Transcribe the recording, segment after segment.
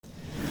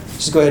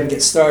Just go ahead and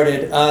get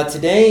started.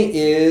 Today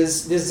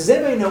is, does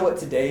anybody know what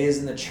today is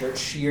in the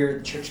church year,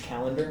 the church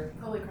calendar?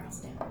 Holy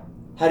Cross Day.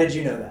 How did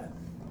you know that?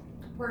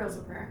 Portals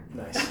of prayer.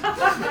 Nice. All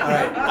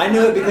right. I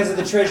knew it because of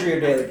the treasury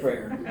of daily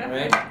prayer.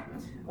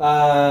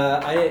 All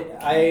right.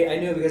 I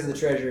knew it because of the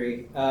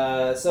treasury.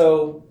 Let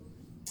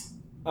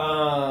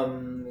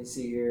me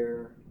see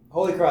here.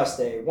 Holy Cross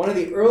Day. One of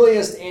the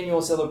earliest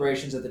annual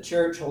celebrations of the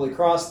church, Holy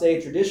Cross Day,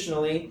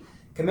 traditionally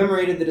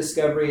commemorated the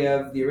discovery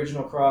of the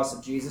original cross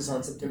of Jesus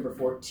on September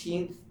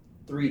 14th,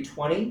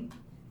 320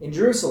 in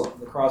Jerusalem.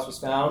 The cross was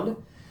found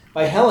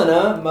by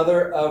Helena,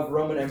 mother of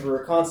Roman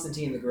Emperor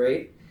Constantine the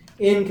Great,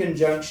 in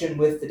conjunction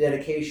with the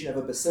dedication of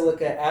a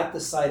basilica at the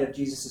site of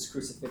Jesus'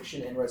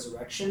 crucifixion and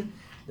resurrection.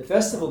 The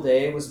festival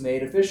day was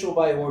made official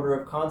by order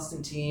of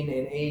Constantine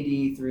in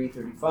AD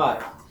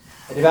 335.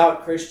 A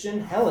devout Christian,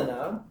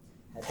 Helena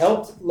had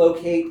helped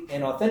locate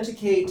and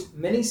authenticate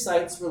many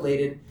sites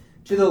related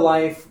to the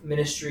life,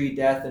 ministry,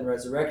 death, and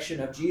resurrection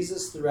of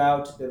Jesus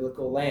throughout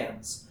biblical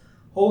lands.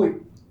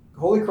 Holy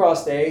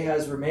Cross Day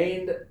has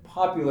remained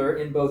popular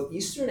in both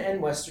Eastern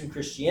and Western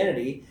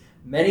Christianity.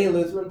 Many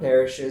Lutheran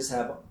parishes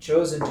have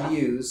chosen to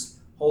use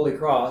Holy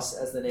Cross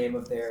as the name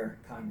of their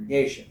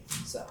congregation.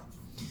 So,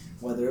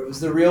 whether it was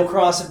the real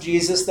cross of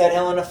Jesus that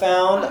Helena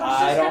found,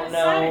 I don't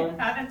know.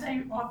 How did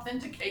they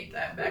authenticate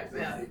that back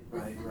then?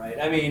 Right.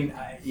 I mean,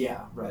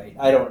 right.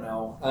 I don't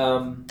know.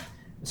 I'm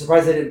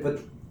surprised they didn't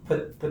put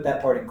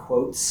that part in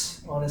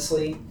quotes,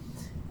 honestly.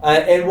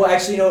 And well,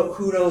 actually,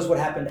 who knows what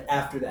happened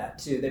after that,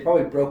 too. They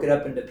probably broke it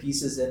up into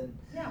pieces and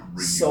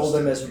sold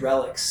them as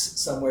relics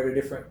somewhere to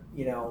different,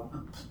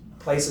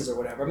 places or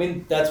whatever. I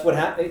mean, that's what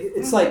happened.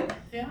 It's like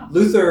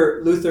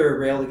Luther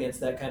railed against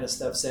that kind of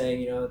stuff,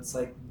 saying, it's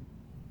like,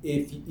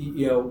 if,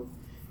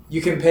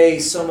 you can pay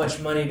so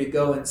much money to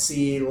go and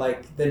see,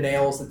 like, the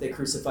nails that they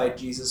crucified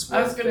Jesus with.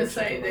 I was going to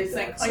say,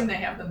 they claim they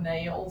have the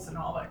nails and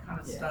all that kind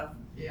of stuff.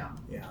 Yeah,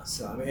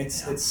 so I mean,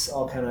 it's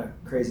all kind of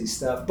crazy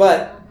stuff.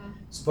 But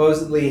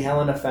supposedly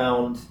Helena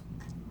found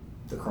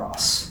the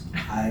cross.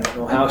 I don't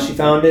know how she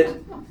found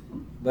it,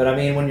 but I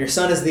mean, when your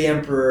son is the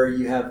emperor,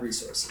 you have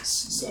resources.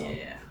 So,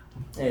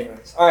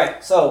 anyways, all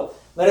right. So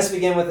let us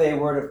begin with a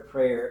word of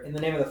prayer in the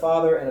name of the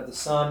Father and of the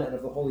Son and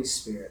of the Holy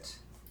Spirit.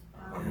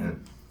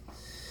 Amen.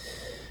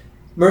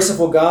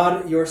 Merciful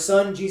God, your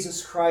Son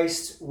Jesus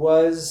Christ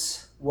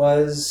was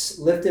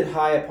lifted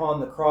high upon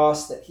the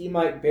cross that he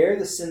might bear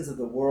the sins of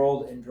the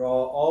world and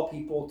draw all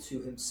people to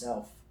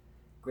himself.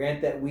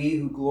 Grant that we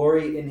who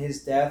glory in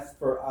his death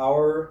for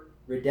our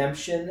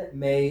redemption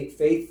may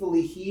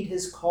faithfully heed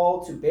his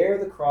call to bear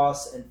the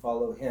cross and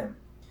follow him,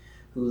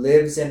 who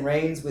lives and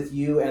reigns with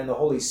you and the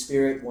Holy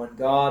Spirit, one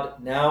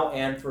God, now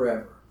and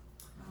forever.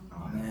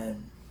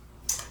 Amen.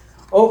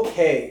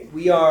 Okay,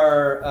 we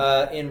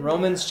are in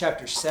Romans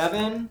chapter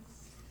 7.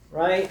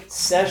 Right?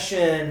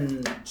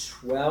 Session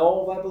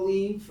 12, I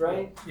believe,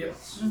 right?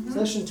 Yes. Mm-hmm.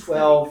 Session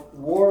 12,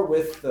 War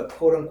with the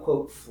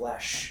quote-unquote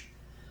flesh.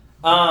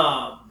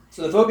 So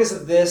the focus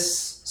of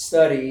this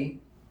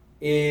study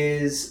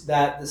is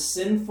that the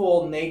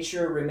sinful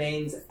nature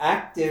remains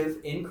active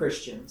in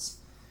Christians,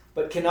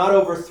 but cannot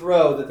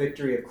overthrow the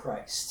victory of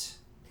Christ.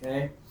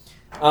 Okay?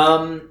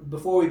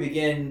 Before we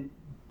begin,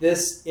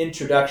 this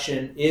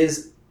introduction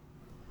is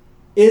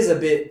a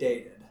bit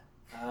dated.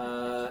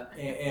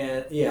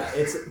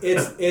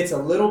 It's a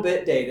little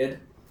bit dated,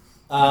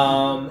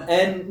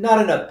 and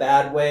not in a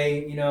bad way.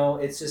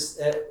 It's just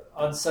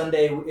on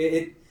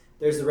Sunday.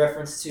 There's the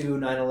reference to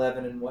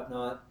 9/11 and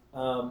whatnot,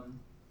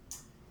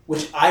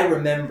 which I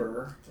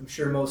remember. I'm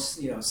sure most,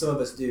 some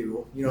of us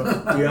do. You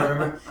don't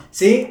remember?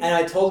 See, and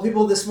I told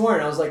people this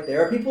morning. I was like,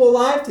 there are people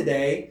alive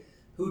today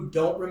who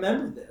don't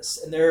remember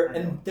this, and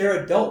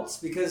they're adults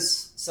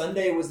because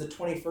Sunday was the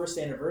 21st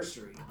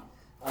anniversary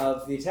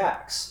of the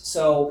attacks.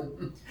 So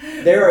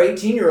there are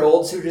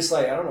 18-year-olds who are just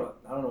like, I don't know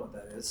what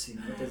that is.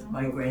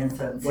 My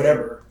grandson said,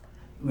 whatever.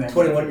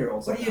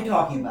 21-year-olds. What are you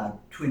talking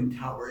about? Twin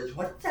Towers?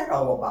 What's that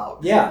all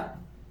about? Yeah.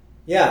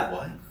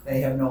 What? They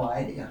have no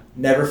idea.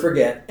 Never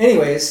forget.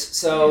 Anyways,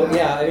 so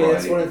I mean,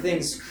 it's one of the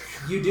things,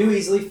 you do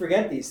easily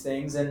forget these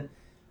things, and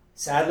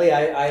sadly,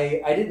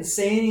 I didn't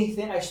say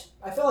anything. I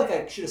felt like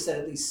I should have said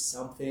at least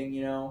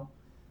something,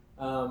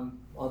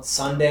 on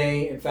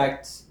Sunday. In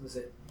fact,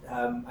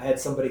 I had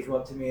somebody come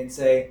up to me and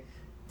say,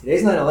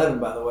 today's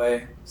 9/11, by the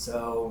way,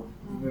 so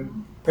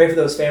pray for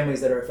those families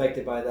that are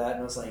affected by that.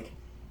 And I was like,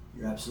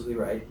 you're absolutely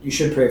right. You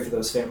should pray for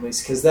those families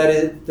because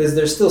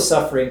they're still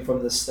suffering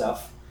from this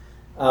stuff.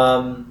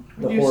 The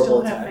you horrible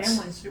still attacks. have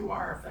families who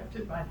are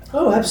affected by that.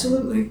 Oh,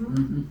 absolutely.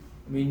 Mm-hmm.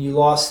 I mean, you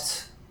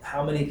lost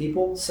how many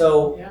people?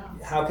 So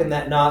how can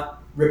that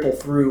not ripple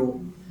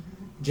through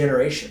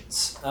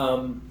generations?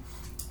 I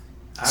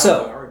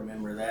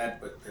remember that,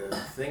 but the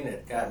thing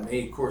that got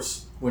me, of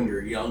course, when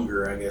you're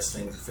younger, I guess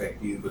things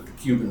affect you, but the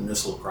Cuban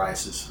Missile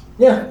Crisis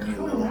had me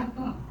a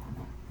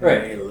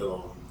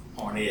little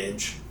on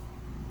edge.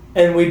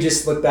 And we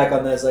just look back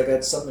on that as like,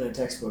 that's something in a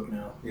textbook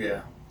now.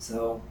 Yeah.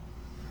 So,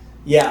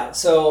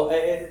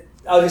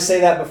 I'll just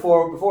say that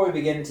before we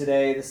begin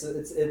today, it's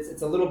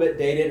a little bit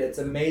dated. It's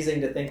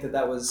amazing to think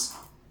that was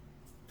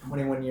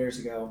 21 years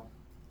ago.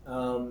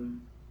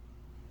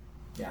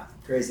 Yeah,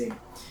 crazy.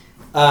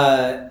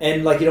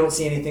 And like you don't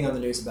see anything on the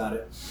news about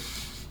it.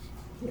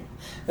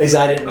 Because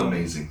I didn't.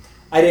 Amazing.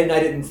 I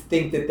didn't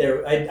think that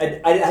there.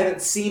 I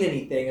haven't seen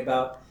anything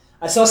about.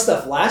 I saw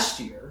stuff last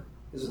year.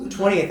 It was the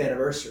 20th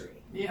anniversary.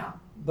 Yeah.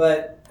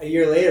 But a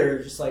year later, it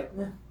was just like.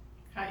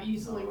 How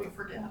easily we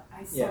forget.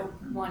 I saw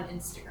one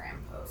Instagram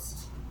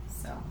post.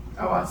 So.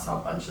 Oh, I saw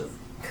a bunch of.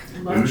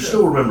 We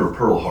still remember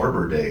Pearl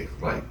Harbor Day,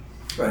 like.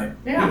 Right.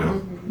 Yeah. You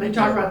know. They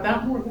talk about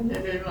that more than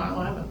they did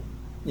 9/11.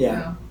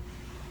 Yeah.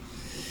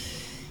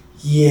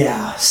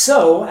 Yeah.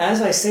 So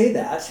as I say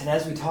that, and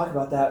as we talk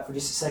about that for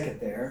just a second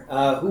there,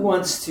 who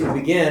wants to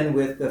begin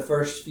with the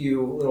first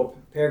few little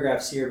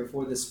paragraphs here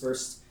before this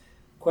first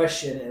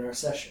question in our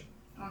session?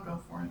 I'll go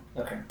for it.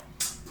 Okay.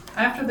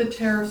 After the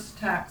terrorist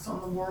attacks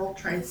on the World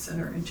Trade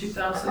Center in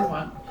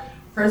 2001,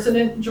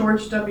 President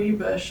George W.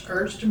 Bush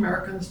urged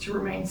Americans to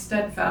remain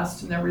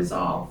steadfast in their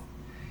resolve.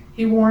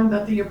 He warned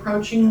that the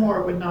approaching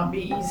war would not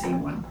be an easy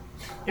one.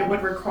 It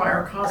would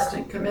require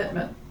constant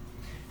commitment.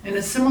 In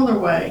a similar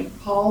way,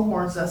 Paul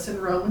warns us in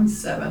Romans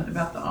 7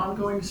 about the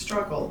ongoing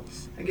struggle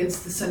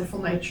against the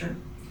sinful nature.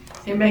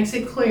 He makes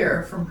it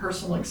clear from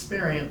personal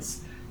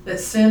experience that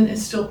sin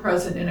is still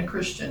present in a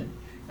Christian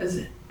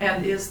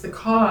and is the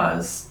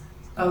cause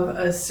of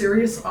a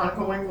serious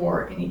ongoing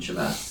war in each of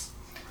us.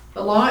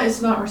 The law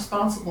is not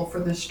responsible for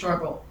this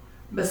struggle,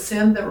 but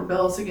sin that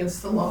rebels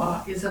against the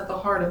law is at the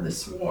heart of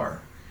this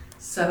war.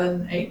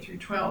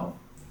 7:8-12.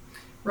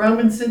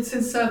 Romans 6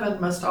 and 7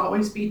 must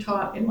always be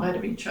taught in light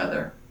of each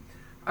other.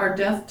 Our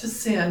death to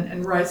sin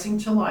and rising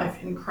to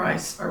life in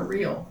Christ are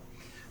real,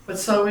 but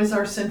so is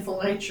our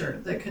sinful nature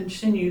that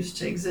continues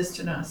to exist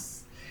in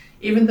us.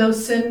 Even though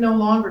sin no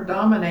longer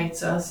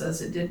dominates us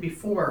as it did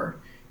before,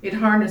 it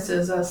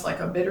harnesses us like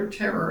a bitter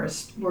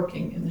terrorist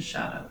lurking in the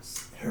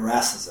shadows. It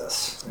harasses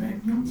us,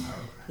 right? Mm-hmm.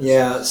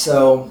 Yeah,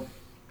 so,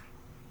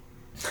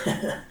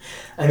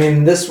 I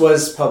mean, this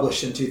was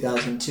published in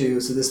 2002,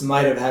 so this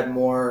might have had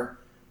more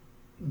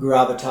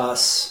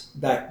gravitas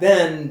back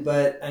then,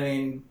 but I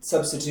mean,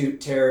 substitute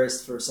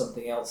terrorist for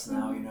something else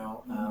now, you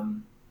know.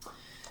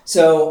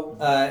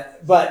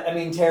 But I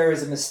mean,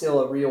 terrorism is still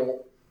a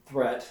real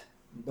threat.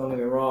 Don't get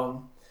me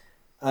wrong.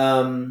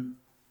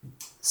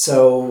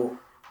 So,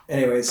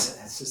 anyways,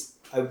 it's just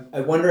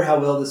I wonder how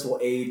well this will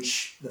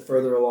age the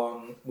further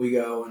along we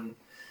go, and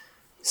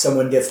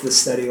someone gets this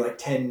study like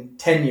 10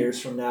 years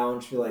from now,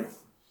 and she'll be like,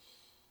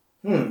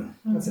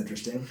 that's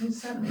interesting.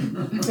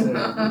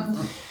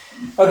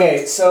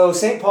 Okay, so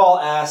St. Paul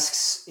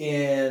asks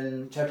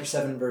in chapter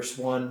 7, verse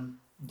 1,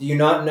 do you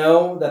not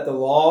know that the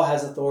law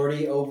has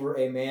authority over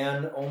a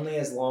man only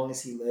as long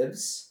as he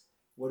lives?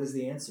 What is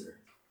the answer?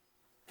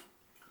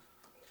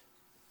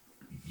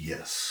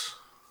 Yes.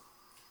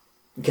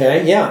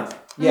 Okay,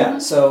 yeah.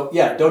 So,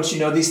 don't you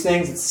know these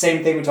things? It's the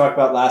same thing we talked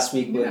about last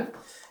week with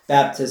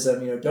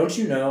baptism. You know, don't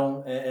you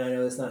know, and I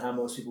know that's not how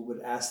most people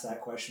would ask that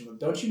question, but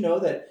don't you know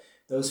that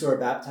those who are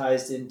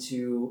baptized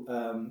into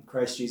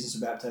Christ Jesus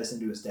are baptized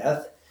into his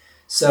death?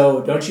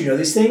 So don't you know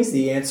these things?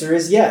 The answer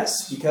is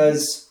yes,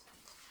 because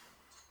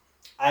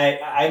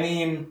I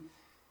mean,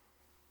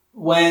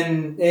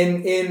 when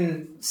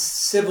in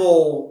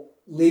civil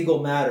legal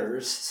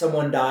matters,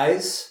 someone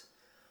dies,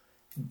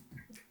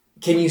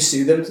 can you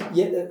sue them?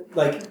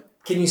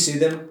 Can you sue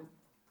them?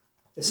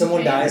 If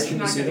someone dies, can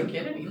you sue them?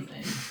 Get anything.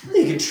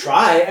 You can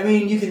try. I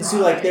mean, you can sue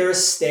like their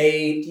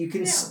estate. You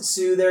can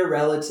sue their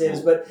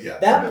relatives, but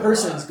that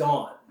person's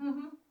gone,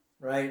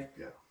 right?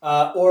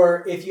 Yeah.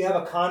 Or if you have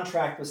a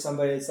contract with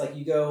somebody, it's like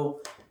you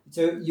go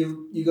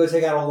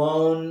take out a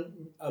loan,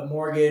 a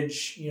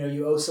mortgage. You know,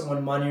 you owe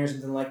someone money or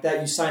something like that.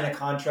 You sign a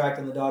contract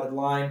on the dotted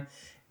line,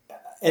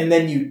 and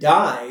then you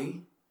die.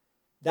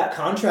 That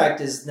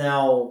contract is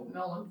now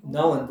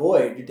null and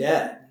void. You're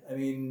dead. I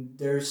mean,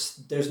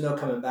 there's no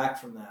coming back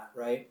from that,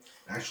 right?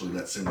 Actually,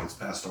 that sin gets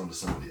passed on to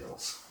somebody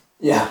else.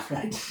 Yeah,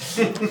 right.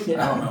 I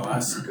don't know.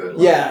 That's good.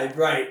 Yeah,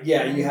 right.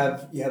 Yeah, you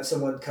have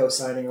someone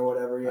co-signing or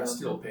whatever. Yeah. I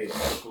still paid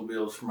medical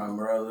bills for my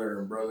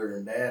brother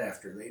and dad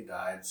after they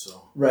died.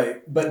 So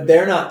right, but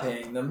they're not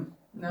paying them.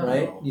 No.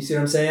 Right? You see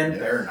what I'm saying?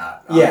 They're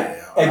not.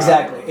 Yeah,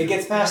 exactly. It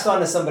gets passed on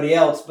to somebody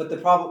else, but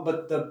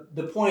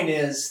the point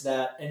is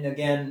that, and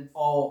again,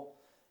 all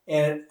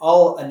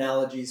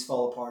analogies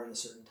fall apart at a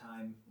certain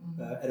time,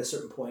 at a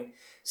certain point.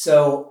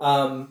 So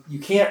you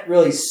can't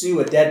really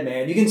sue a dead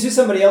man. You can sue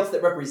somebody else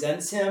that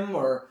represents him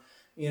or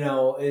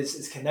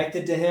is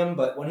connected to him.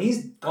 But when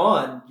he's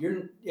gone,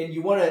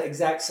 you want to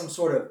exact some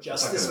sort of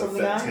justice from the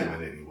guy.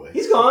 Him in any way.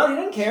 He's gone. He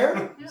doesn't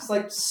care. It's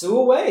like sue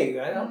away.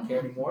 I don't care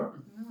anymore.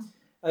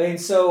 I mean,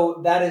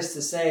 so that is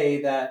to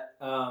say that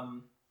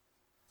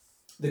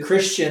the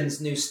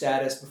Christian's new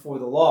status before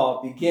the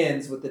law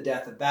begins with the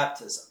death of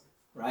baptism,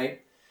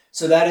 right?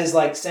 So that is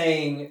like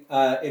saying,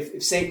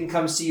 if Satan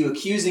comes to you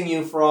accusing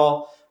you for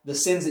all the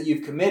sins that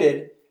you've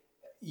committed,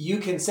 you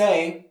can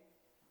say,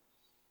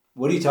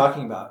 what are you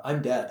talking about?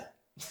 I'm dead.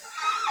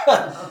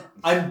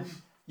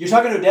 You're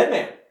talking to a dead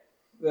man.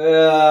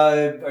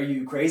 Are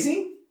you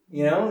crazy?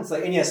 You know, it's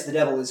like, and yes, the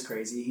devil is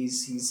crazy.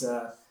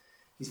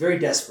 He's he's very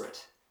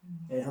desperate,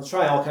 and he'll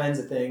try all kinds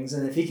of things.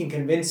 And if he can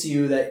convince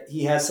you that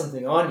he has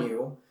something on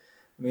you,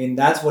 I mean,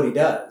 that's what he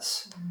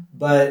does.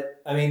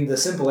 But I mean, the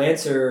simple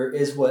answer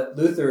is what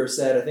Luther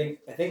said. I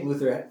think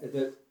Luther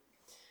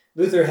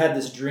had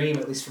this dream,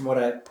 at least from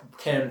what I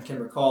can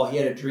recall. He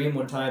had a dream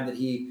one time that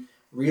he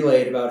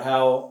relayed about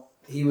how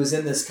he was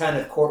in this kind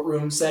of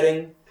courtroom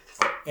setting,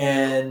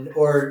 and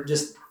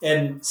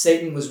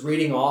Satan was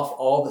reading off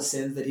all the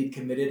sins that he'd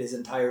committed his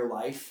entire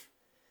life.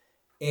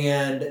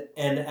 And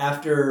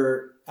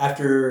after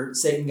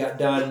Satan got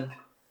done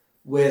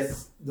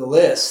with the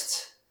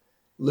list,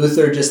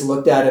 Luther just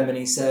looked at him and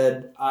he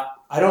said,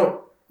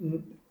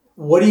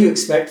 what do you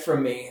expect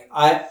from me?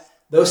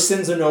 Those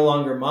sins are no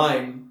longer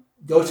mine.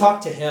 Go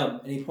talk to him.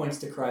 And he points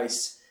to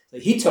Christ.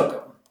 Like, he took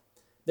them.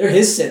 They're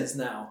his sins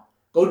now.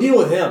 Go deal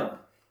with him.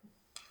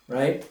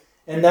 Right?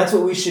 And that's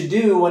what we should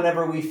do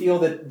whenever we feel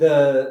that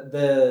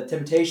the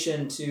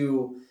temptation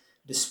to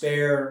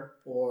despair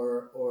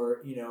or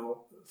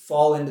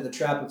fall into the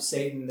trap of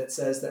Satan that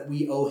says that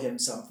we owe him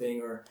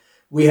something, or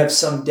we have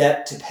some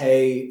debt to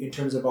pay in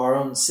terms of our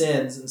own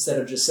sins, instead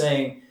of just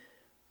saying,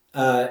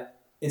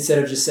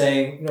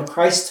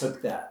 Christ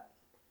took that.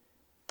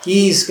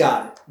 He's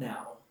got it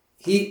now.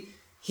 He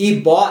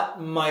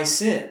bought my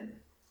sin.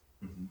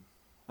 Mm-hmm.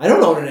 I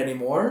don't own it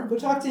anymore. Go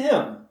talk to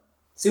him.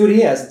 See what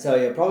he has to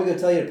tell you. Probably going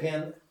to tell you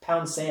to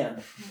pound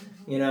sand.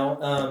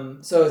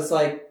 So it's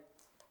like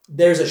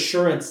there's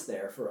assurance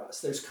there for us.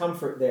 There's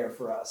comfort there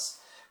for us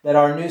that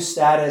our new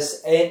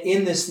status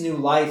in this new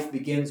life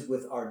begins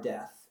with our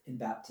death in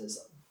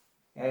baptism.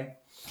 Okay?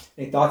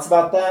 Any thoughts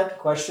about that?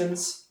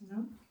 Questions?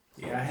 No.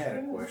 Yeah, I had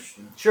a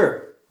question.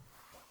 Sure.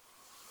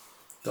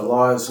 The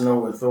law has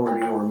no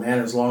authority over man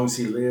as long as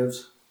he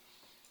lives.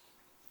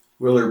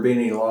 Will there be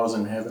any laws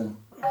in heaven?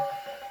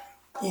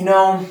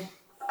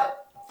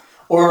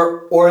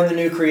 Or in the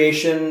new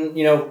creation,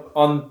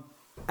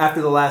 after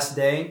the last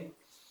day.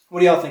 What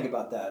do y'all think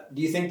about that?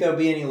 Do you think there'll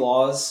be any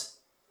laws?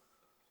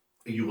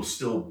 You will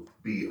still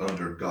be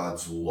under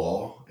God's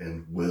law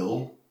and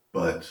will,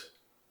 but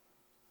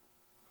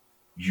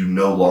you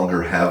no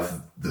longer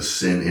have the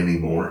sin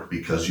anymore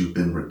because you've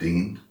been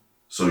redeemed.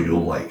 So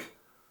you'll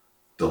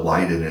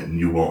delight in it, and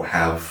you won't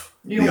have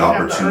the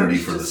opportunity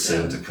for the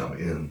sin to come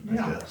in,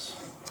 Yeah. I guess.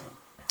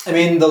 I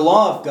mean, the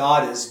law of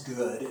God is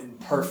good and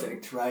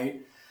perfect,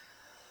 right?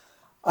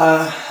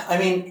 I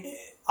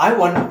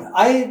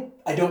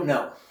don't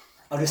know.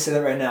 I'll just say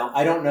that right now.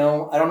 I don't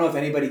know. I don't know if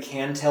anybody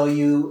can tell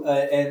you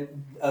a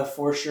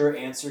for sure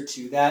answer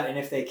to that. And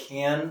if they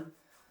can,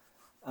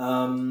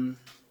 I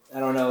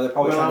don't know. They're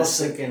probably trying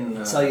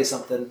to tell you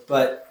something.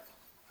 But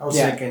I was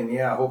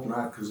thinking, I hope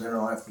not, because then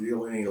I'll have to deal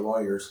with any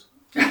lawyers.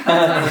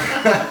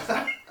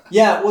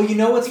 Yeah, well, you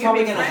know what's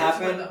probably going to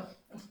happen?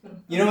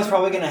 You know what's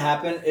probably going to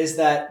happen is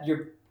that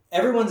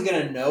everyone's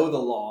going to know the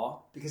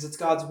law because it's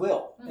God's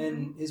will,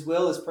 and his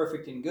will is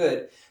perfect and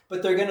good.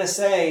 But they're going to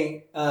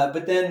say,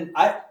 but then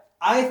I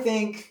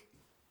think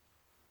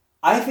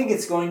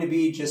it's going to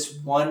be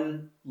just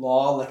one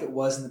law like it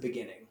was in the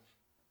beginning.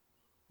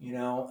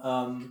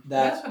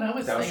 That's what I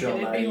was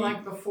thinking. It'd be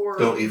like before.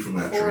 Don't eat from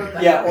that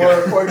tree. Yeah,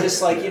 or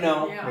just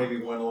maybe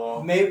one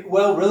law.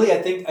 Really,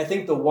 I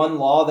think the one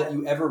law that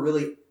you ever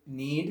really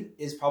need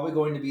is probably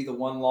going to be the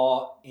one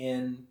law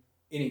in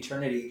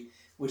eternity,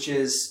 which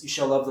is you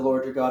shall love the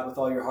Lord your God with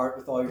all your heart,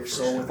 with all your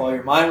soul, with all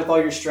your mind, with all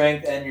your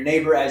strength, and your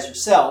neighbor as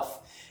yourself.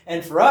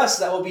 And for us,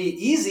 that will be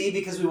easy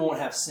because we won't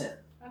have sin.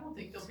 I don't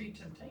think there'll be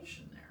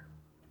temptation there.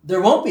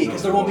 There won't be,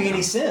 because there won't be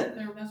any sin.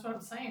 That's what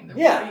I'm saying. There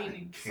Yeah. won't be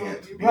any.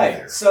 Can't be Right.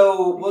 there. So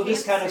You we'll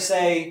just can't kind of sin.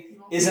 say, You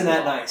won't be isn't that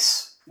involved.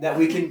 nice that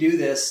we can do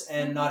this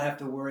and not have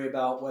to worry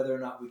about whether or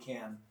not we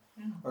can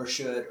Yeah. or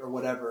should or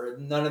whatever.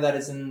 None of that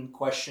is in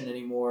question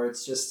anymore.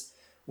 It's just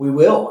we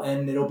will,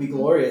 and it'll be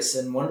glorious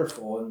and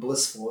wonderful and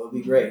blissful. It'll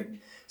be great.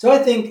 So I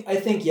think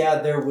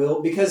there will,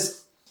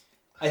 because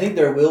I think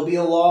there will be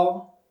a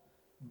law,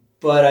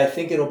 but I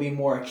think it'll be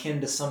more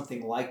akin to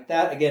something like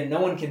that. Again,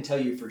 no one can tell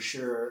you for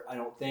sure, I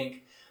don't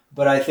think,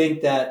 but I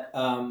think that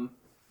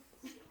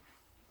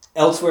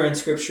elsewhere in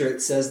Scripture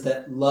it says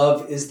that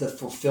love is the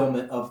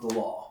fulfillment of the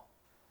law,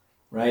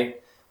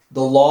 right?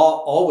 The law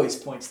always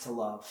points to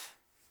love,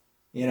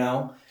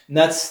 and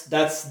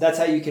that's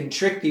how you can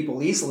trick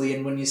people easily.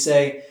 And when you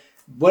say,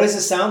 what does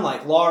it sound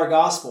like, law or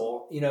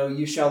gospel?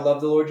 You shall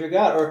love the Lord your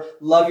God, or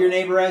love your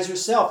neighbor as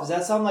yourself. Does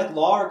that sound like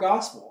law or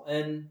gospel?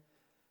 And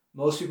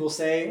most people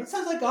say, that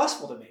sounds like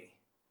gospel to me.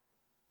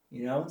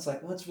 It's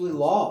like, well, it's really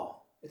law.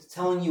 It's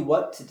telling you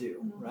what to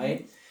do,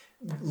 right?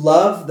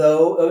 Love,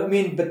 though,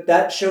 but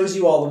that shows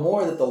you all the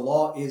more that the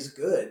law is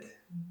good.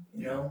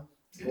 The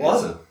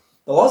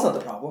law's not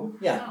the problem.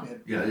 Yeah. No. Go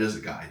ahead. Yeah, it is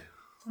a guide.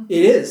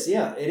 It is,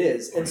 yeah, it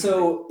is. And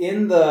so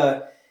in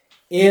the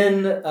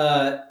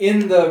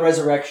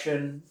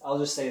resurrection, I'll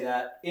just say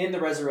that in the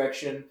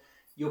resurrection,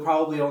 you'll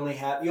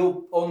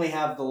only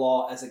have the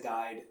law as a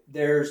guide.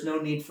 There's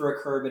no need for a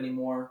curb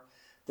anymore.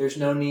 There's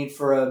no need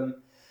for a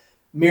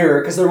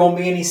mirror because there won't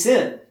be any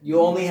sin.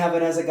 You'll only have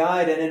it as a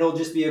guide, and it'll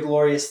just be a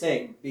glorious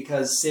thing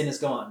because sin is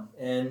gone.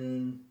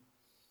 And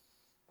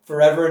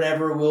forever and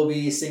ever we'll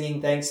be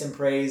singing thanks and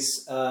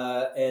praise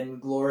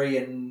and glory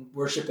and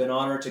worship and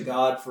honor to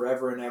God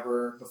forever and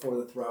ever before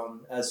the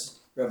throne, as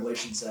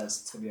Revelation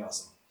says. It's going to be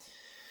awesome.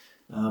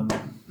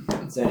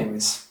 So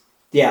anyways,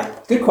 yeah,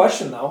 good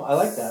question though. I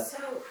like that.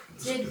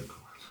 So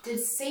did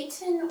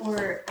Satan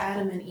or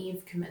Adam and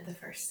Eve commit the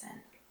first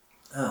sin?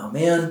 Oh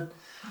man.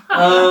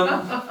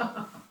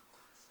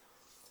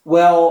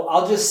 Well,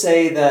 I'll just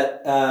say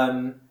that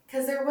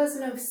because there was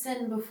no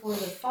sin before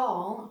the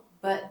fall,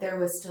 but there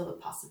was still the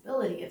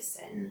possibility of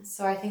sin.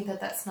 So I think that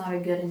that's not a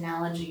good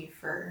analogy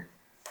for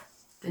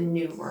the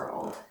new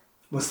world.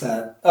 What's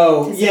that?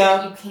 Oh,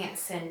 yeah. You can't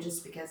sin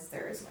just because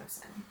there is no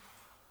sin.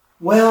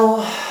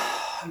 Well,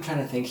 I'm trying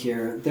to think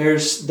here.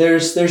 There's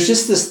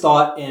just this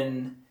thought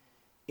in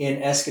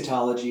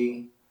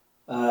eschatology,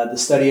 the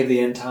study of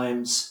the end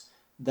times,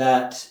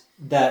 that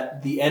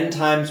the end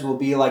times will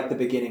be like the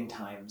beginning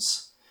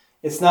times.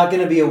 It's not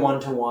going to be a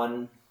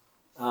one-to-one.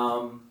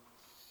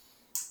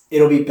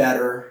 It'll be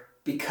better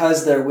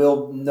because there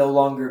will no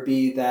longer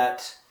be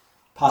that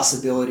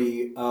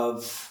possibility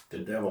of the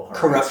devil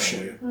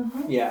corruption.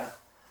 Yeah.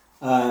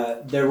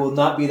 There will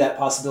not be that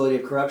possibility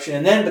of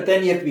corruption. But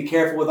then you have to be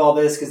careful with all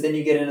this, because then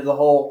you get into the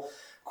whole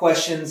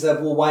questions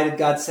of, well, why did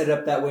God set it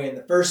up that way in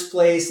the first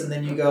place? And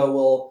then you go,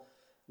 well,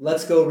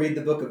 let's go read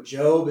the book of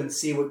Job and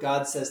see what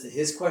God says to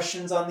his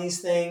questions on these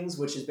things,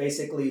 which is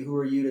basically, who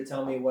are you to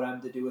tell me what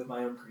I'm to do with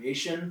my own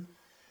creation?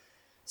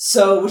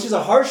 So, which is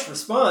a harsh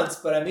response,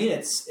 but I mean,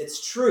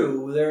 it's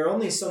true. There are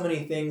only so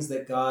many things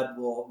that God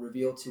will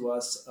reveal to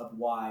us of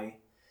why.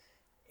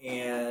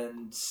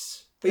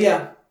 But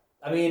yeah,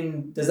 I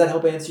mean, does that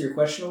help answer your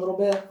question a little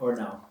bit, or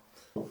no?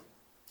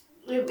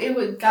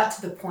 It got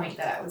to the point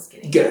that I was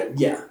getting. Good,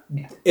 yeah.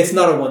 It's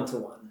not a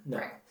one-to-one. No,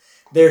 right.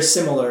 They're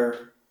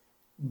similar,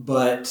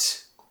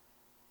 but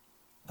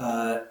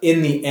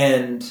in the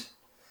end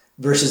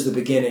versus the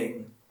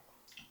beginning,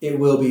 it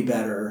will be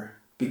better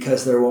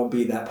because there won't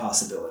be that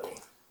possibility,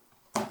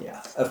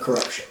 of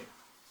corruption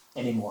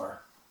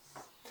anymore.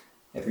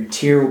 Every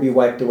tear will be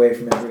wiped away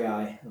from every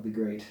eye. It'll be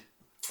great.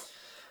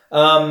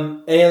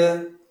 Any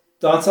other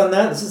thoughts on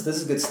that? This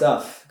is good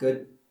stuff.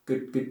 Good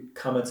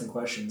comments and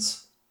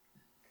questions.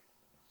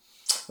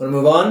 Want to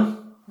move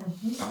on?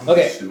 I'm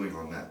okay. Stewing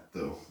on that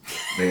though,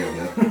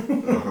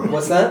 man.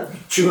 What's that?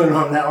 Chewing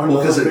on that one. Well,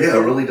 because it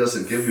really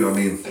doesn't give you. I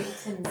mean,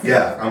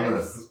 I'm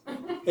gonna.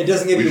 It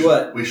doesn't give you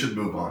what? We should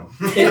move on.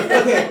 Okay,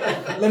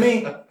 let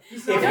me.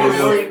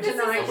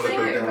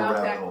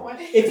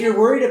 If you're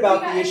worried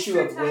about the issue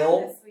of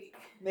will,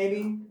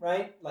 maybe,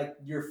 right? Like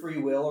your free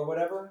will or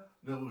whatever.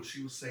 No,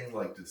 she was saying,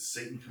 like, did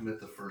Satan commit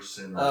the first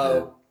sin,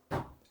 or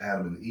did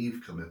Adam and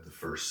Eve commit the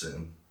first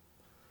sin?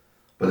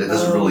 But it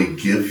doesn't really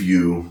give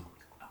you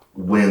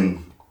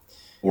when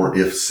or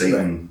if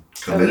Satan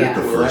committed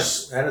the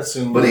first. That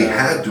assumes. But he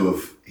had to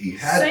have. He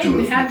had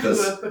to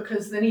have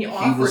because then he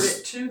offered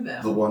it to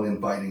them. The one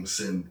inviting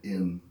sin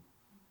in.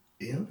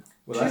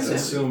 Well, that's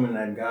assuming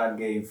that God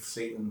gave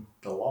Satan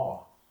the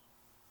law.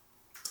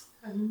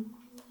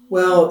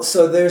 Well,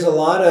 so there's a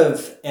lot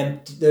of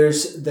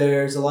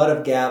there's a lot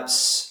of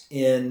gaps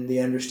in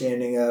the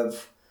understanding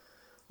of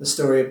the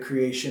story of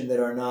creation that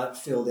are not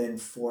filled in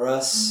for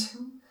us,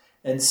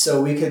 and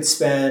so we could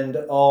spend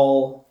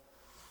all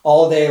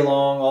day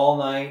long, all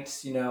night,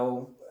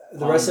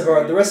 the rest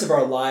of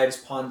our lives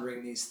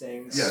pondering these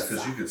things. Yeah,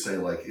 because you could say,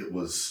 like, it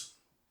was.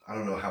 I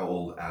don't know how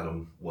old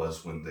Adam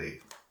was when they.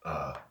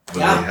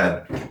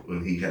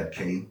 When he had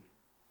Cain.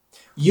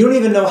 You don't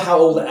even know how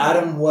old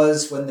Adam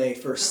was when they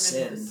first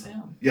sinned.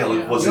 Yeah,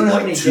 like, was it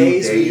like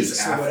 2 days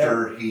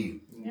after he?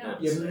 Yeah.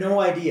 You have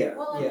no idea.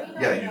 Well, you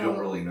don't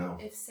really know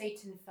if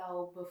Satan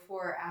fell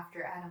before or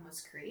after Adam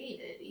was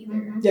created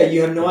either. Yeah,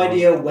 you have no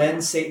idea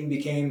when Satan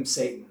became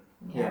Satan.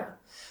 Yeah.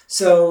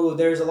 So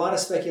there's a lot of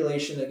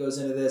speculation that goes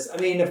into this. I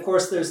mean, of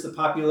course, there's the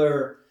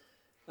popular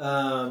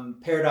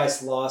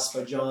Paradise Lost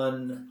by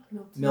John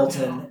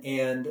Milton,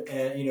 and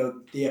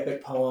the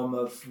epic poem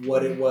of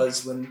what it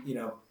was when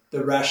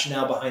the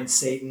rationale behind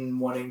Satan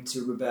wanting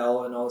to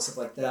rebel and all this stuff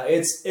like that.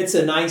 It's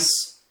a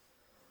nice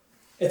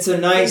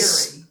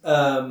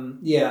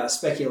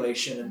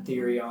speculation and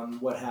theory on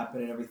what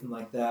happened and everything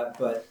like that.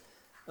 But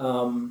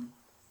I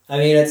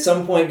mean, at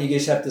some point you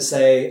just have to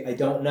say, I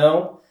don't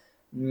know.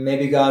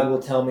 Maybe God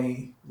will tell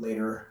me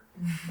later.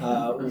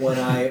 When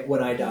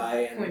I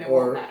die, and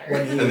or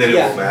when he, and then it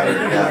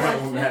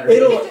won't matter.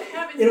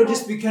 It'll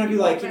just be kind of be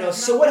like,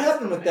 so what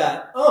happened with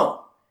that?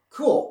 Oh,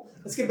 cool.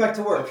 Let's get back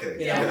to work.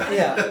 Okay.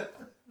 Yeah.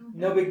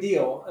 No big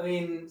deal. I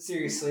mean,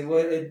 seriously.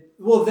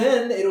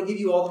 Then it'll give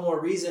you all the more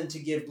reason to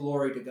give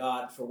glory to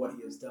God for what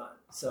He has done.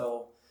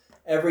 So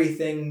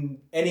everything,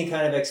 any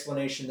kind of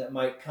explanation that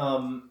might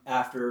come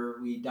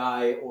after we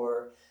die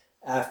or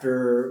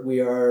after we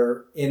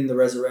are in the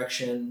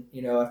resurrection,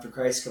 after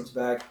Christ comes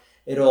back.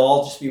 It'll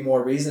all just be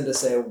more reason to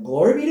say, well,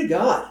 glory be to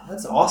God.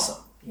 That's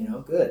awesome.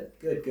 Good.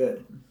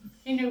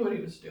 He knew what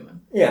he was doing.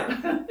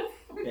 Yeah.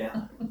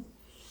 Yeah.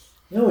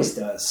 He always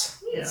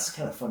does. Yeah. It's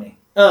kind of funny.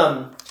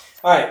 All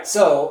right.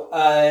 So,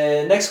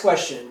 next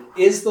question.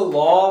 Is the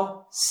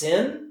law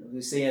sin?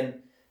 We see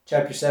in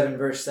chapter 7,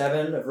 verse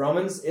 7 of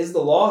Romans. Is the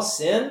law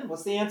sin?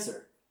 What's the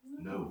answer?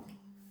 No,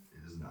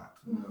 it is not.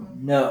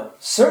 No,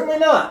 certainly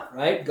not,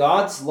 right?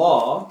 God's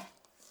law,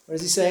 what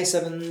does he say?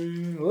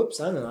 7,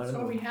 whoops, I don't know.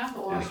 So we have the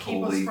law to Is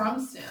keep us holy.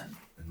 from sin.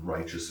 And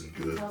righteous and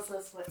It good. tells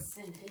us what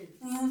sin is.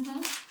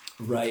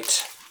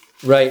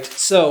 Right.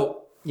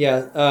 So,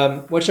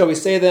 what shall we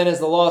say then? Is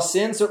the law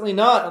sin? Certainly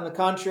not. On the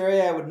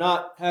contrary, I would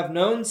not have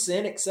known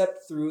sin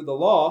except through the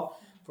law,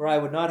 for I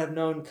would not have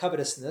known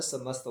covetousness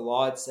unless the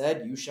law had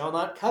said, you shall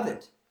not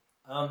covet.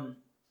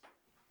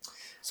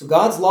 So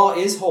God's law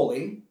is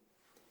holy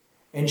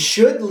and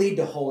should lead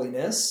to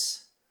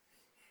holiness,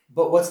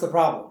 but what's the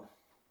problem?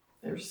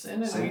 There's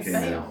sin and Sin we came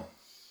in. fail.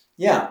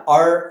 Yeah,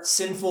 our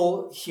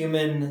sinful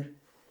human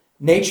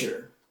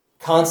nature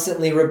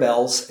constantly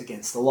rebels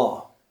against the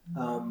law.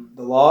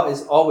 The law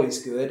is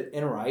always good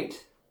and right,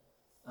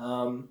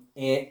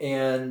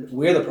 and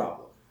we're the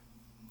problem.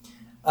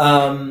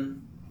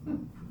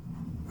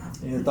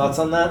 Any thoughts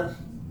on that?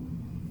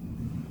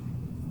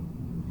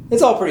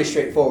 It's all pretty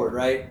straightforward,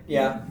 right?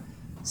 Yeah.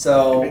 It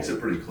So, makes it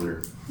pretty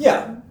clear.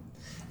 yeah.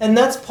 And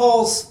that's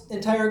Paul's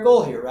entire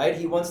goal here, right?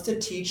 He wants to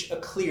teach a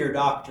clear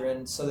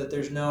doctrine so that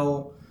there's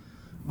no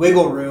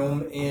wiggle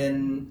room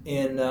in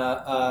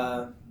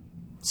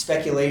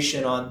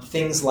speculation on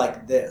things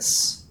like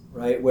this,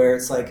 right? Where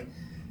it's like,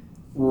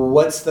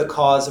 what's the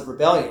cause of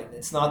rebellion?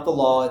 It's not the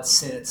law, it's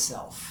sin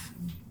itself,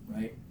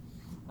 right?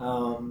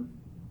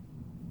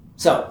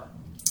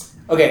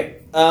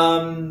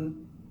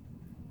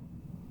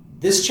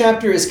 This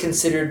chapter is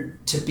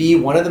considered to be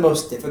one of the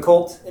most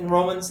difficult in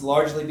Romans,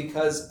 largely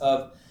because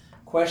of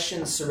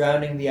questions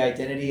surrounding the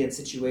identity and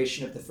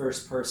situation of the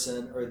first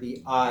person, or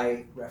the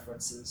I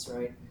references,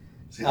 right?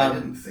 See, I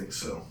didn't think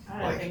so.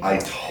 I think I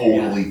so.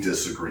 totally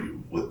disagree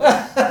with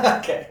that.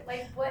 Okay.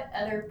 Like, what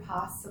other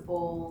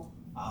possible...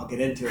 I'll get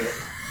into it.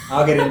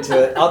 I'll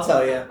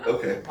tell you.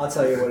 Okay. I'll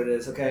tell you what it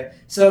is, okay?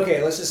 So,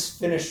 let's just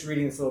finish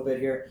reading this a little bit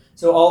here.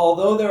 So,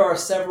 although there are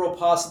several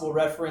possible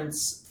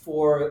references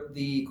for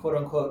the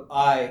quote-unquote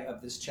I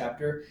of this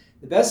chapter,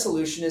 the best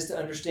solution is to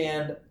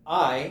understand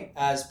I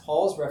as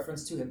Paul's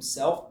reference to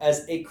himself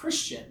as a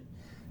Christian.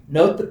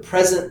 Note the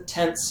present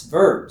tense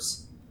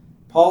verbs.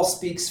 Paul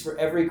speaks for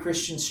every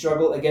Christian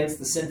struggle against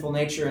the sinful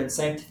nature and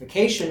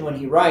sanctification when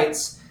he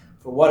writes,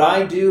 "For what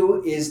I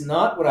do is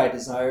not what I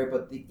desire,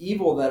 but the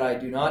evil that I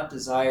do not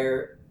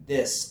desire,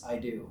 this I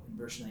do," in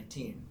verse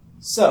 19.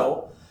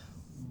 So,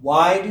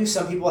 why do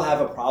some people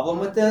have a problem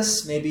with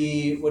this?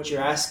 Maybe what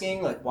you're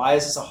asking, like, why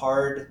is this a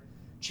hard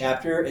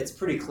chapter? It's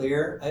pretty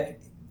clear.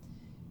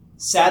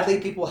 Sadly,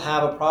 people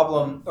have a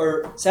problem,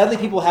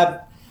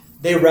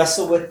 they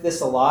wrestle with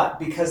this a lot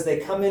because they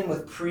come in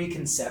with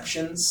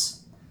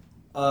preconceptions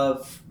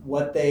of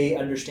what they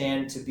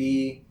understand to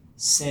be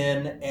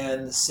sin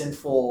and the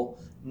sinful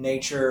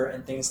nature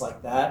and things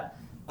like that.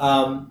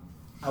 I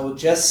will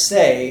just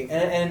say,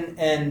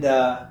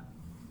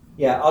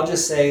 I'll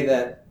just say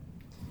that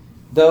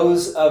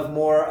those of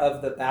more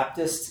of the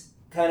Baptist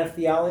kind of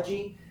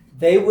theology,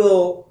 they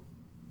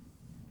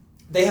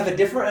have a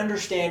different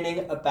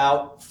understanding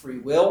about free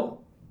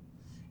will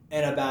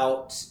and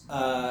about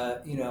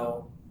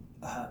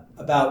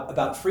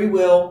free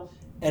will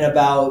and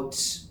about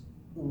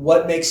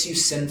what makes you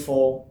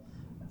sinful,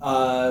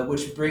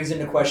 which brings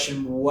into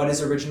question what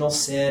is original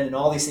sin and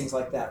all these things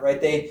like that,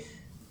 right? They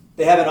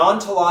have an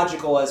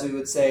ontological, as we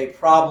would say,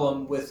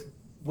 problem with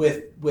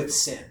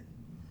sin.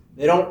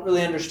 They don't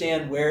really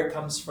understand where it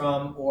comes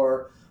from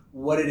or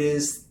what it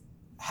is,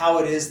 how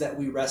it is that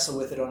we wrestle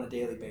with it on a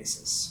daily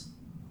basis.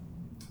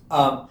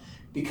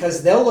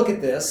 Because they'll look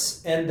at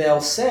this and they'll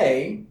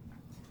say,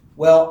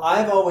 well,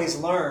 I've always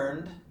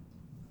learned,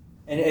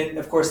 and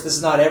of course this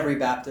is not every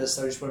Baptist,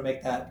 so I just want to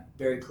make that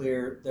very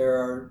clear. There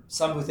are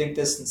some who think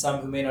this and some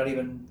who may not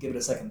even give it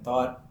a second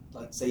thought,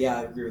 like say, yeah,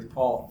 I agree with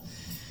Paul.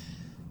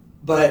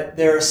 But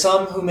there are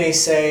some who may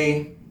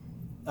say,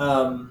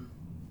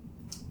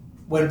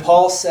 when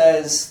Paul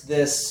says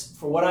this,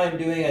 for what I am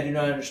doing I do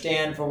not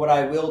understand, for what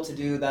I will to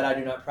do that I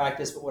do not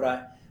practice, but what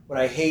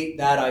I hate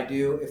that I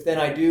do. If then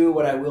I do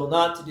what I will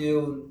not to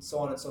do, and so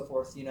on and so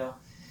forth,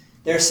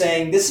 They're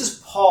saying this is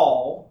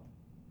Paul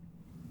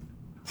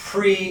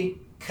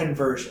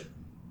pre-conversion.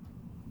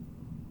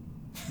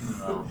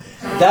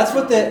 That's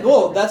what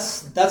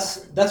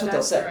that's what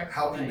they'll say.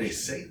 How can they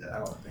say that? I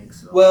don't think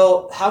so.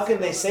 Well, how can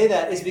they say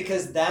that? Is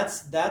because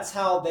that's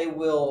how they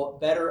will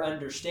better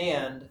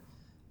understand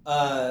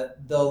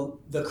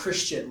the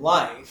Christian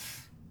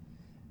life,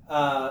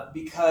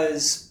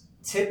 because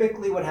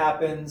typically what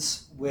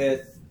happens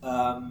with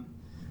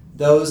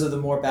those of the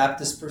more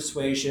Baptist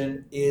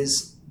persuasion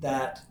is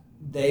that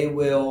they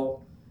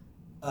will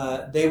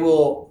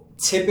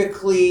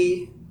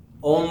typically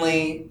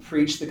only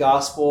preach the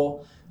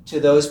gospel to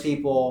those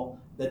people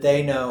that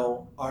they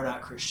know are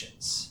not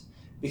Christians,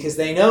 because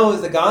they know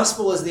the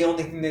gospel is the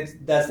only thing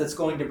that's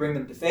going to bring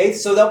them to faith.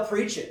 So they'll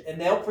preach it, and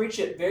they'll preach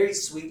it very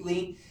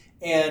sweetly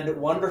and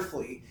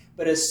wonderfully.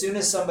 But as soon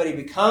as somebody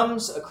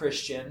becomes a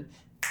Christian,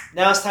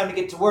 now it's time to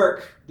get to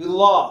work, do the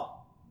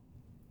law.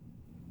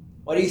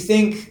 Why do you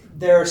think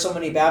there are so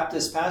many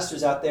Baptist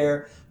pastors out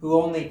there who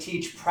only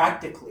teach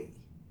practically?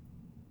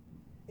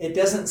 It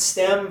doesn't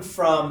stem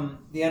from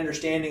the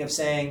understanding of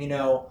saying,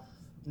 now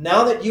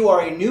that you are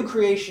a new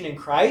creation in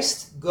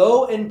Christ,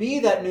 go and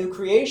be that new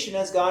creation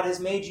as God has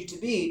made you to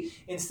be.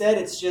 Instead,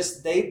 it's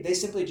just they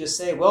simply just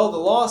say, well, the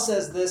law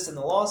says this and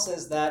the law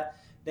says that.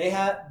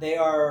 They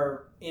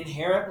are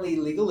inherently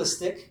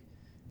legalistic.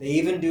 They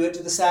even do it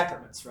to the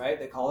sacraments, right?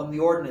 They call them the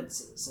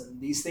ordinances.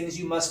 And these things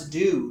you must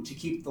do to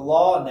keep the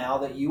law now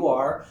that you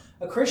are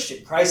a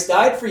Christian. Christ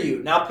died for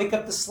you. Now pick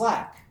up the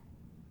slack,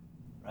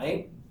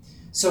 right?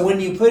 So when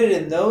you put it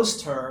in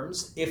those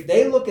terms, if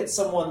they look at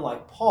someone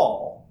like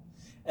Paul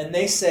and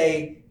they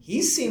say,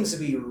 he seems to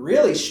be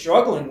really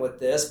struggling with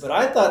this, but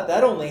I thought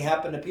that only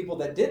happened to people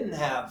that didn't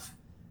have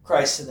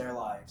Christ in their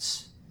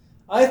lives.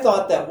 I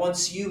thought that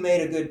once you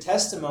made a good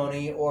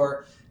testimony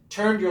or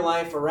turned your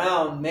life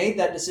around, made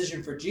that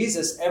decision for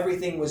Jesus,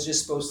 everything was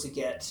just supposed to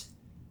get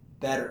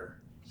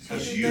better.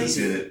 Because you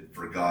did it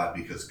for God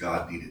because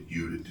God needed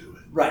you to do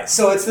it. Right.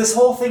 So it's this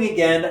whole thing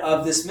again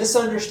of this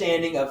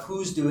misunderstanding of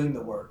who's doing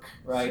the work,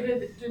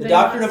 right? So the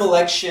doctrine of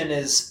election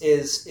is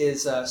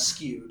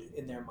skewed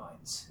in their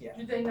minds. Yeah.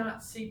 Do they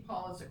not see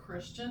Paul as a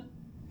Christian?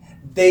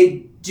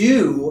 They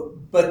do,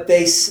 but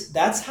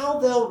that's how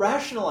they'll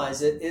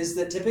rationalize it, is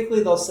that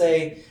typically they'll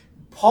say,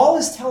 Paul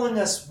is telling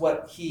us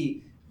what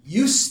he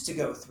used to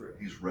go through.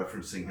 He's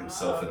referencing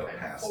himself in a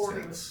past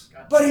tense.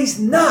 But he's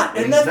not,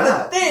 and that's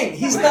the thing.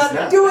 He's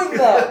not doing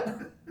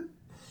that.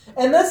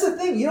 And that's the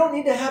thing. You don't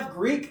need to have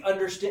Greek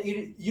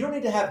You don't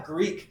need to have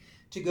Greek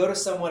to go to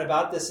someone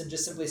about this and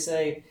just simply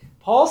say,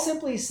 Paul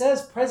simply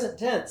says present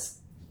tense,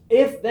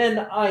 if then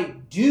I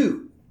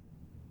do.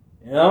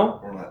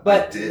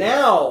 But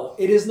now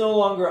it is no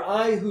longer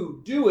I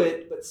who do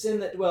it, but sin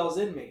that dwells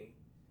in me,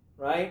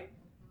 right?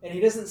 And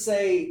he doesn't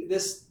say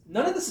this.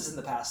 None of this is in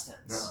the past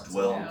tense.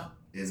 Dwell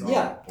in me,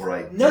 or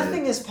I did.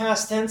 Nothing is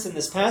past tense in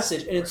this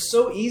passage, and it's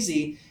so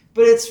easy.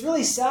 But it's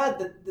really sad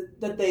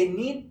that they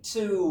need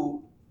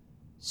to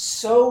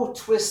so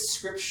twist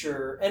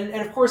Scripture. And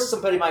of course,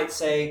 somebody might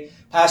say,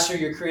 Pastor,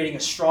 you're creating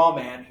a straw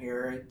man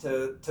here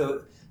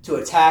to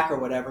attack or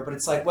whatever. But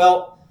it's like,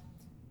 well,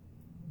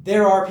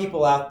 there are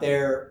people out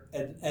there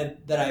and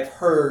that I've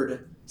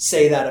heard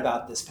say that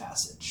about this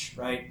passage,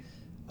 right?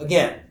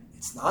 Again,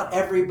 it's not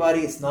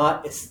everybody. It's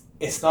not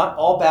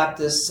all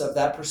Baptists of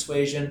that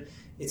persuasion.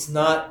 It's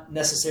not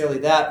necessarily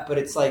that, but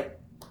it's like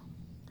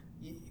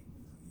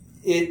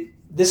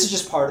this is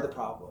just part of the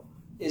problem,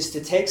 is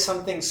to take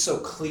something so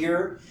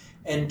clear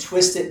and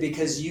twist it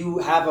because you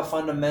have a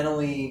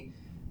fundamentally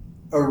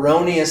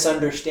erroneous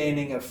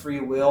understanding of free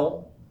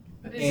will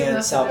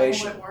and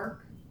salvation. The devil at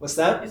work? What's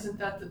that? Isn't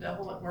that the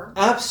devil at work?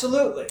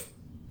 Absolutely.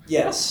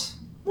 Yes.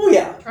 Well,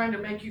 yeah. Trying to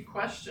make you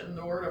question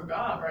the Word of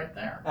God right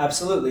there.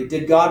 Absolutely.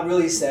 Did God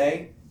really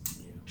say?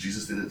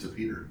 Jesus did it to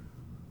Peter.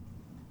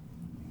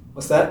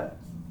 What's that?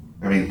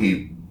 I mean,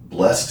 he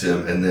blessed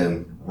him, and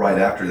then right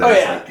after that,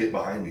 it's like, get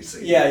behind me,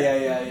 Satan.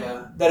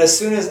 Yeah. That as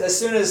soon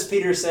as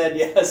Peter said,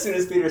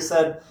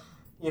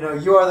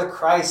 you are the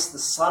Christ, the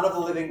Son of the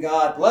living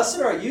God.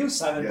 Blessed are you,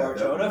 Simon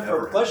Bar-Jonah,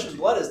 for flesh and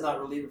blood has not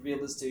really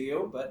revealed this to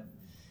you, but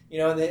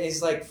and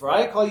he's like, for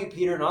I call you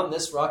Peter, and on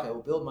this rock I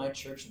will build my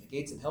church, and the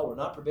gates of hell will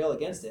not prevail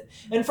against it.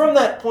 And from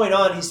that point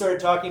on, he started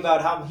talking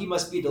about how he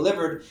must be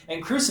delivered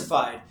and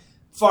crucified.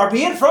 Far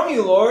be it from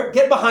you, Lord.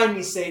 Get behind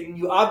me, Satan.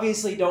 You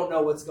obviously don't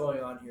know what's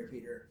going on here,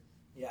 Peter.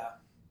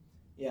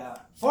 Yeah.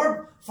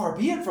 Far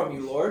be it from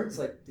you, Lord. It's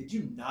like, did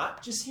you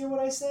not just hear what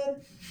I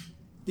said?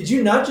 Did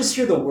you not just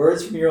hear the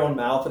words from your own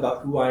mouth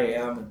about who I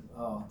am?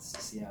 And it's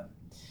just,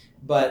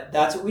 But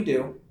that's what we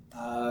do.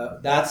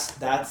 That's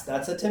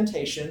a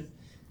temptation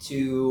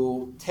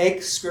to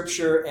take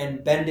Scripture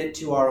and bend it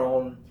to our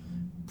own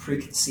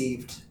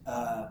preconceived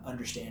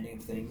understanding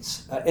of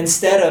things,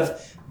 instead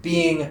of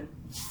being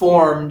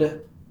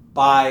formed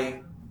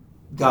by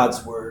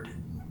God's Word.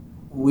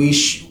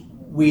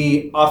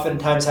 We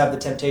oftentimes have the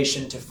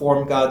temptation to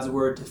form God's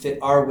Word to fit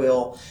our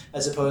will,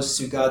 as opposed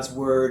to God's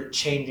Word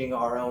changing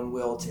our own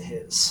will to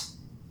His.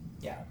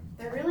 Yeah.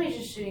 They're really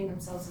just shooting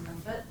themselves in the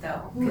foot,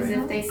 though. Because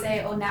if they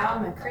say, now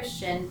I'm a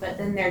Christian, but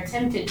then they're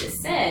tempted to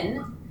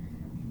sin,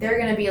 they're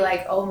going to be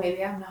like,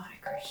 maybe I'm not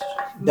a Christian.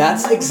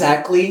 That's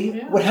exactly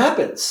what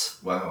happens.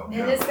 Wow.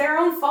 And it's their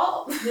own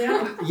fault.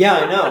 Yeah. Yeah,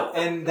 I know.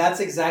 And that's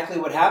exactly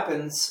what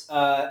happens.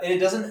 And it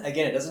doesn't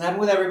happen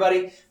with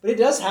everybody, but it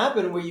does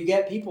happen where you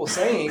get people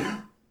saying,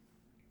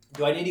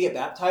 do I need to get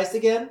baptized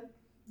again?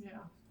 Yeah.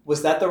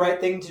 Was that the right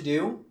thing to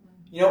do?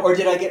 Or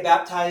did I get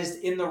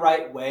baptized in the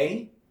right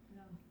way?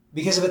 Yeah.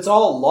 Because if it's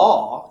all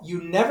law,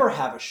 you never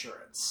have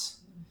assurance.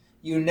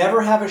 You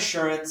never have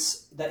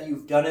assurance that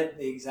you've done it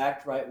the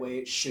exact right way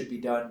it should be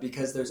done,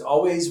 because there's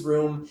always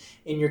room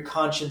in your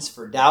conscience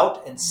for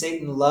doubt, and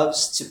Satan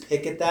loves to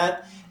pick at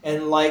that.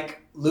 And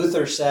like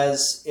Luther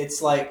says,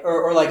 it's like,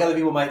 or like other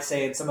people might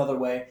say in some other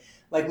way,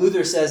 like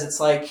Luther says,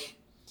 it's like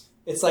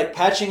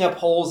patching up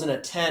holes in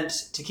a tent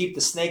to keep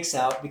the snakes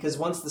out, because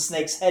once the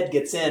snake's head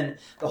gets in,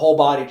 the whole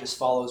body just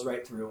follows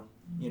right through.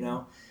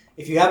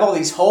 If you have all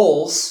these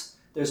holes,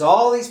 there's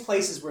all these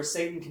places where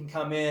Satan can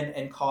come in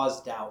and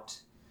cause doubt.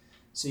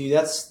 So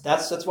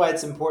that's why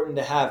it's important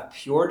to have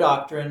pure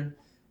doctrine,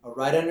 a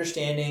right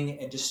understanding,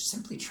 and just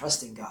simply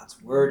trusting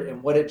God's word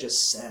and what it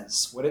just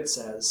says, what it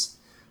says,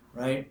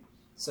 right?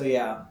 So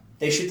yeah,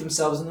 they shoot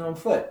themselves in their own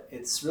foot.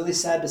 It's really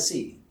sad to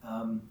see,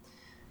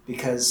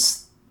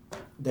 because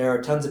there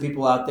are tons of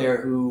people out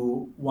there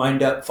who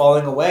wind up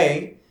falling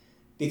away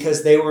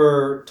because they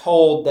were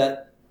told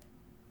that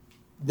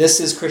this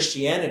is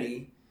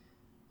Christianity,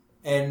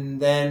 and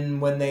then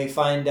when they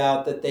find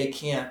out that they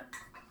can't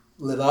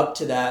live up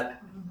to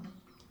that,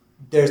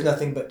 there's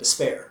nothing but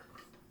despair.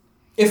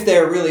 If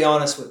they're really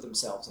honest with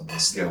themselves on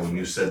this. Yeah, when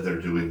you said they're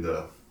viewing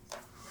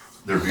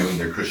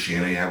their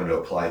Christianity, having to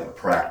apply it in a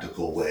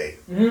practical way.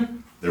 Mm-hmm.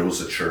 There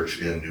was a church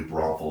in New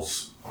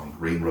Braunfels on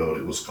Green Road.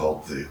 It was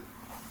called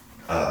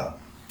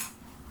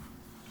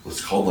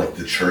like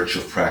the Church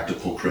of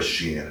Practical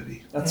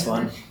Christianity. That's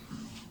fun.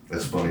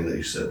 That's funny that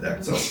you said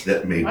that. So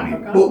that made I me.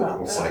 forgot about I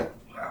was that. like,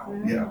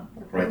 wow, yeah,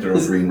 right there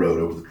on Green Road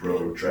over the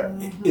railroad track.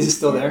 Is it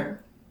still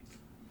there?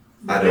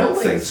 I don't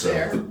think Building's so.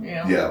 there,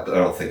 Yeah, but I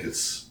don't think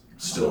it's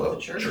still The a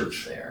church church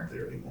is there.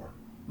 anymore.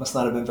 Must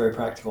not have been very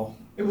practical.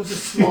 It was a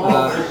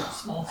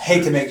small.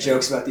 Hate to make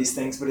jokes about these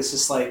things, but it's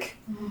just like,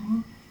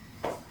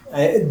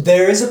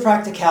 there is a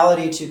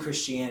practicality to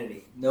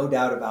Christianity, no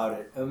doubt about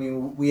it. I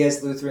mean, we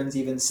as Lutherans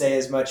even say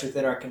as much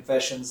within our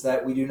confessions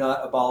that we do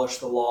not abolish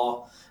the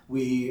law.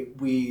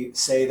 We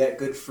say that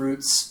good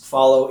fruits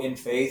follow in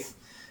faith.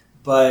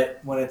 But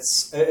when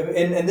it's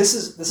and this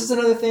is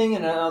another thing,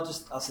 and I'll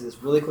say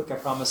this really quick, I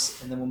promise,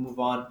 and then we'll move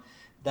on.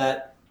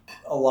 That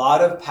a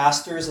lot of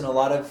pastors and a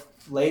lot of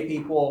lay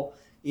people,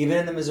 even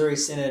in the Missouri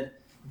Synod,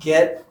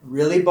 get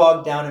really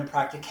bogged down in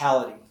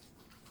practicality.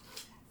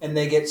 And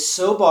they get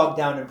so bogged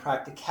down in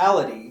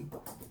practicality,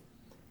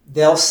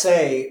 they'll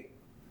say,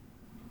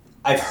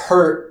 I've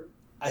heard,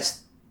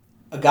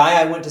 a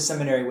guy I went to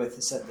seminary with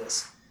has said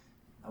this.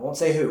 I won't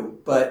say who,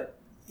 but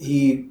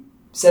he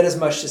said as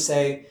much to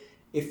say,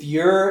 if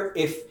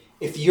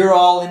you're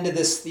all into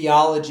this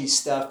theology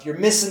stuff, you're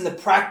missing the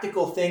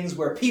practical things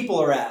where people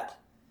are at.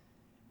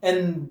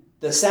 And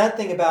the sad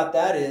thing about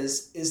that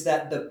is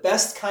that the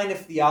best kind of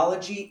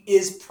theology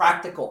is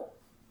practical,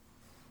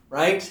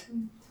 right?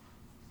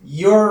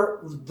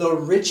 The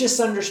richest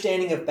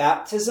understanding of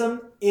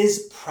baptism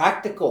is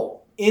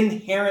practical,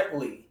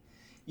 inherently.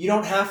 You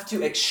don't have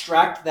to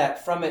extract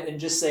that from it and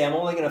just say, I'm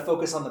only going to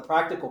focus on the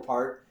practical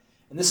part.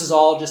 And this is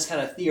all just kind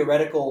of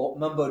theoretical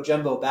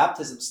mumbo-jumbo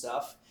baptism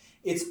stuff.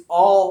 It's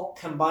all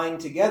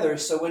combined together.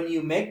 So when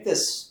you make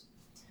this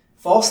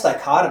false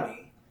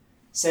dichotomy,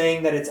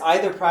 saying that it's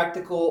either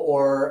practical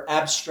or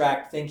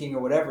abstract thinking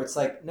or whatever, it's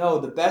like, no,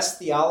 the best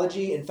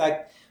theology, in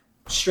fact,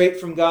 straight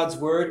from God's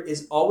word,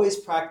 is always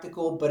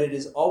practical, but it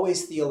is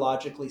always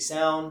theologically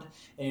sound,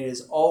 and it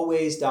is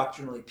always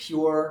doctrinally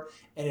pure,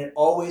 and it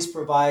always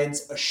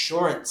provides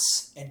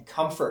assurance and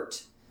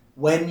comfort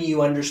when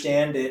you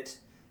understand it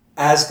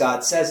as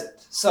God says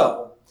it.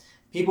 So,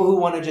 people who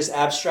want to just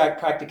abstract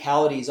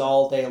practicalities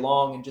all day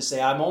long and just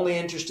say, I'm only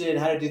interested in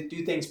how to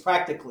do things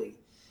practically.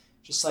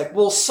 Just like,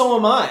 well, so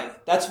am I.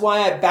 That's why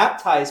I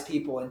baptize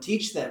people and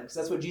teach them, because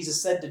that's what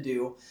Jesus said to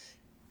do,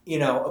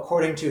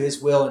 according to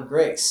his will and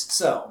grace.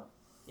 So,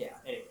 yeah,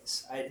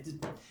 anyways,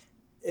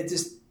 it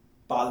just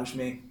bothers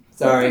me.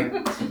 Sorry.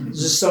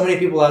 There's just so many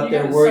people out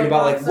there worried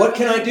about, like, what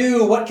can I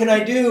do? What can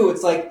I do?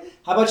 It's like,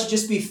 how about you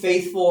just be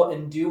faithful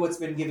and do what's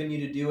been given you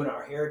to do in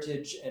our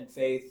heritage and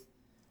faith,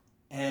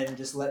 and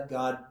just let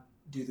God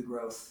do the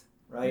growth,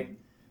 right?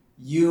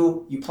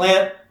 You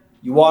plant,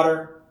 you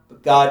water,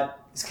 but God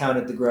has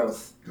counted the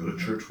growth. Go to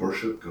church,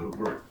 worship, go to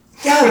work.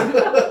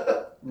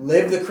 Yeah.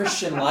 Live the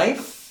Christian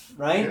life,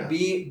 right? Yeah.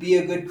 Be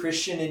a good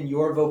Christian in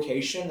your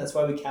vocation. That's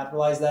why we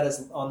capitalize that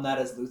on that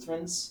as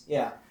Lutherans.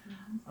 Yeah.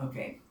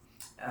 Okay.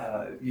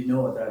 You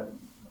know that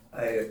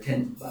I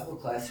attend Bible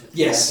class with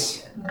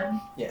Yes.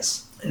 Catholic,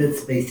 Yes. and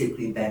it's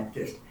basically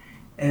Baptist.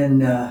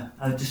 And I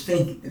was just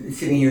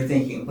sitting here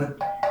thinking, but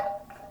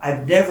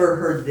I've never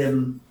heard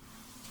them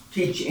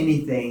teach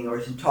anything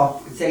or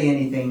say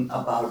anything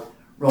about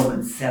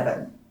Romans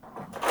 7.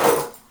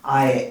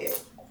 I'm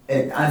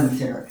a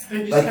sinner,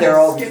 but they're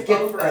always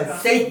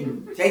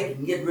Satan,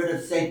 get rid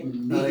of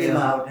Satan, beat him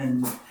out,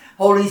 and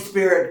Holy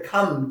Spirit,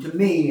 come to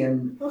me,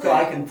 and so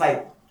I can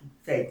fight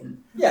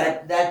Satan.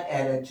 Yeah. That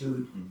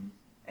attitude,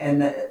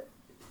 and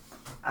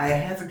I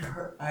haven't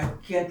heard. I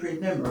can't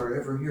remember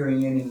ever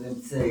hearing any of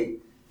them say,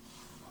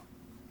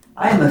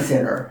 "I'm a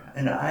sinner,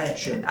 and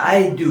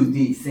I do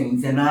these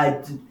things, and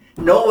I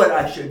know what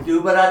I should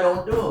do, but I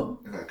don't do them."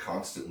 And I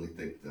constantly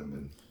think them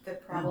and The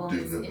problem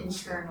do is them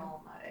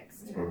internal, not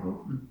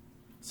external.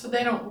 So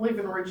they don't live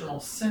in original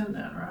sin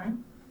then, right?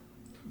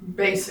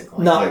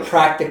 Basically. Not Like-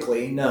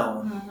 practically,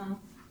 no. Mm-hmm.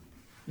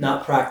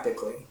 Not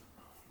practically.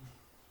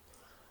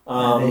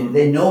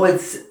 They know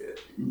it's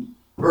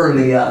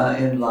early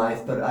in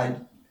life, but I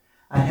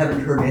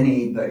haven't heard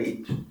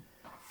anybody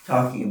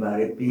talking about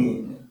it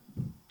being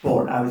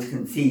born. I was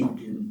conceived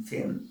in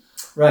sin,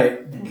 Right.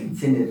 and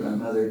conceived my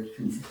mother.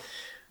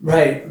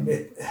 Right.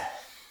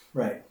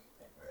 Right.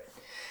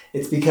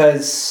 It's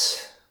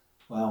because,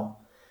 well,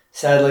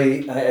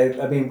 sadly,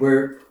 I mean,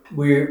 we're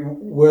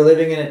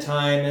living in a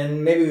time,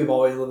 and maybe we've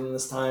always lived in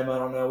this time. I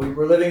don't know.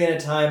 We're living in a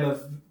time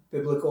of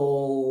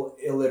biblical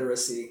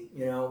illiteracy.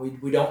 You know,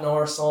 we don't know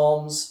our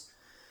Psalms.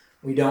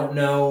 We don't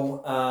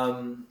know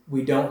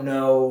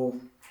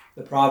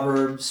the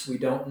Proverbs. We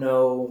don't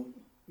know,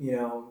 you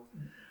know,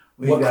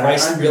 what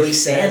Christ really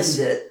says.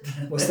 It.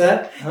 What's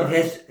that? It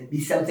has to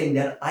be something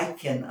that I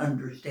can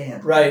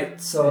understand.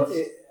 Right. So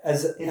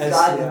it's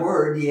God's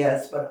word,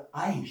 yes, but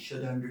I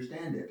should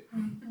understand it.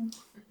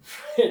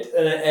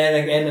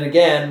 And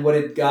again, what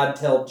did God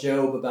tell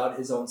Job about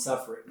his own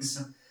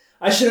sufferings?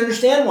 I should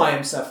understand why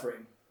I'm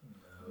suffering.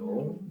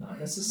 No, not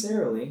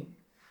necessarily.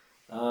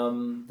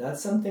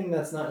 That's something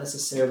that's not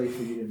necessarily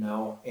for you to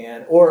know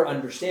or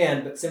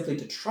understand, but simply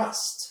to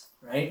trust,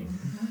 right?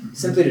 Mm-hmm.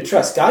 Simply to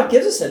trust. God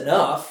gives us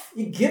enough.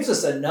 He gives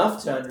us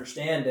enough to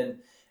understand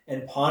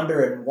and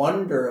ponder and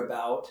wonder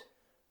about,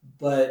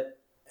 but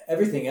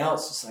everything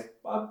else is like,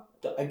 well,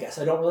 I guess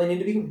I don't really need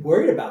to be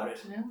worried about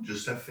it. Yeah.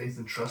 Just have faith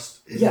and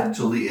trust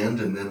until the end,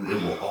 and then it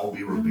will all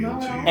be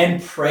revealed to you.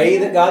 And pray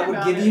that God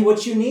would give you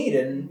what you need,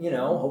 and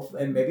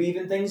hopefully, and maybe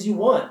even things you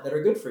want that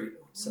are good for you.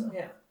 So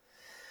yeah.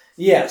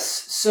 Yes.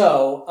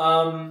 So,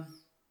 I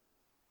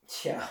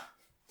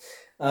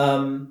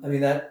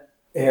mean that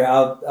here.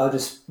 I'll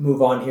just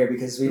move on here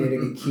because we need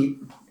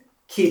to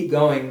keep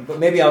going. But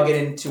maybe I'll get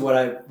into what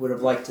I would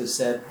have liked to have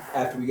said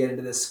after we get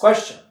into this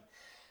question,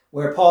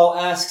 where Paul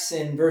asks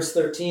in verse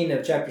 13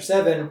 of chapter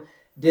 7,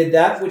 "Did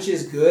that which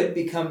is good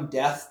become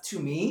death to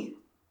me?"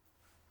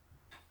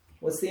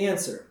 What's the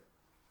answer?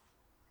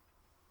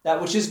 That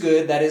which is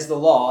good, that is the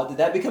law. Did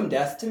that become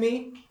death to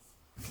me?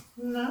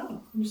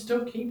 No, you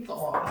still keep the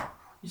law.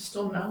 You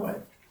still know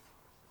it.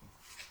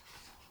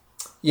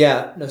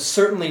 Yeah, no,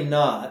 certainly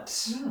not.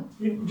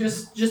 No,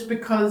 just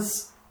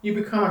because you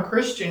become a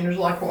Christian, you're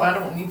like, well, I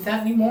don't need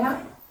that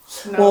anymore.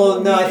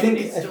 No, I think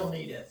you still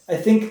need it. I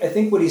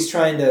think what he's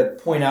trying to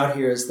point out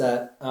here is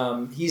that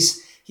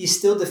he's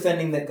still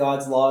defending that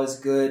God's law is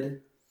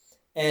good,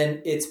 and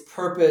its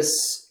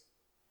purpose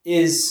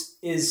is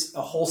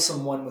a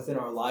wholesome one within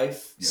our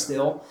life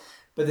still.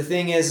 But the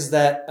thing is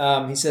that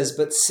he says,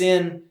 but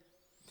sin.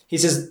 He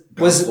says,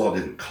 God's law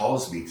didn't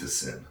cause me to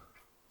sin.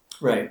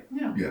 Right.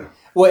 Yeah.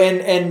 Well,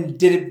 and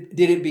did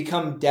it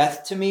become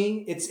death to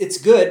me? It's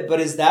good, but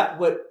is that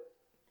what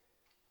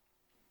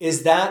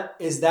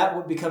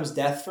becomes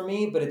death for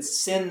me? But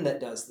it's sin that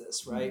does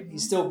this, right? Mm-hmm.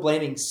 He's still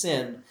blaming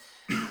sin.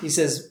 He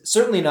says,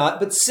 certainly not,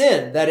 but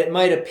sin, that it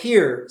might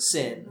appear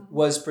sin,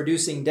 was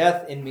producing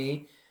death in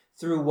me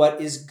through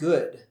what is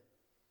good,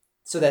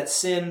 so that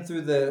sin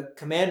through the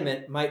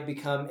commandment might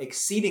become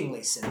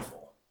exceedingly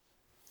sinful,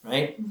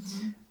 right?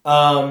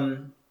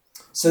 Mm-hmm.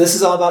 So this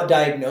is all about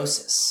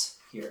diagnosis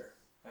here,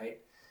 right?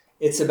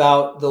 It's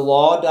about the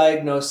law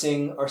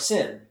diagnosing our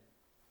sin.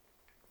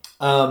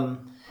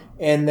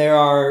 And there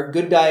are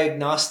good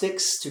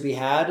diagnostics to be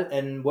had,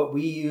 and what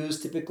we use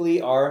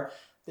typically are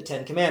the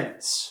 10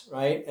 Commandments,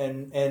 right?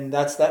 And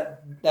that's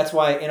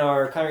why in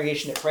our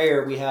Congregation at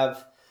Prayer we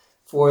have,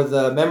 for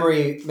the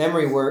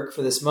memory work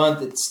for this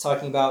month, it's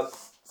talking about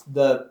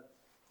the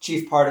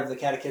chief part of the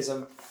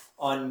Catechism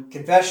on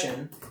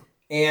confession.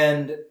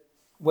 And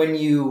when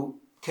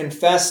you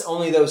confess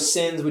only those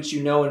sins which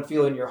you know and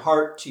feel in your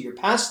heart to your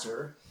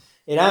pastor,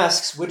 it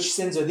asks, which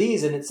sins are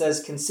these? And it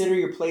says, consider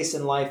your place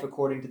in life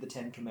according to the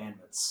 10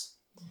 Commandments.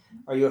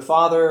 Are you a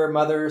father,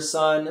 mother,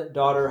 son,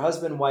 daughter,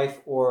 husband, wife,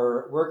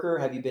 or worker?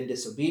 Have you been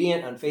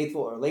disobedient,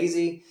 unfaithful, or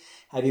lazy?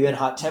 Have you been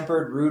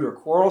hot-tempered, rude, or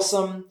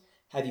quarrelsome?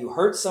 Have you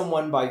hurt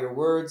someone by your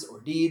words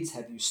or deeds?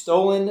 Have you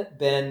stolen,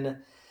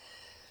 been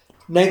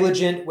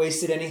negligent,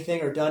 wasted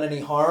anything, or done any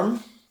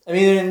harm? I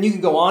mean, and you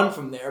can go on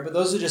from there, but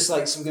those are just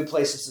like some good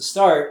places to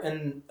start.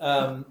 And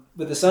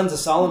with the Sons of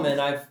Solomon,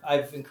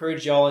 I've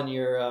encouraged y'all in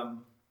your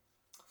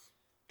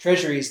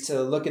treasuries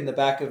to look in the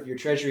back of your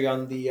treasury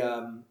on the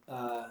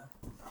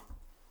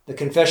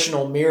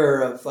confessional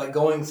mirror of like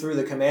going through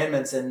the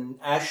commandments and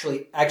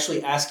actually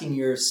asking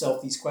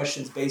yourself these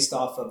questions based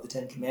off of the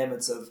 10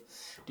 Commandments of,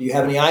 do you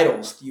have any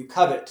idols? Do you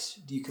covet?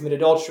 Do you commit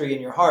adultery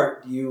in your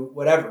heart? Do you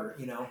whatever,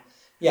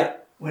 Yeah.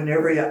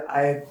 Whenever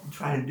I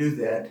try to do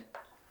that,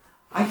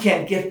 I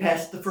can't get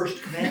past the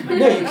first commandment.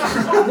 No, you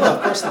can't. No,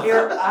 of course not.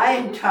 Here I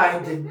am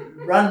trying to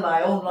run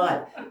my own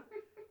life.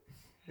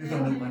 There's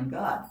only one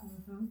God.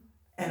 Mm-hmm.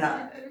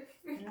 And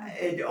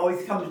it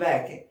always comes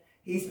back.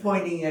 He's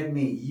pointing at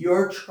me.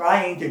 You're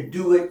trying to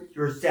do it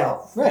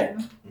yourself. Right.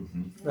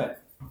 Mm-hmm. Right.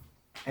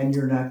 And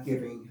you're not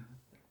giving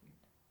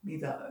me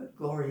the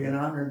glory and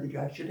honor that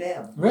I should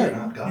have. Right.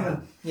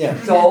 God.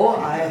 Yeah. So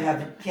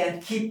I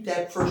can't keep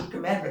that first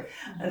commandment.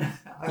 And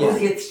I always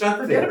get stuck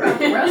Forget there. about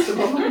the rest of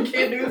them. You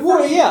can't do it.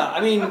 Well, yeah.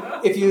 I mean,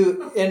 if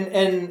you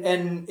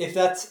and if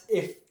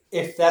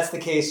that's the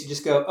case, you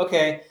just go,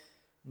 okay,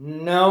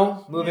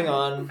 no, moving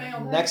on.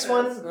 Next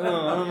one?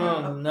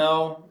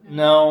 No.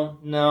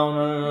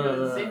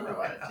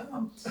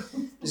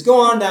 Just go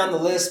on down the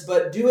list,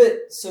 but do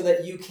it so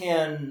that you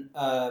can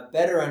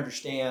better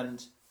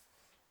understand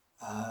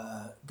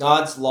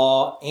God's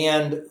law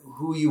and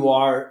who you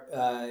are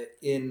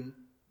in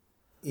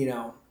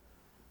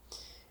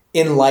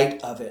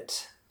light of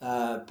it,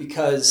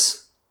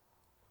 because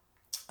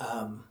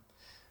what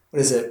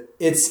is it?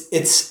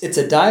 It's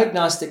a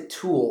diagnostic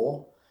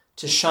tool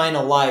to shine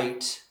a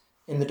light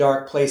in the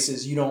dark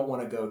places you don't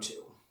want to go to,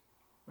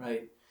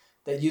 right?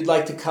 That you'd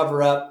like to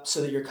cover up so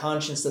that your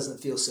conscience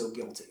doesn't feel so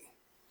guilty.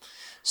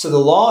 So the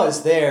law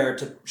is there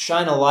to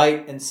shine a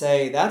light and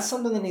say, that's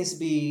something that needs to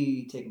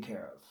be taken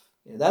care of.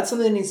 That's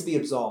something that needs to be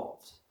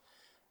absolved.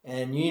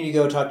 And you need to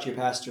go talk to your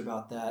pastor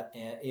about that.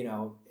 And,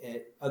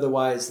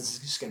 otherwise this is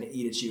just going to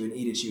eat at you and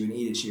eat at you and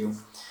eat at you.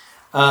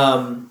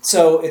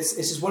 So it's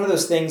just one of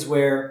those things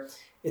where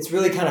it's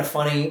really kind of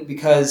funny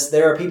because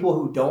there are people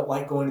who don't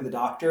like going to the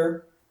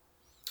doctor,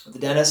 or the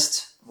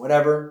dentist,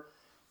 whatever,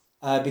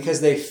 because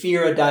they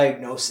fear a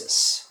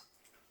diagnosis,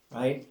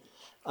 right?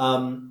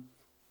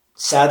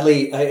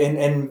 Sadly,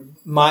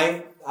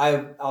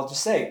 I'll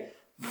just say,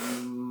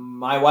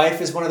 my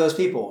wife is one of those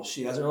people.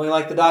 She doesn't really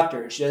like the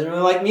doctor. She doesn't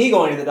really like me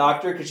going to the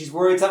doctor because she's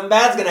worried something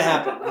bad's going to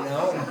happen,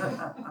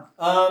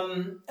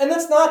 And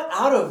that's not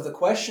out of the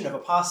question of a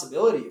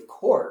possibility, of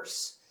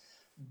course.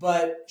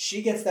 But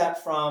she gets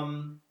that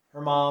from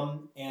her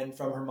mom and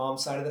from her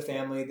mom's side of the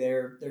family.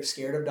 They're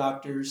scared of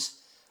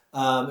doctors.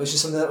 It's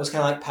just something that was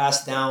kind of like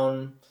passed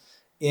down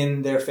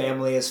in their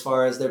family as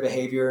far as their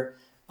behavior.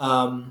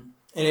 And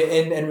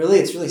really,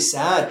 it's really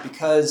sad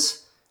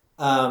because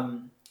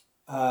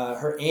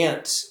her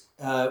aunt,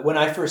 when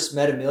I first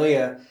met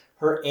Amelia,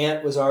 her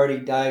aunt was already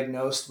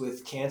diagnosed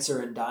with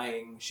cancer and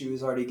dying. She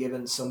was already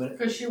given so many.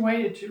 Because she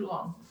waited too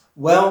long.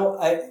 Well,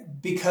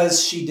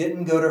 because she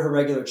didn't go to her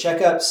regular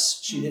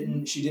checkups. She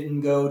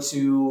didn't go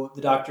to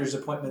the doctor's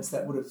appointments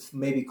that would have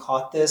maybe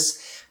caught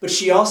this. But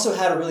she also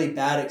had a really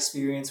bad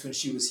experience when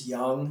she was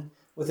young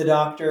with a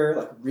doctor,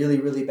 like really,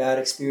 really bad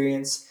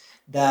experience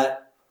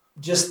that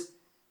just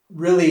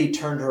really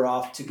turned her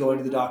off to going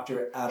to the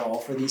doctor at all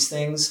for these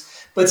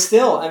things. But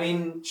still, I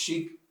mean,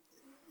 she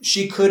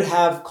could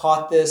have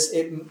caught this.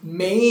 It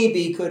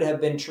maybe could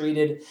have been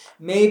treated,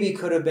 maybe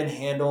could have been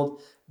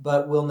handled,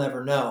 but we'll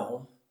never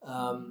know.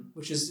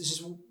 Which is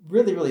just a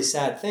really, really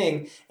sad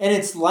thing. And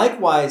it's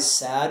likewise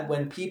sad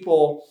when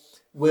people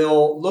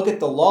will look at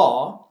the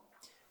law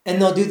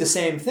and they'll do the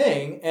same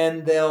thing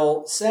and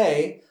they'll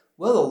say,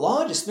 well, the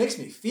law just makes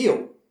me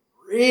feel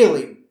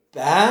really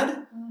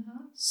bad.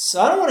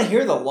 So I don't want to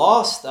hear the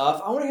law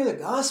stuff. I want to hear the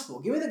gospel.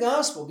 Give me the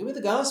gospel. Give me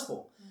the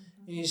gospel.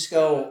 And you just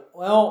go,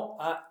 well,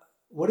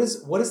 what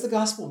does the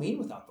gospel mean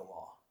without the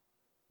law?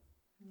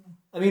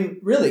 I mean,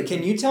 really,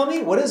 can you tell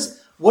me what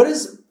does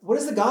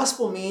the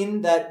gospel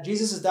mean that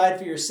Jesus has died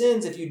for your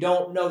sins if you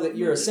don't know that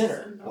you're a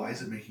sinner? Why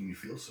is it making you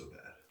feel so bad?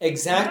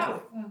 Exactly.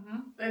 Yeah.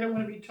 They don't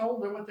want to be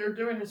told that what they're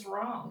doing is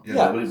wrong. Yeah,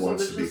 nobody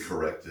wants to be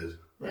corrected.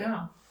 Right.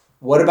 Yeah.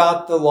 What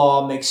about the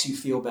law makes you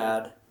feel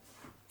bad?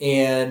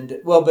 And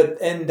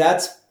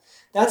that's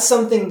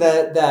something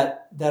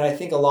that I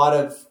think a lot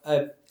of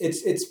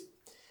it's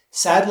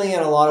sadly in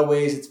a lot of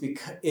ways it's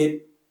because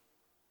it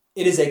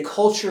is a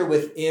culture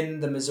within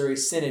the Missouri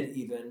Synod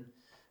even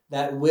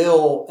that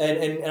will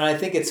and I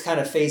think it's kind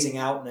of phasing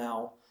out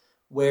now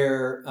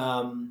where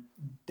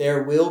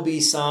there will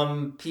be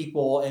some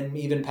people and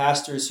even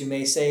pastors who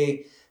may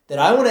say that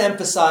I want to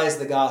emphasize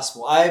the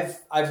gospel. I've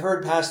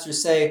heard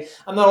pastors say,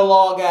 I'm not a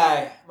law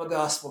guy, I'm a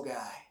gospel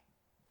guy.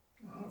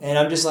 And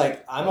I'm just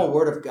like, I'm a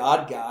Word of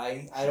God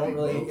guy. I don't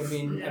really, I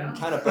mean, I'm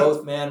kind of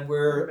both, man.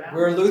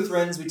 We're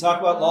Lutherans. We talk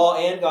about law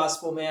and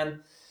gospel, man.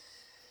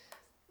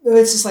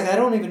 It's just like, I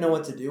don't even know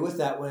what to do with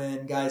that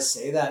when guys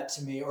say that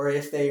to me, or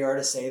if they are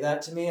to say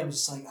that to me. I'm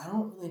just like, I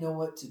don't really know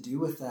what to do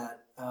with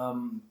that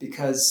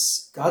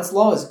because God's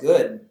law is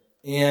good.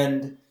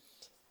 And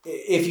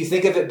if you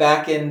think of it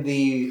back in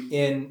the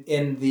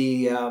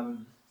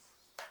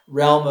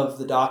realm of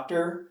the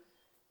doctor,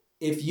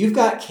 if you've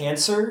got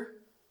cancer,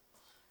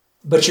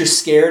 but you're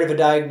scared of a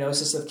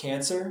diagnosis of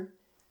cancer,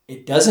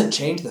 it doesn't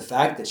change the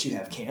fact that you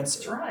have cancer.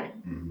 That's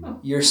right. Mm-hmm.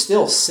 You're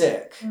still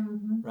sick,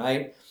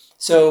 right?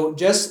 So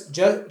just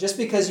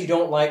because you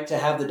don't like to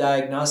have the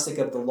diagnostic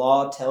of the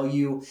law tell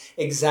you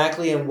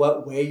exactly in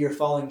what way you're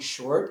falling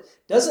short,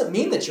 doesn't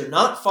mean that you're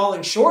not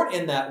falling short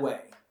in that way,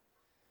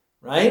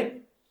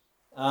 right?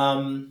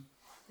 The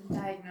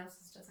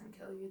diagnosis doesn't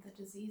kill you,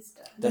 the disease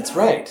does. That's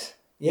right.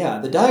 Yeah,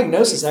 the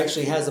diagnosis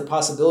actually has the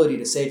possibility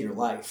to save your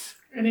life.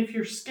 And if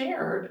you're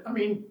scared, I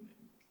mean,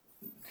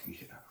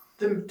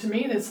 to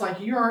me, it's like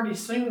you're already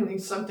assuming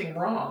something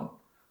wrong.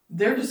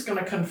 They're just going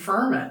to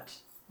confirm it.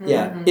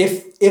 Yeah,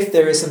 if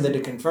there is something to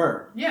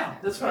confirm. Yeah,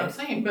 that's what I'm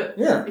saying. But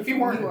yeah. if you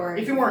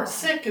weren't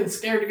sick and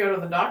scared to go to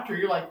the doctor,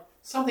 you're like,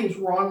 something's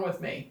wrong with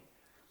me.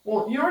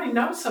 Well, you already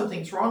know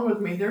something's wrong with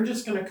me. They're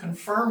just going to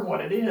confirm what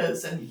it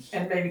is and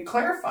maybe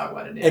clarify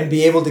what it is. And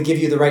be able to give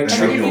you the right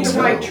treatment. And give you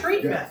the right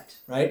treatment.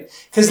 Yeah.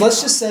 Right? Because let's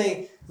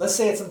say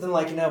it's something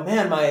like,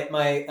 man, my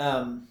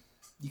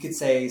you could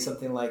say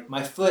something like,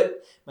 my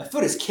foot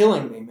is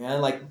killing me,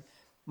 man. Like,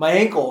 my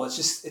ankle,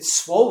 it's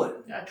swollen.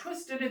 Yeah, I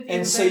twisted it.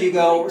 And so you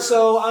go,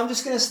 so I'm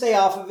just going to stay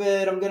off of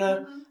it. I'm going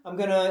to,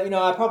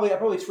 I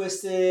probably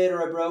twisted it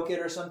or I broke it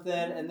or something.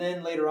 And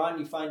then later on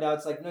you find out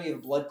it's like, no, you have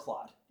a blood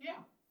clot. Yeah.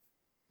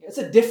 It's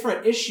a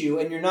different issue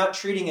and you're not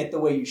treating it the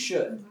way you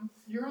should. Mm-hmm.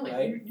 You're only,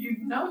 right? you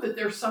know that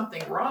there's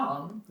something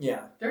wrong.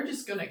 Yeah. They're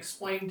just going to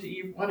explain to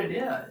you what it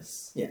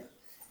is. Yeah.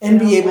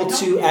 And be able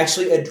to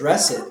actually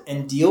address it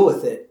and deal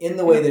with it in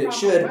the way that it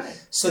should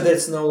so that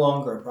it's no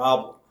longer a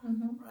problem.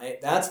 Mm-hmm.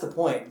 Right? That's the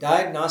point.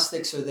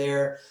 Diagnostics are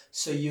there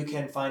so you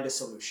can find a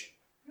solution.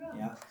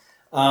 Yeah.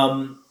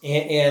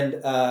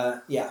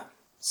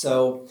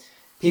 So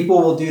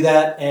people will do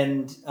that,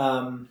 and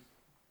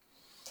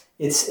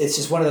it's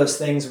just one of those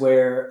things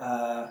where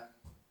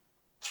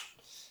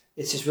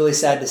it's just really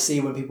sad to see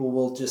when people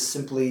will just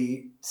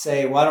simply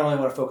say, "Well, I don't really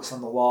want to focus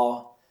on the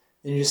law."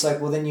 And you're just like,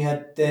 "Well,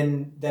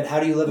 then how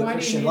do you live a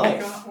Christian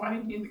life? Why do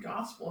you need the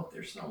gospel if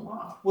there's no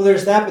law?" Well,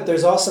 there's that, but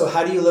there's also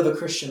how do you live a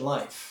Christian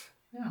life?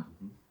 Yeah.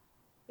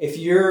 If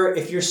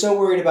you're so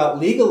worried about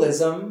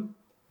legalism,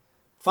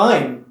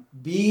 fine.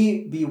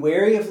 Be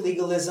wary of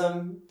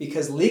legalism,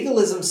 because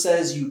legalism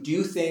says you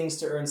do things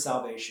to earn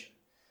salvation.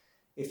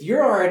 If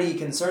you're already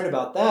concerned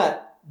about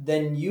that,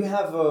 then you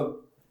have a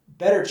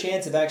better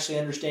chance of actually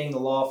understanding the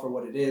law for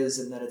what it is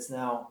and that it's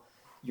now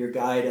your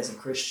guide as a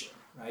Christian,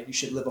 right? You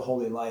should live a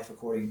holy life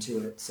according to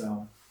it.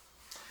 So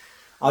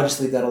I'll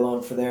just leave that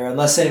alone for there.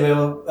 Unless anybody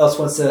else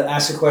wants to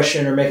ask a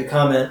question or make a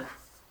comment.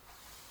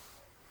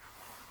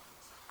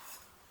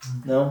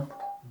 No?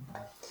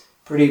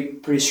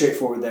 Pretty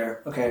straightforward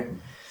there. Okay.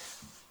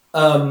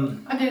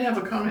 I did have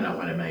a comment I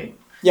want to make.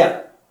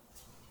 Yeah.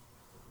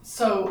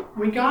 So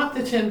we got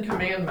the 10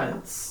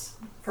 Commandments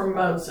from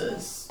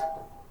Moses.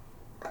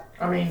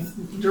 I mean,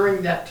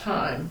 during that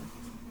time,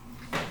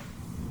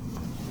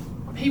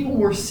 people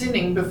were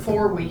sinning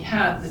before we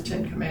had the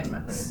 10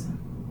 Commandments.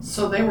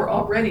 So they were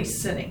already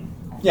sinning.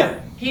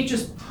 Yeah. He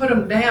just put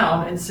them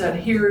down and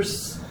said,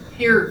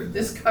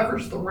 this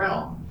covers the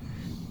realm.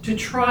 To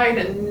try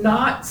to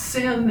not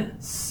sin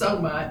so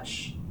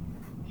much,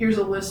 here's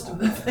a list of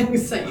the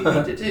things that you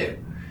need to do.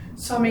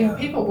 So, I mean,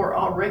 people were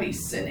already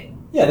sinning.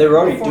 Yeah, they were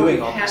already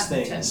doing all these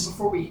things.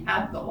 Before we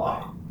had the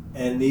law. Right.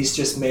 And these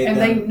just made them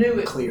they knew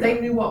it. clear. They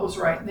knew what was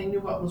right and they knew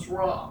what was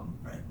wrong.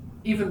 Right.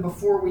 Even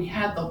before we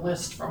had the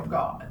list from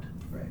God.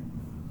 Right.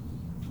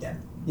 Yeah.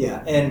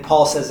 Yeah, and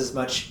Paul says as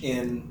much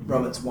in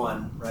Romans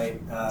 1,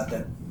 right?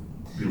 That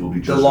people will be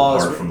judged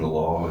apart from the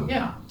law. And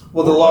yeah.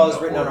 Well, the law is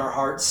written on our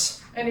hearts.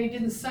 And he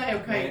didn't say,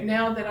 okay, right.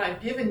 Now that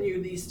I've given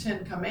you these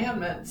 10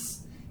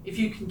 commandments, if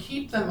you can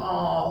keep them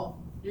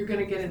all, you're going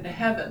to get into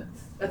heaven.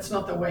 That's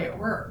not the way it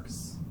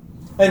works.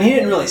 And he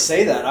didn't really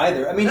say that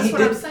either. I mean, that's he what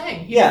did. I'm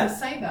saying. He didn't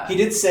say that. He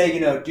did say,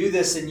 do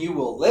this and you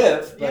will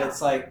live. But it's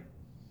like,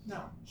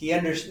 no. He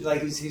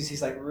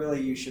he's like,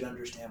 really, you should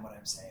understand what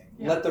I'm saying.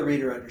 Yeah. Let the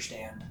reader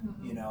understand.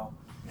 Mm-hmm.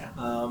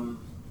 Yeah.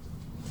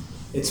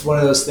 It's one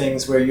of those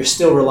things where you're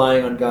still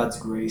relying on God's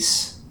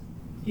grace.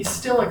 He's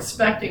still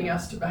expecting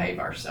us to behave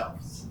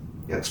ourselves.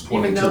 Yeah, it's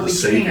pointing to the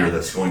Savior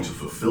that's going to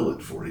fulfill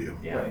it for you.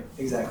 Yeah. Right,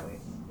 exactly.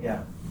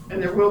 Yeah.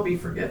 And there will be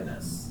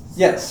forgiveness.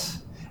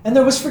 Yes. And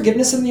there was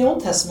forgiveness in the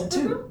Old Testament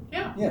too. Mm-hmm.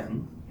 Yeah. Yeah.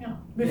 Yeah.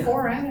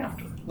 Before and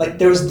after. Like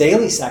there was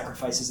daily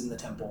sacrifices in the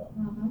temple,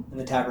 Mm-hmm. in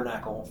the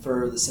tabernacle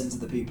for the sins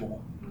of the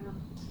people. Yeah.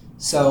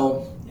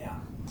 So, yeah.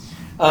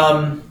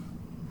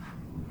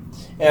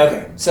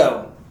 Okay,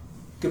 so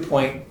good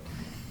point.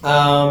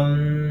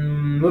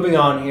 Moving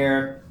on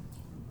here.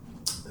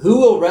 Who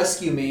will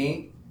rescue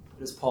me,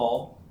 it is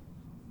Paul,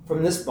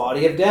 from this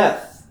body of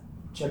death?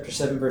 Chapter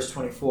 7, verse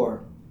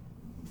 24.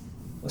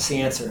 What's the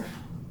answer?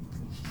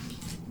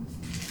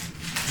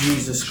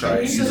 Jesus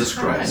Christ. Jesus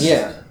Christ.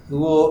 Yeah.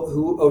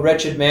 Who, O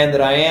wretched man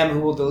that I am,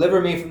 who will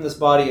deliver me from this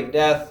body of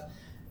death?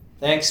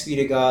 Thanks be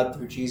to God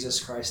through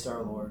Jesus Christ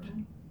our Lord.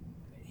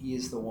 He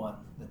is the one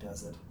that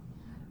does it.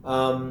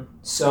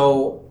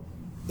 So,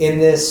 in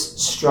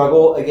this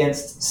struggle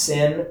against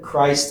sin,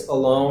 Christ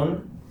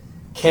alone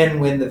can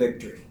win the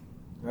victory.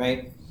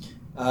 Right?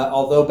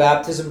 Although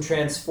baptism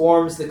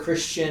transforms the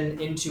Christian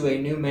into a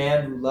new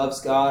man who loves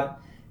God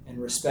and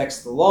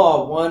respects the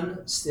law,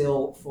 one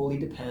still fully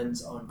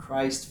depends on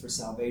Christ for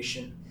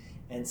salvation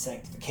and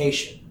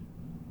sanctification.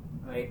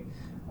 Right?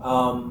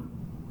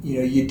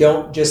 You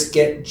don't just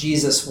get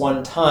Jesus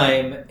one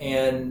time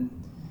and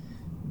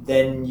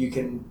then you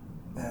can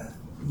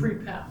Free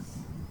pass.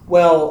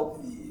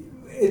 Well,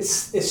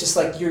 it's just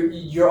like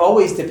you're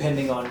always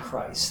depending on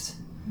Christ.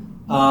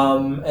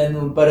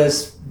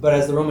 But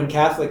as the Roman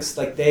Catholics,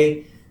 like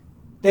they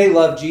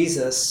love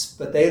Jesus,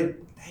 but they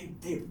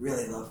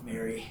really love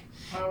Mary.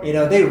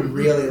 They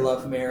really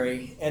love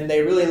Mary, and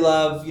they really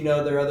love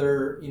their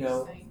other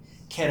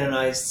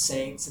canonized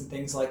saints and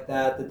things like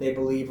that they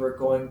believe are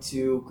going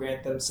to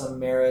grant them some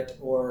merit,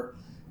 or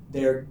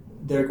they're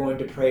going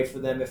to pray for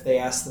them if they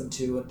ask them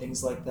to, and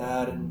things like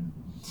that. And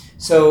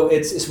so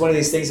it's one of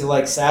these things that,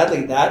 like,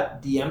 sadly,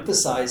 that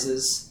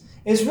de-emphasizes.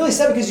 And it's really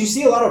sad because you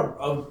see a lot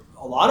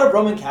of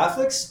Roman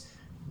Catholics.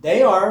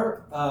 They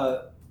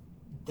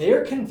they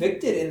are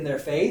convicted in their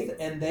faith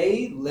and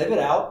they live it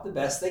out the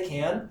best they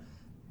can.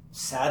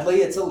 Sadly,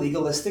 it's a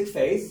legalistic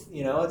faith.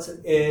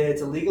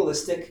 It's a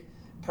legalistic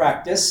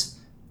practice.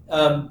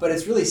 But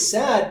it's really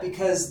sad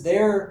because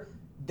their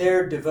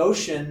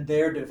devotion,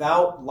 their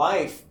devout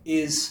life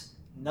is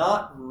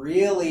not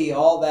really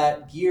all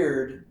that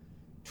geared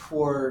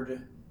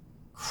toward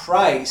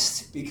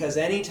Christ, because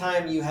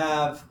anytime you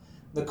have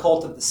the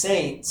cult of the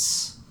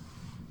saints,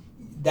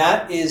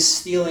 that is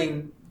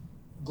stealing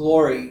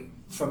glory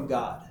from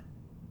God,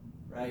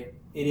 right?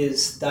 It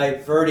is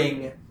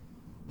diverting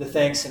the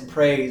thanks and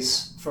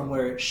praise from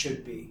where it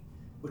should be,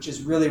 which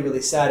is really,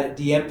 really sad. It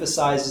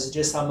de-emphasizes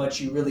just how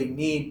much you really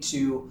need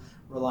to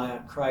rely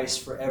on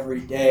Christ for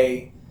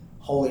everyday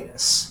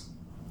holiness.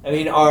 I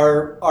mean,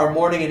 our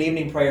morning and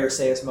evening prayers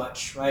say as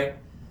much, right?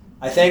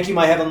 I thank you,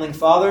 my heavenly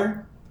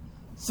Father,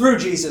 through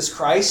Jesus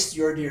Christ,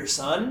 your dear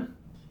Son,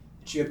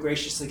 that you have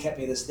graciously kept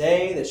me this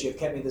day, that you have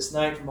kept me this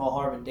night from all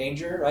harm and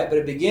danger, right? But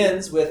it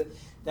begins with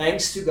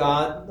thanks to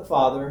God the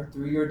Father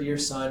through your dear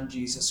Son,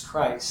 Jesus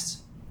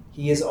Christ.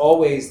 He is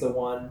always the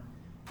one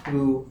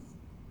who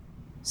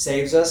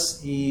saves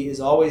us. He is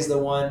always the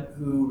one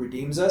who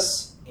redeems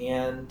us,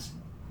 and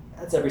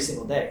that's every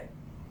single day.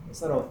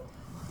 It's not a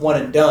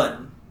one and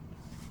done.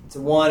 It's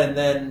a one and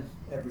then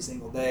every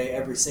single day,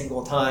 every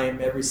single time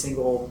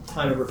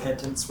of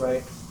repentance,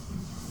 right?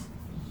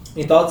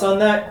 Any thoughts on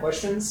that?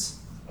 Questions?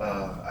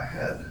 I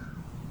had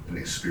an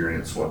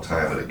experience one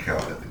time at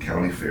the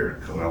county fair,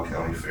 Comal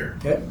County Fair.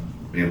 Okay.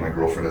 Me and my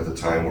girlfriend at the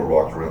time were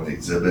walking around the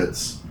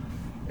exhibits,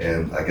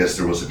 and I guess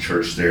there was a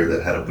church there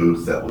that had a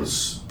booth that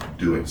was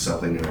doing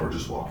something, and they were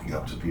just walking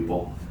up to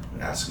people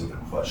and asking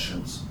them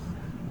questions.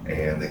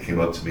 And they came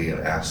up to me and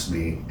asked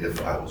me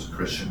if I was a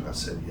Christian. I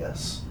said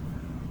yes.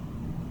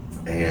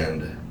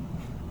 And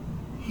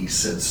he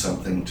said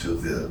something to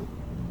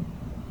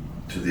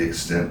the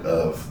extent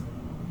of,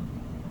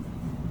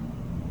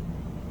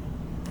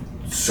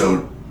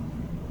 so,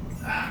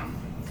 how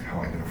am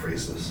I going to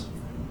phrase this?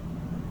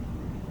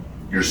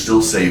 You're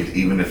still saved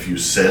even if you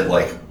said,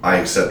 like, I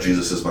accept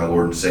Jesus as my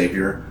Lord and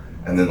Savior,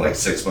 and then like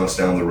 6 months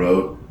down the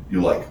road,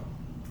 you like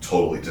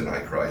totally deny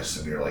Christ,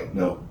 and you're like,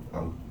 no,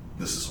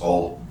 this is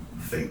all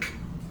fake.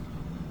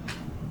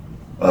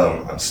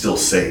 I'm still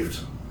saved.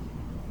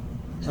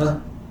 Huh?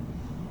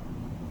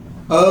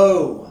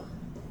 Oh.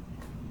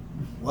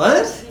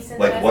 What?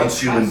 Like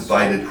once you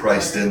invited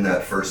Christ in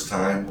that first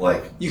time,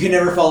 like you can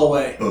never fall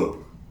away.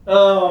 Boom.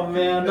 Oh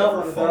man, not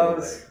one of fall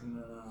those.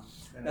 No,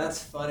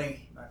 That's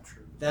funny. not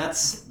true.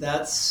 That's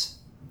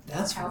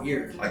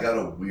weird. I got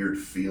a weird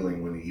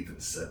feeling when he even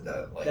said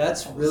that. Like,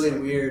 That's really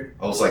weird.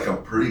 I was like,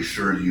 I'm pretty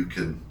sure you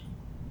can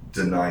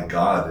deny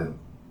God, and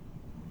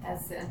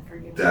That's the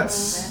unforgivable that's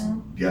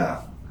sin.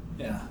 yeah.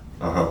 Yeah.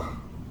 Uh-huh.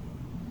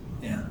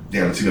 Yeah.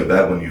 Yeah, it's even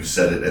bad when you've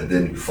said it and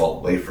then you fall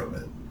away from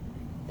it.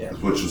 Yeah.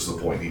 Which was the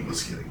point he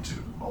was getting to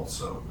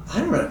also. I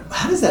don't know.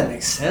 How does that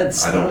make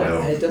sense? I don't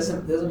know. It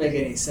doesn't make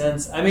any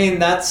sense. I mean,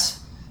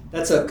 that's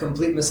a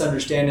complete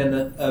misunderstanding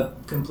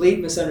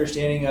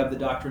of the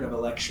doctrine of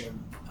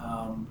election.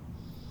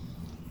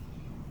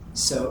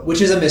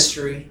 Which is a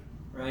mystery,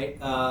 right?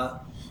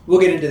 We'll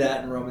get into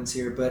that in Romans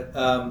here, but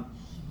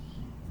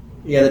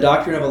the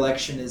doctrine of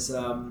election is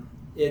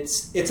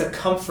it's a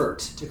comfort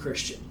to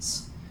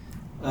Christians.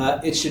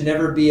 It should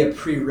never be a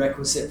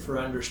prerequisite for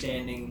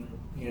understanding,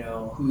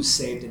 who's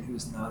saved and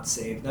who's not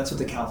saved. That's what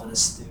the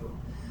Calvinists do.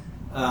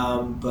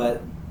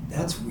 But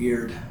that's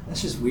weird.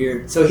 That's just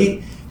weird. So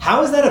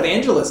how is that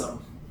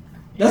evangelism?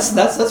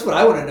 That's what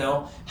I want to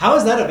know. How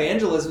is that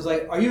evangelism? It's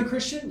like, are you a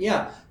Christian?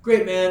 Yeah.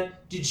 Great, man.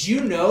 Did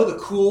you know the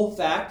cool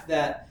fact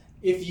that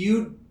if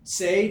you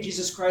say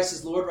Jesus Christ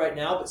is Lord right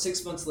now, but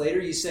 6 months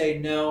later you say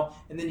no,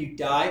 and then you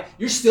die,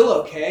 you're still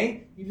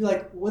okay? You'd be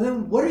like, well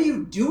then what are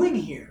you doing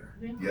here?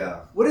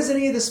 Yeah. What does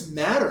any of this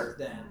matter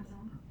then?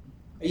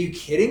 Are you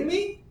kidding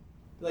me?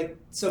 Like,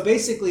 so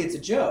basically it's a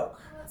joke.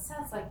 Well, it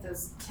sounds like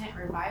those tent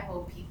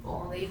revival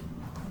people. They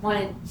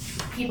wanted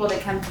people to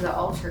come to the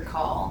altar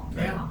call,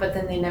 Yeah. but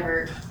then they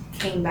never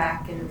came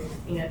back and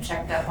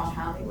checked up on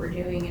how they were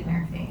doing in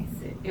their faith.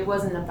 It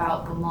wasn't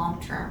about the long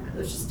term. It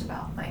was just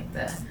about like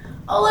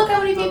look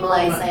how many people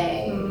I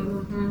saved.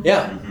 Mm-hmm.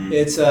 Yeah, Mhm.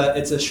 it's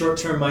a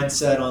short-term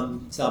mindset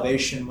on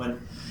salvation when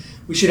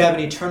we should have an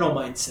eternal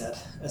mindset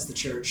as the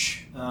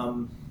church.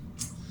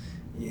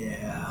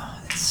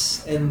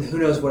 And who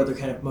knows what other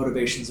kind of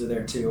motivations are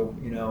there too,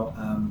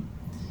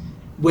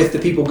 with the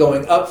people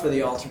going up for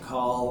the altar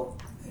call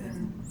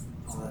and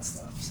all that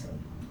stuff. So.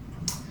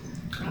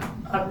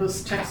 I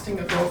was texting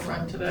a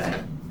girlfriend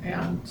today,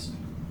 and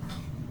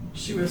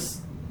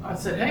I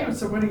said, hey,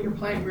 so what are your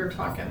plans? We were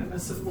talking, and I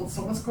said, well,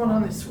 so what's going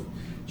on this week?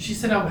 She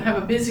said, I'll have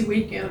a busy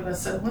weekend, and I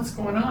said, what's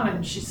going on?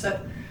 And she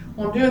said,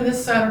 well, I'm doing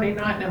this Saturday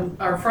night,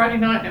 or Friday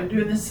night, and I'm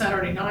doing this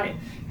Saturday night,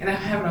 and I'm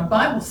having a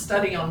Bible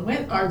study on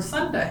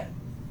Sunday.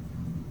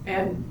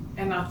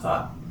 And I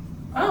thought,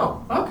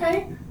 oh,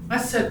 okay. I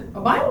said,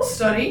 a Bible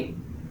study?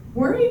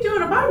 Where are you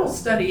doing a Bible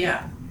study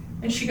at?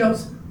 And she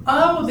goes,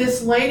 oh,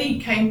 this lady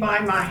came by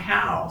my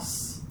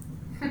house.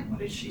 What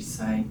did she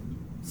say?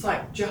 It's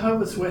like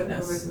Jehovah's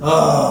Witness.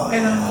 Oh,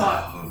 And I yeah.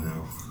 thought, Oh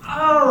no.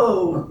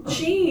 oh,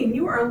 Jean,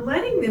 you are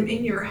letting them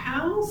in your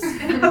house?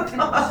 And I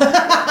thought,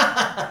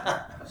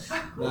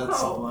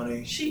 That's oh.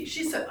 funny. She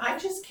said, I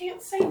just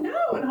can't say no.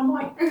 And I'm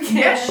like,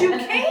 yes, you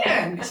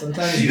can.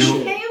 Sometimes You you know,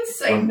 should. can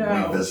say When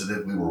no. we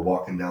visited, we were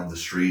walking down the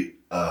street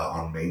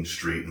on Main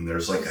Street, and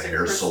there's like It's a a hair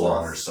Christmas.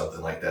 salon or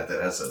something like that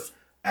that has an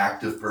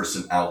active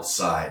person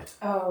outside,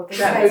 Oh, That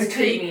that boutique.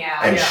 creeped me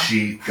out. and yeah.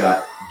 she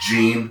got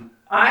Jean.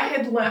 I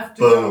had left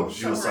to go Boom!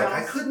 She was somewhere like,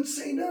 I else. couldn't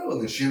say no, and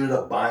then she ended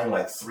up buying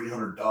like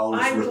 $300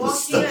 I worth of walked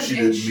in stuff she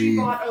and didn't she need.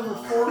 bought over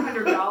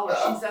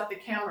 $400. She's at the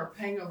counter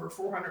paying over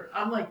 $400.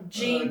 I'm like,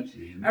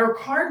 Jean, our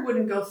card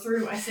wouldn't go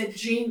through. I said,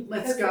 Jean,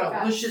 let's go.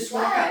 Let's just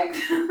walk out.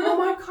 Oh,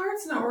 my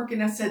card's not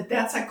working. I said,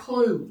 that's a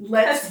clue.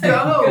 Let's That's a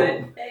go.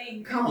 good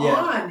thing. Come Yeah.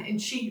 on.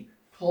 And she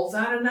pulls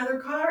out another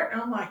card.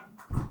 And I'm like,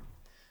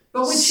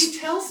 but when she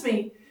tells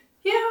me,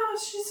 yeah,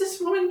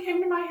 this woman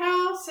came to my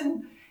house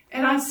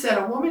and I said,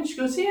 a woman, she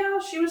goes, yeah,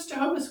 she was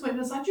Jehovah's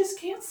Witness. I just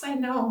can't say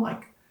no. I'm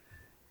like,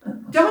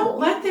 don't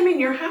let them in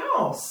your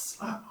house.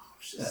 Oh,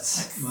 That's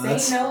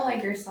Say no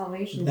like your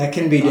salvation. that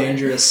can be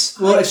dangerous.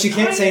 Well, if she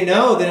can't say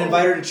no, then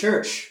invite her to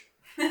church.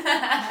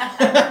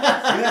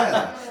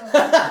 Yeah.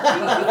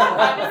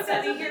 Bible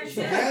study here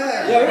too.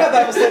 Yeah, we got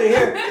Bible study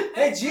here.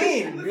 Hey,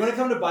 Gene, you want to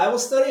come to Bible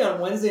study on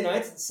Wednesday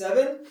nights at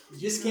 7? You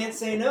just can't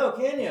say no,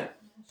 can you?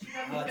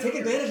 Take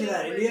advantage of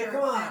that, India.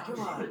 Come on, come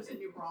on. Lives in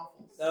New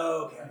Braunfels.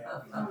 Okay.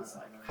 I was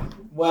like,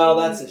 Well,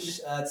 that's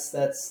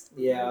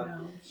yeah.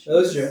 no.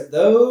 Those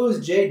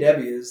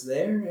JWs,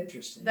 they're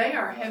interesting. They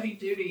are heavy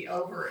duty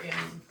over in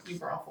New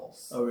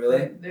Braunfels. Oh,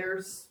 really?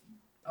 There's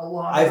a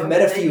lot. I've of them.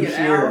 met a They few get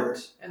here.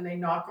 out and they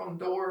knock on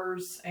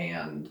doors,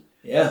 and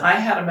Yeah. I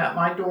had them at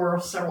my door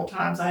several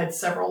times. I had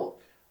several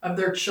of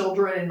their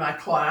children in my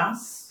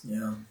class,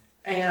 Yeah.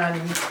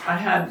 and I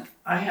had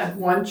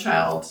one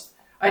child.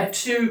 I had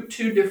two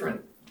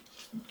different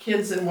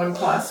kids in one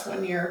class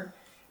one year,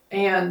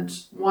 and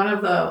one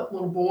of the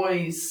little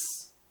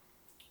boys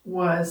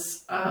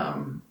was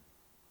what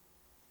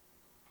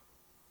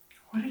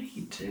did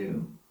he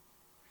do?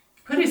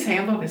 He put his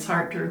hand on his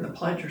heart during the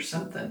pledge or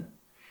something,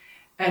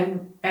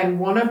 and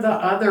one of the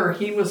other,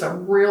 he was a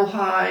real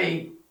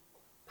high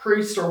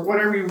priest or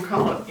whatever you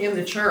call it in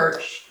the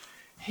church.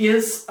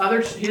 His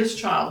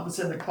child was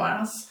in the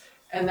class,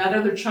 and that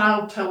other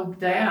child told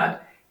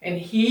Dad. And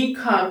he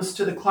comes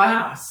to the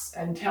class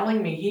and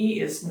telling me he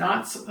is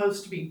not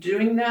supposed to be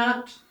doing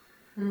that.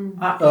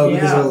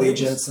 Because of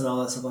allegiance and all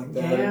that stuff like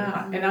that.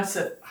 Yeah, and I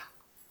said,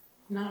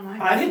 Not my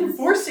I didn't business.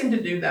 force him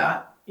to do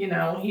that. You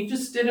know, he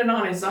just did it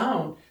on his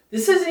own.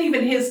 This isn't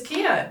even his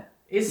kid.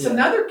 It's Yeah.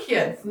 another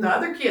kid from the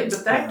other kid,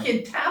 but that Yeah.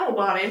 kid tattled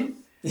on him.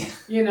 Yeah.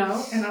 You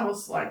know, and I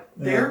was like,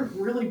 they're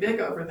really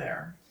big over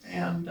there,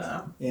 and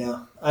Yeah.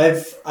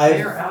 I've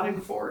they're out in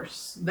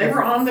force. They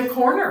were on the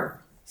corner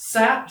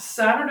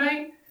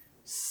Saturday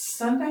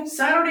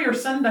or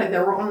Sunday. They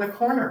were on the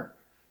corner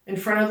in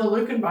front of the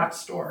Lukenbach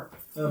store.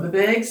 Oh. The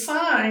big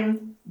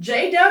sign,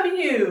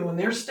 JW, and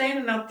they're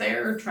standing up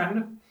there trying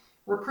to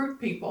recruit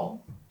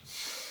people.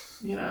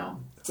 You know,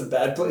 it's a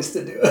bad place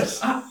to do it.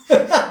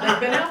 they've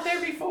been out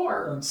there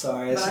before, I'm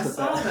sorry. but It's I just a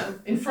saw bad.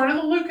 them in front of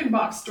the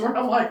Lukenbach store, and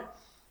I'm like,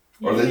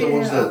 Are they the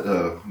ones yeah.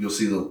 that you'll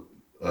see the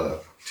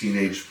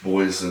teenage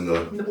boys in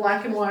the The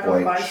black and white,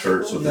 white on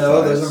shirts with bicycles? the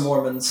No, ties? those are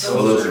Mormons.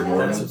 Oh, those are Yeah.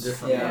 Mormons. That's a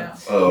different. Yeah.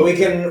 Oh, We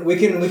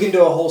can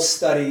do a whole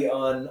study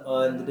on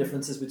the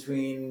differences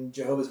between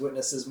Jehovah's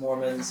Witnesses,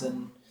 Mormons,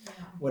 and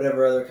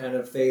whatever other kind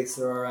of faiths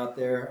there are out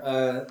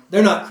there.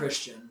 They're not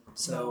Christian,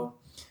 so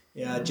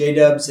yeah,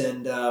 J-Dubs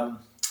and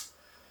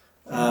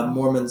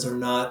Mormons are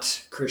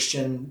not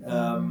Christian.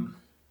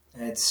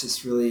 And it's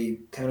just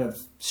really kind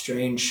of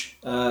strange.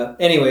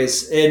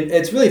 Anyways, and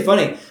it's really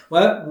funny.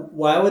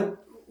 Why would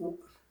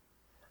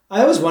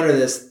I always wonder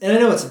this, and I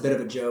know it's a bit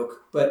of a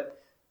joke, but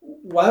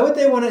why would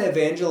they want to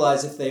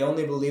evangelize if they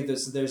only believe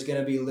there's going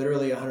to be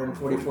literally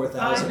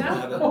 144,000 in I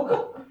heaven?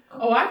 know.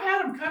 Oh, I've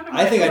had them come to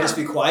my I think I'd door. just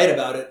be quiet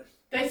about it.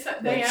 They said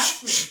they Like,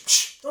 asked me.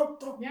 shh,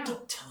 don't Yeah.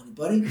 tell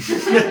anybody.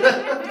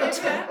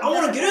 I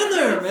want to get in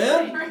there,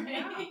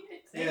 man.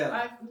 They Yeah.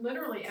 I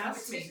literally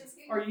asked me,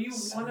 "Are you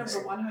one of the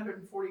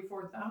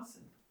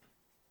 144,000?"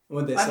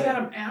 What'd they I've say? had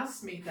them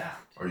ask me that.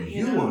 are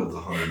you know? one of the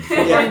Are you one of the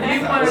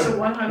 144,000?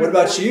 144,000? What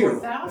about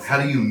you?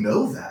 How do you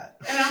know that?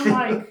 And I'm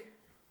like,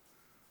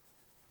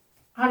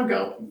 I'm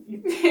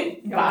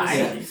going.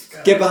 Bye.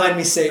 Get behind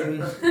me,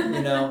 Satan.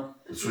 You know.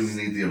 That's when you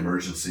need the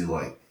emergency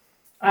light.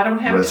 I don't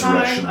have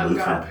Resurrection time. I've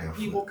Lutheran got pamphlet.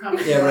 people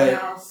coming Yeah, to my right.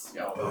 house.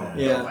 Yo,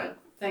 Yeah. but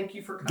thank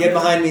you for coming. Get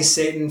behind me,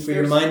 Satan, for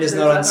your There's- mind is there's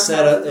not other on houses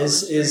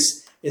on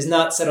the is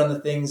not set on the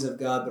things of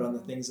God, but on the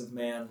things of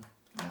man.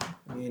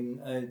 I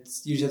mean, I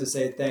usually have to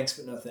say thanks,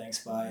 but no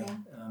thanks. Bye.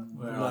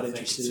 Well, I'm I not think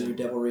interested it's in your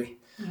devilry.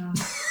 Yeah. I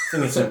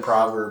think it's in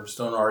Proverbs.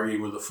 Don't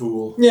argue with a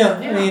fool. Yeah,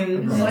 Yeah. I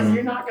mean, Like,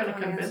 you're not going to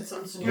convince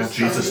them. So Yeah, just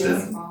Jesus tell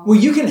did. them. well,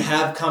 you can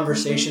have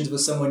conversations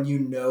with someone you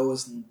know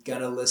is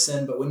gonna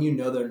listen, but when you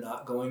know they're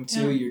not going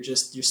to, Yeah.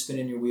 you're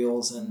spinning your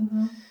wheels,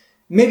 and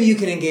maybe you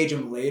can engage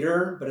them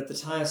later, but at the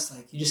time it's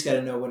like you just got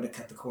to know when to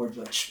cut the cord.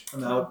 Like,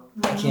 I'm out.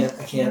 I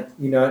can't.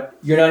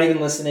 You're not even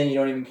listening. You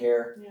don't even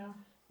care.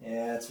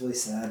 Yeah, it's really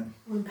sad.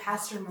 When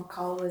Pastor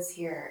McCall was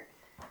here,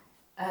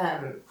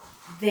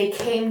 they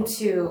came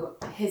to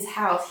his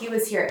house. He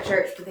was here at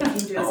church, but they came to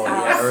his house.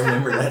 Yeah, I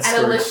remember that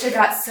story. And Alicia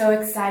got so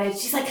excited.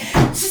 She's like,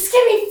 just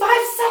give me 5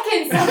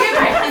 seconds. I'll get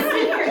my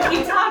husband here. Can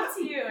he talk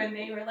to you? And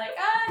they were like,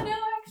 no,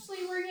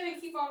 actually, we're going to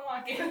keep on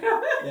walking.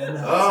 Yeah,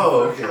 no.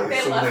 Oh,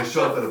 okay. So when they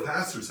show up at a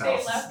pastor's house,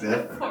 They left it's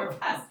different. before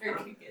Pastor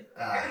could get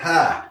there.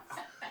 Aha.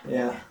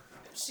 Yeah.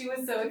 She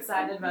was so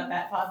excited about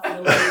that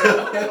possibility.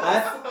 It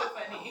was so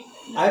funny.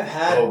 I've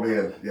had. Oh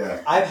man,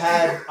 yeah. I've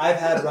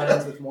had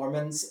run-ins with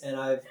Mormons, and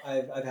I've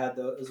had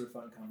those are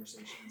fun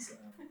conversations.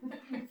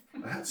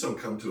 I had some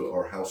come to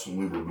our house when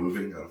we were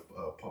moving out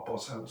of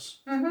Papa's house.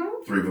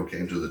 Mm-hmm. 3 of them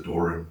came to the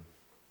door and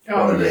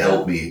wanted to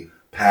help me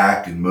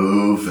pack and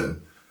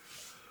move,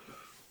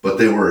 but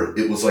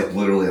it was like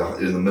literally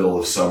in the middle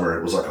of summer.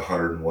 It was like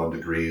 101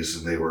 degrees,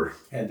 and they were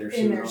Had their In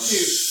suit their on.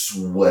 suit.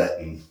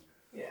 sweating.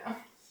 Yeah.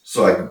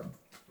 So I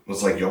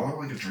was like, y'all want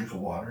like a drink of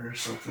water or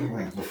something,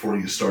 like before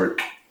you start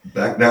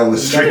back down the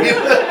street?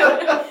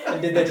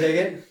 And did they take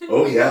it?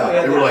 Oh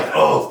yeah. They were like,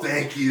 oh,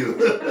 thank you.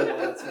 Yeah,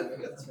 that's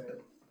right. That's right.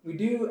 We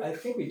do. I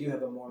think we do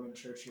have a Mormon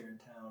church here in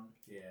town.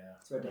 Yeah.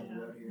 It's right down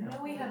the road here. No,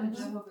 we have a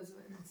Jehovah's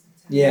Witness in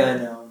town. Yeah, I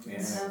know. We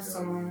know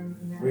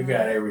someone. We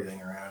got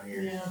everything around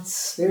here. Yeah.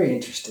 It's very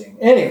interesting.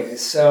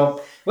 Anyways,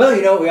 so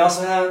we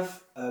also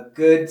have a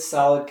good,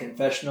 solid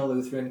confessional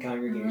Lutheran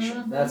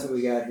congregation. That's what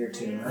we got here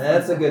too.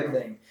 That's a good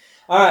thing.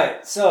 All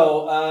right.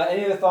 So,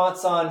 any other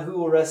thoughts on who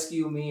will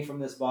rescue me from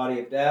this body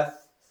of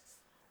death?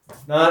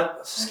 If not,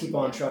 let's just keep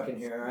on trucking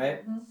here. All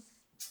right.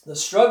 The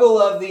struggle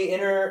of the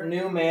inner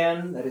new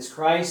man, that is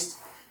Christ,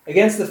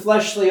 against the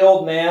fleshly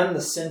old man,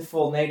 the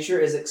sinful nature,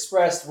 is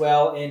expressed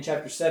well in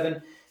chapter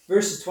 7,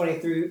 verses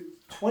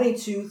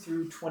 22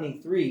 through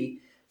 23.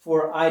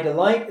 For I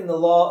delight in the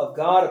law of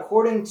God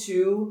according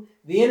to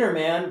the inner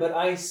man, but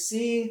I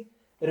see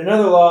that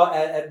another law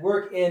at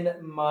work in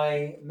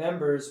my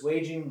members,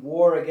 waging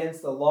war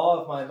against the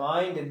law of my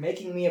mind and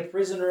making me a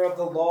prisoner of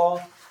the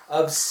law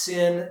of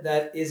sin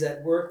that is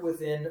at work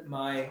within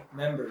my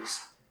members.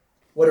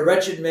 What a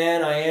wretched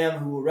man I am,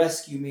 who will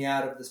rescue me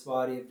out of this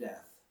body of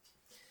death.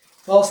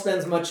 Paul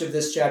spends much of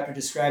this chapter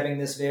describing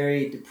this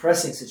very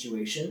depressing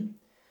situation,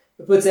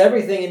 but puts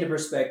everything into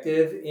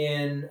perspective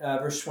in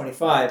verse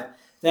 25.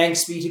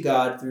 Thanks be to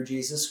God through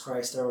Jesus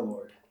Christ our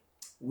Lord.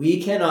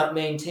 We cannot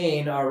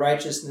maintain our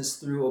righteousness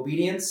through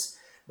obedience,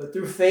 but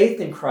through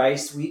faith in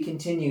Christ we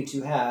continue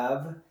to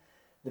have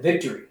the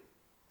victory.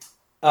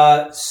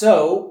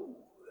 So,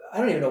 I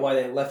don't even know why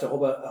they left a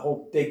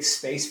whole big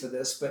space for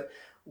this, but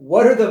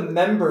what are the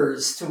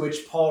members to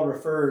which Paul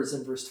refers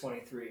in verse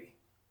 23?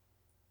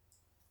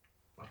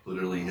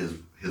 Literally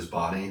his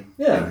body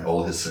Yeah. and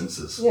all his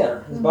senses.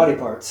 Yeah, his body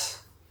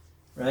parts.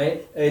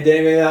 Right? Did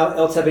anybody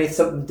else have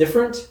something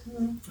different?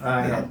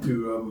 I had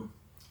 2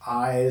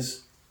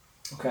 eyes.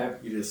 Okay.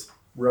 You just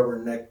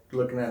rubberneck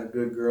looking at a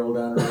good girl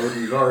down the road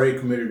who's already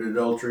committed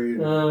adultery.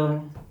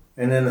 And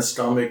then a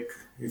stomach,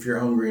 if you're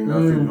hungry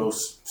enough, you go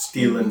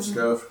stealing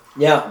stuff.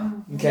 Yeah.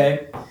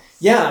 Okay.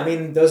 Yeah, I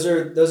mean those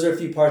are a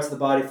few parts of the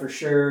body for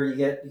sure. You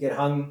get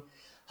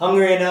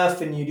hungry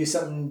enough and you do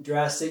something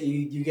drastic.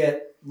 You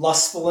get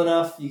lustful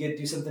enough, you get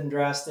do something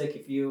drastic.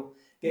 If you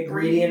get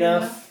greedy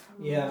enough,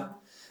 yeah.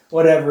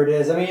 Whatever it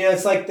is. I mean,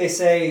 it's like they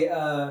say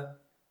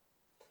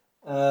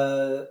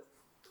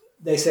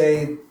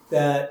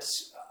that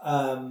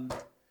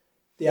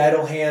the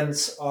idle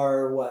hands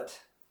are what?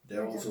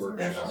 Devil's Devil's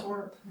workshop.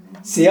 work.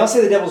 See, I'll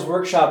say the devil's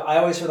workshop. I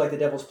always heard like the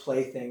devil's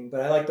play thing,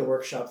 but I like the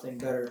workshop thing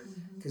better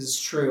because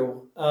it's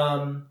true.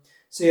 So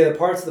yeah, the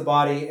parts of the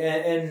body,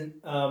 and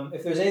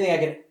if there's anything I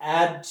can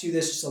add to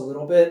this just a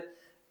little bit,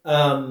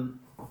 and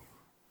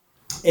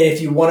if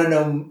you want to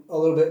know a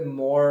little bit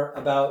more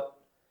about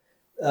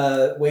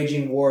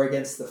waging war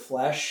against the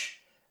flesh,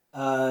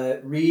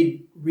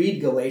 read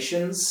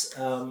Galatians.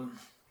 I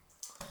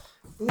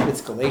believe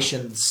it's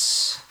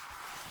Galatians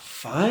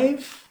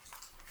 5.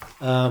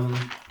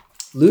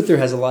 Luther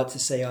has a lot to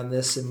say on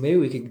this, and maybe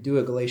we could do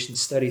a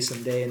Galatians study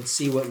someday and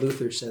see what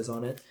Luther says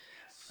on it.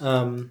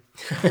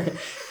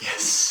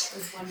 Yes,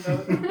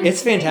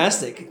 it's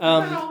fantastic.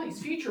 All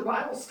these future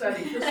Bible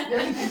studies just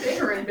getting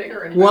bigger and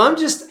bigger and bigger. Well,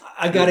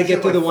 I got to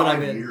get through the one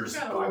I'm in. Years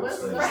Yeah, Bible let's-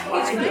 study.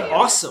 let's- It's gonna be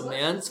awesome,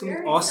 man. It's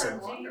gonna be awesome.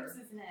 James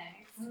is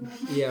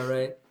next. Yeah,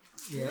 right.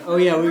 Yeah. Oh,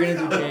 yeah. We're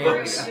gonna do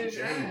James.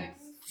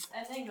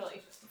 And then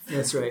Galatians.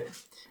 That's right.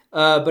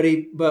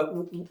 But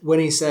when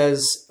he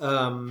says,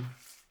 now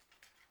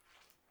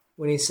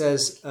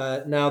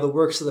the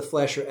works of the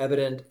flesh are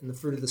evident, and the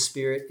fruit of the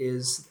Spirit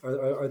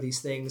are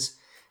these things.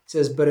 It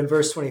says, but in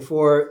verse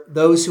 24,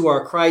 those who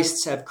are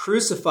Christ's have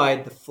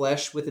crucified the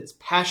flesh with its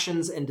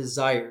passions and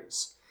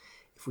desires.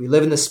 If we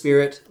live in the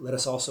Spirit, let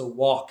us also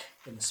walk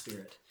in the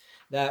Spirit.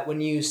 That when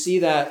you see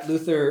that,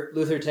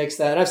 Luther takes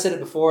that, and I've said it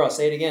before, I'll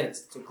say it again.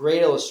 It's a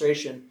great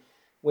illustration.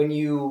 When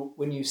you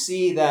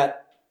see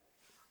that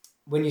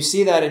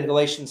in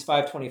Galatians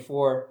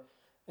 5:24,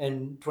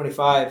 and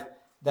 25,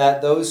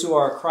 that those who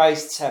are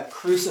Christ's have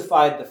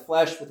crucified the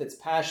flesh with its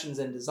passions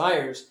and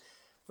desires.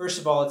 First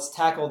of all, let's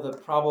tackle the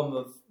problem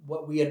of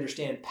what we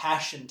understand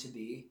passion to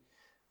be.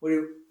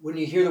 When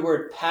you hear the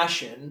word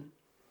passion,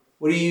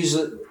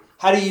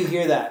 how do you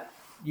hear that?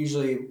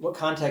 Usually, what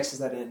context is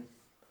that in?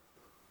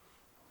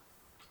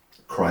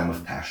 Crime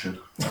of passion.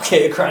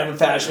 Okay, a crime of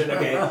passion.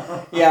 Okay,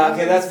 yeah.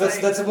 Okay,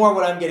 that's more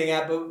what I'm getting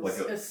at. But Like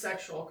It's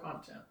sexual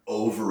content.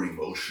 over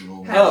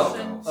emotional.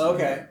 Passion.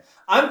 okay.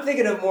 I'm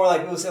thinking of more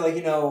like people say,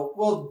 like,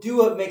 well, do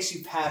what makes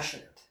you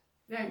passionate.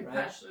 Yeah, you're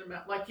Right. passionate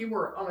about, like you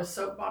were on a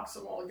soapbox a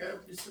while ago.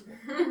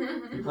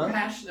 You're Huh?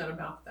 passionate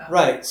about that.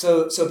 Right.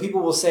 So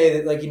people will say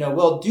that, like,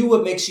 well, do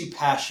what makes you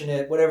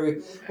passionate. Whatever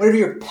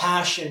your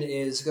passion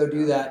is, go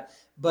do that.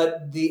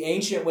 But the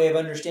ancient way of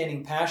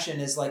understanding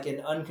passion is like an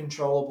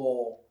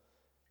uncontrollable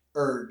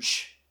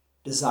urge,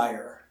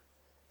 desire.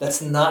 That's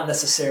not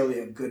necessarily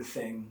a good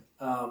thing.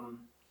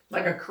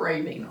 Like a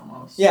craving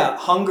almost. Yeah,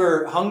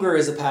 hunger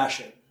is a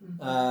passion.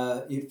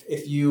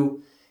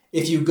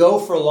 If you go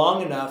for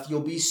long enough,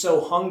 you'll be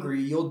so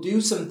hungry, you'll do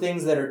some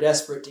things that are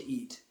desperate to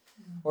eat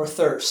or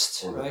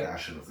thirst. Or the right?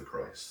 passion of the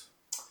Christ.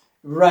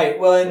 Right.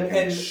 Well, Like an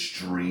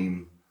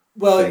extreme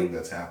well, thing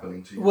that's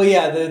happening to you. well,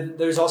 yeah.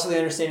 There's also the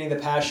understanding of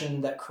the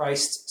passion that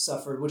Christ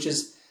suffered, which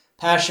is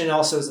passion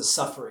also is a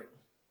suffering,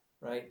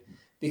 right?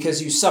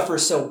 Because you suffer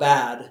so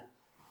bad.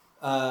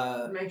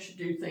 It makes you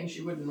do things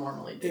you wouldn't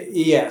normally do.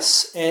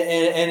 Yes,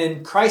 and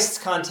in Christ's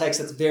context,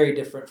 that's very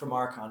different from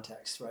our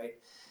context, right?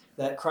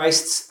 That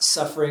Christ's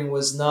suffering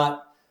was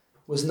not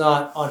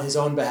on his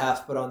own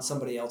behalf, but on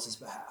somebody else's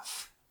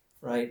behalf,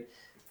 right?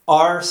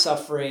 Our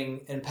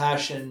suffering and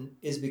passion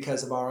is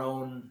because of our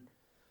own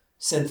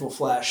sinful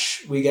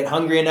flesh. We get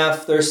hungry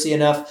enough, thirsty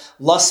enough,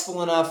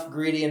 lustful enough,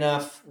 greedy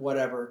enough,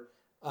 whatever.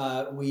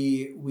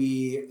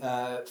 We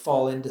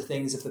fall into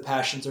things if the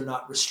passions are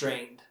not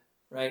restrained,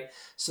 right?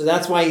 So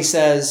that's why he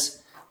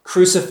says,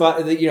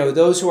 crucify.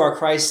 Those who are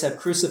Christ's have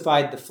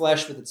crucified the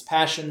flesh with its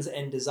passions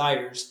and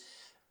desires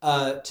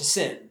to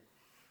sin.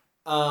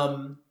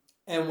 And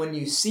when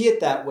you see it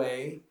that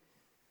way,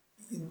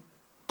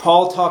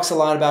 Paul talks a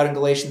lot about in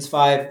Galatians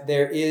 5,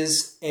 there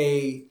is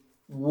a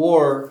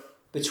war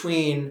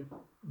between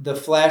the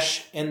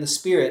flesh and the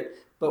spirit,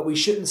 but we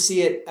shouldn't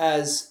see it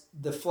as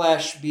the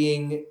flesh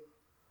being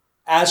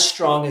as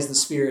strong as the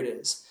spirit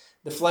is.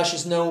 The flesh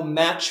is no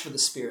match for the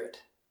spirit,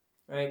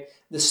 right?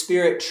 The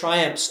spirit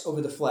triumphs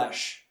over the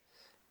flesh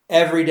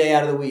every day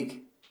out of the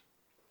week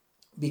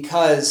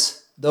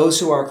because those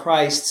who are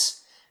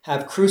Christ's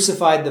have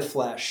crucified the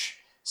flesh.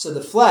 So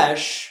the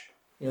flesh,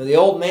 the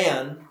old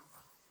man,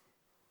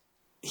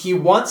 he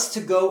wants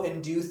to go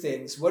and do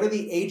things. What are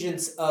the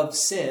agents of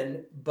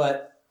sin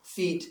but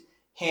feet,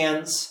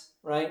 hands,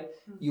 right?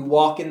 You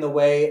walk in the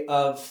way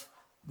of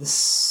the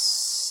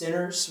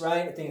sinners,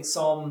 right? I think it's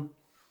Psalm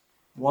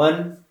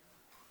 1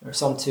 or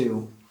Psalm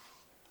 2.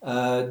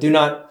 Do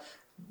not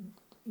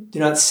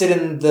sit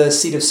in the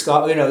seat of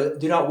scoffers.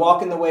 Do not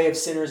walk in the way of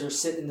sinners or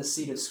sit in the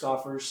seat of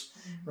scoffers,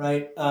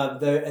 right?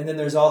 And then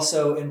there's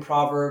also in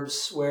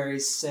Proverbs where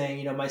he's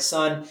saying, my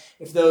son,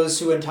 if those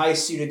who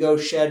entice you to go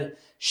shed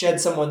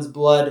someone's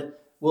blood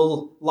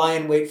will lie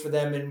in wait for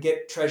them and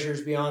get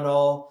treasures beyond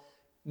all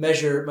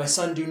measure, my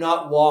son, do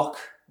not walk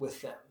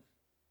with them,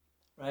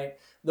 right?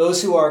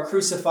 Those who are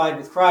crucified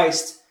with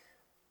Christ.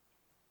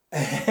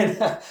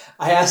 And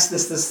I asked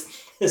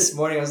this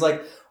morning, I was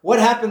like, what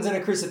happens in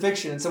a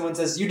crucifixion? And someone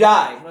says, you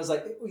die. And I was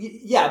like,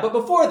 yeah, but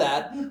before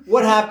that,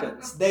 what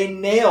happens? They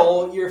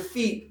nail your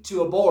feet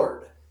to a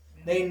board.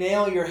 They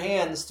nail your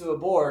hands to a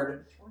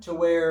board to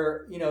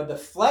where, the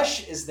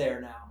flesh is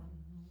there now.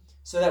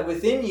 So that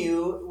within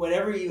you,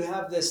 whenever you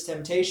have this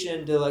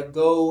temptation to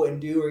go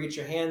and do or get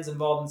your hands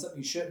involved in something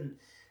you shouldn't,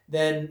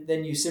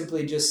 then you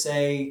simply just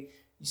say,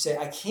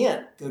 I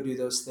can't go do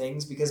those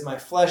things because my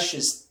flesh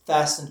is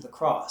fastened to the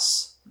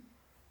cross.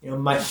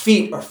 My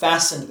feet are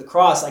fastened to the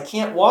cross. I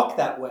can't walk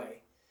that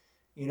way.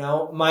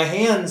 My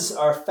hands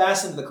are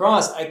fastened to the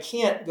cross. I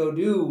can't go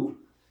do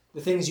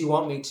the things you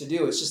want me to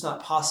do. It's just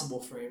not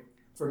possible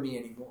for me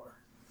anymore.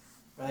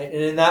 Right?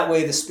 And in that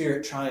way, the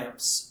Spirit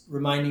triumphs,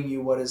 reminding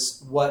you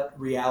what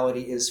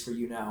reality is for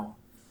you now.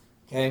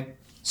 Okay?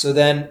 So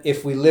then,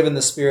 if we live in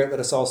the Spirit,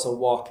 let us also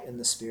walk in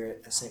the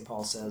Spirit, as St.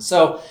 Paul says.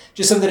 So,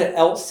 just something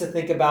else to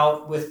think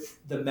about with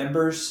the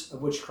members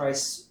of which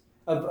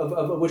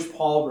of which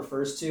Paul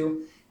refers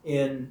to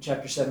in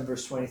chapter 7,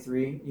 verse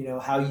 23.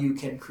 How you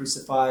can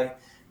crucify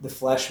the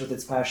flesh with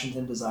its passions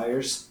and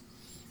desires.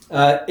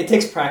 It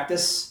takes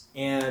practice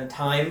and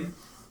time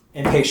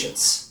and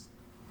patience.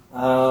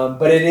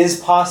 But it is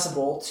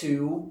possible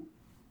to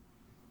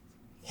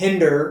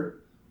hinder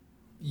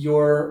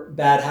your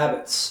bad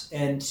habits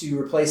and to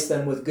replace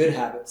them with good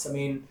habits. I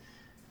mean,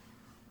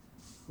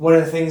 one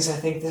of the things I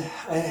think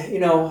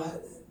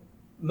that,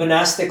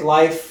 monastic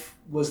life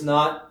was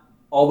not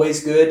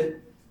always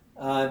good.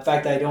 In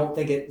fact, I don't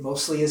think it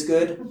mostly is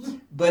good.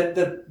 But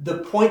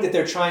the point that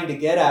they're trying to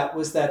get at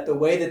was that the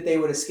way that they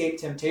would escape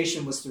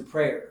temptation was through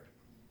prayer.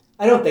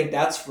 I don't think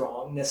that's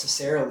wrong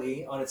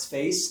necessarily on its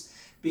face.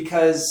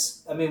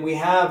 because I mean we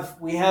have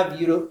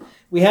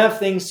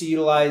things to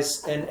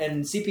utilize,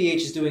 and CPH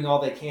is doing all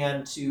they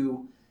can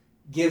to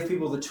give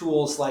people the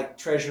tools like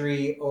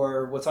Treasury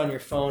or what's on your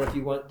phone if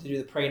you want to do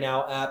the Pray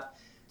Now app,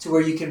 to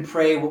where you can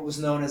pray what was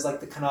known as like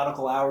the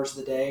canonical hours of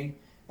the day,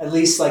 at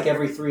least like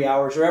every 3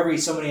 hours or every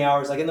so many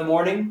hours. Like in the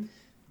morning,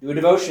 do a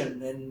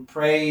devotion and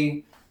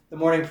pray the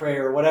morning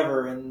prayer or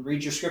whatever, and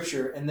read your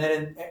scripture, and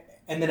then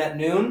at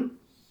noon,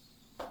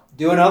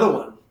 do another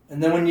one,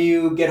 and then when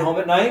you get home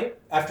at night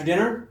after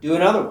dinner, do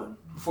another one.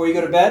 Before you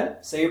go to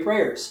bed, say your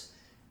prayers.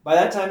 By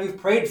that time, you've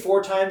prayed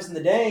 4 times in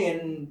the day,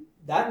 and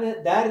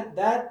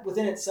that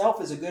within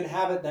itself is a good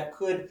habit that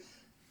could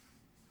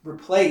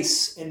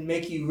replace and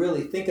make you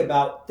really think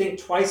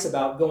twice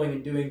about going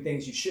and doing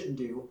things you shouldn't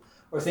do,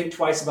 or think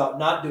twice about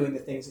not doing the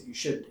things that you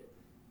should do.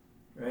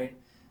 Right?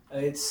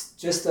 It's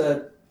just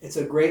it's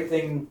a great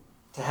thing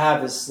to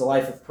have, is the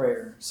life of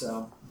prayer.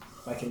 So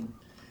if I can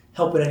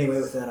help in any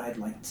way with that, I'd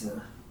like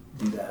to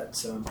do that.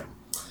 So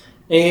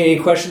any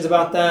questions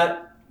about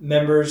that?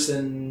 Members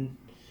and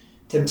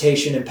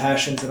temptation and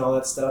passions and all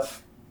that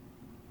stuff?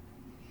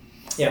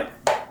 Yeah.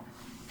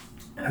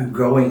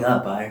 Growing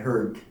up, I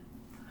heard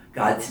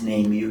God's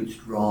name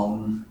used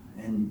wrong,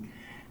 and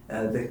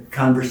the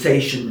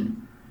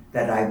conversation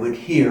that I would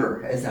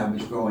hear as I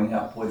was growing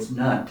up was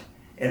not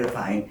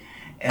edifying.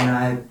 And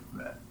I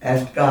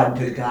asked God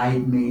to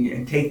guide me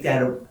and take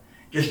that,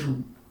 just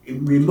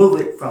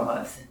remove it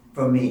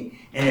from me.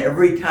 And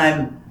every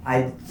time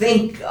I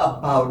think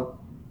about,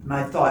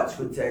 my thoughts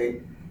would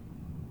say,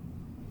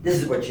 this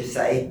is what you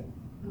say.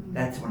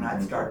 That's when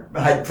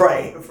I'd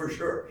pray for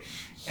sure.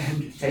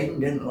 And Satan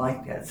didn't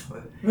like that,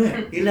 so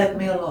he left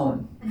me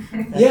alone.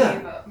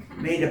 Yeah.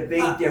 Made a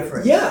big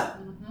difference. Yeah.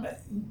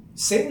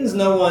 Satan's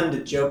no one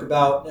to joke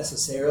about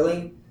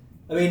necessarily.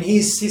 I mean,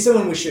 he's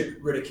someone we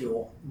should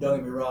ridicule, don't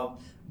get me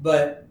wrong,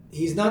 but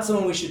he's not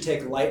someone we should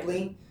take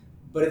lightly.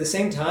 But at the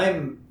same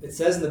time, it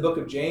says in the book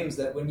of James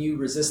that when you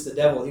resist the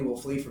devil, he will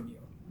flee from you.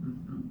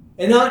 Mm-hmm.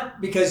 And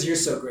not because you're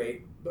so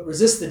great, but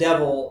resist the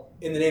devil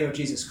in the name of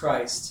Jesus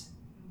Christ,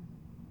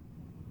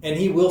 and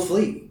he will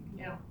flee.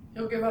 Yeah.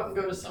 He'll give up and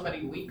go to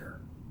somebody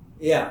weaker.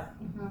 Yeah.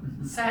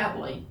 Mm-hmm.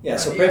 Sadly. Yeah,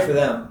 so pray for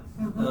them.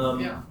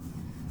 Mm-hmm. Yeah.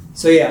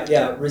 So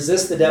yeah,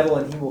 resist the devil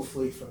and he will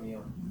flee from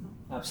you.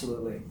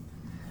 Absolutely.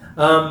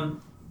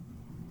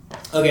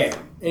 Okay,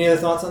 any other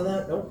thoughts on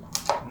that? Nope.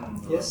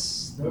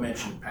 Yes? You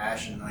mentioned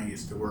passion. I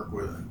used to work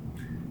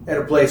at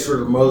a place where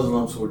the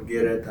Muslims would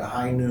get at the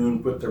high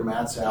noon, put their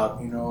mats out,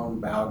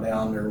 and bow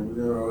down or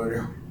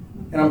whatever.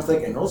 And I'm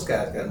thinking, those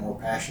guys got more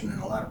passion than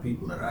a lot of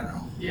people that I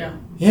know. Yeah.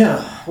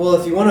 Yeah. Well,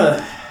 if you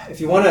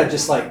wanna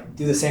just like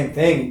do the same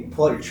thing, you can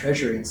pull out your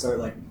treasury and start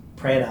like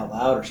praying out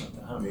loud or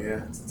something. I don't know.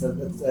 Yeah.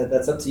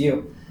 That's up to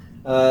you.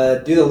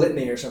 Do the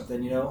litany or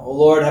something. Oh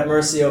Lord, have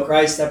mercy. Oh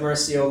Christ, have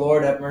mercy. Oh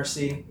Lord, have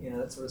mercy.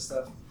 That sort of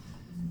stuff.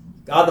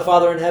 God the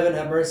Father in heaven,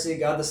 have mercy.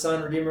 God the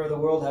Son, Redeemer of the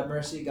world, have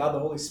mercy. God the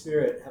Holy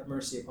Spirit, have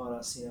mercy upon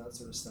us. That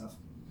sort of stuff.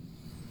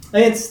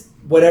 I think it's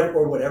whatever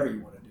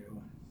you want to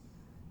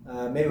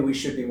do. Maybe we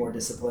should be more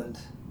disciplined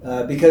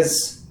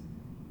because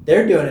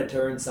they're doing it to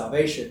earn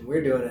salvation.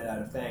 We're doing it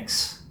out of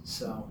thanks.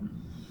 So,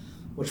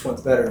 which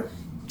one's better?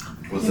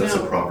 That's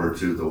a proverb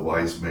too. The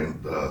wise man,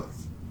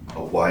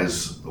 a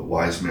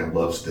wise man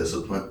loves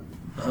discipline,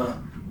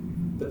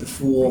 but the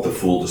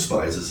fool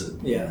despises it.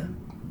 Yeah.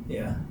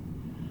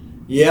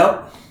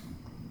 Yep.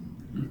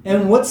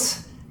 And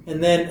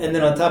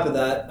then on top of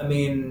that, I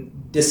mean,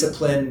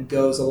 discipline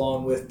goes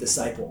along with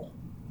disciple.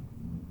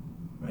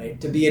 Right?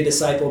 To be a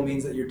disciple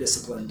means that you're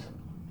disciplined.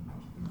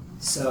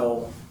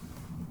 So,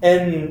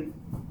 and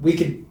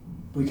we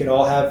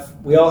all have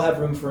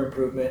room for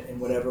improvement in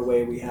whatever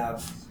way we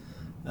have.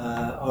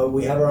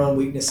 We have our own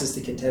weaknesses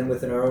to contend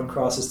with and our own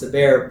crosses to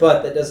bear,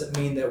 but that doesn't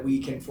mean that we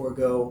can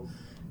forego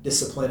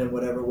discipline in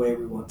whatever way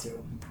we want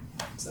to.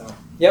 So,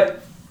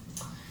 yep.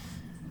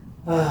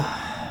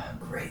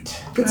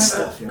 Great. Good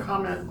stuff. I have a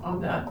comment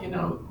on that.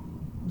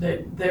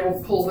 They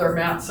will pull their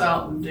mats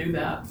out and do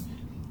that.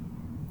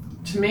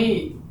 To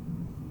me,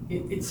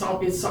 it's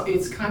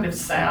kind of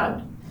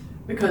sad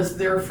because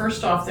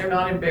first off, they're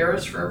not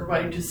embarrassed for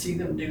everybody to see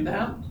them do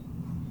that.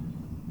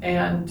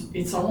 And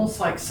it's almost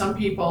like some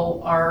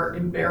people are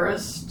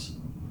embarrassed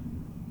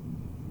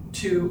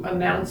to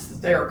announce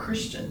that they are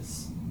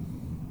Christians.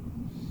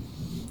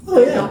 Oh,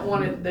 yeah.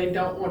 They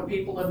don't want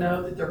people to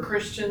know that they're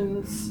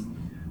Christians.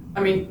 I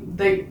mean,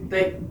 they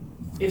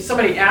if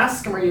somebody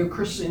asks them, "Are you a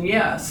Christian?"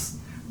 Yes,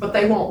 but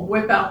they won't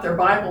whip out their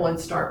Bible and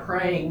start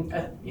praying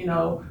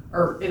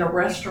or in a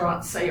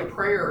restaurant say a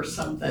prayer or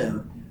something.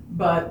 Yeah.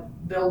 But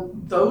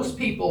those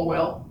people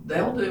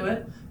they'll do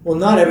it. Well,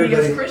 not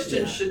everybody. We as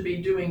Christians should be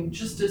doing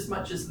just as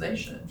much as they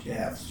should.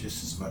 Yeah, it's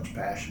just as much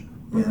passion.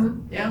 Yeah.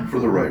 Mm-hmm. Yeah. For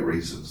the right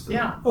reasons. Though.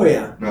 Yeah. Oh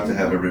yeah. Not to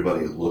have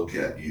everybody look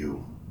at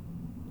you.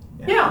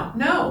 Yeah.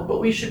 No, but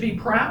we should be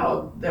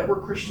proud that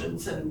we're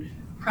Christians and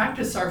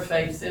practice our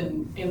faith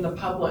in the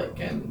public,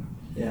 and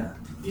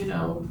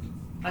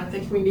I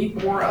think we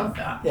need more of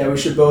that. Yeah, we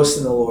should boast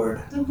in the Lord.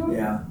 Mm-hmm.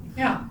 Yeah.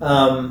 Yeah.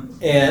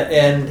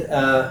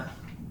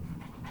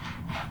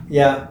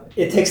 Yeah,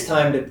 it takes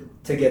time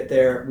to get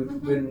there.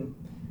 We've been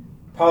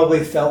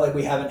probably felt like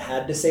we haven't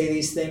had to say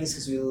these things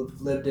because we've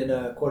lived in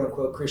a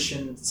quote-unquote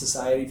Christian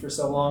society for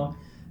so long.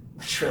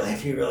 Which really,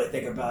 if you really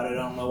think about it, I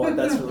don't know what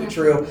that's really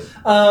true.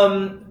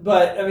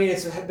 But I mean,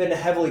 it's been a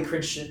heavily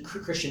Christian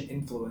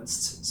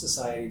influenced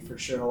society for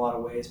sure in a lot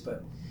of ways.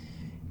 But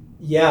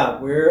yeah,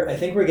 I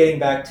think we're getting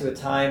back to a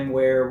time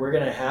where we're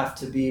going to have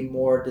to be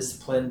more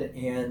disciplined,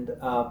 and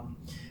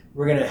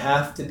we're going to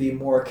have to be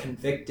more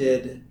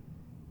convicted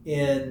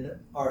in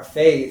our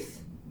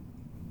faith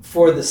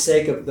for the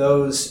sake of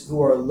those who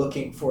are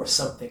looking for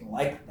something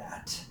like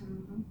that.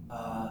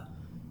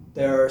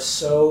 There are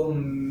still,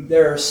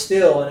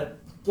 and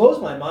it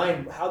blows my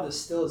mind how this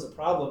still is a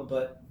problem,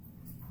 but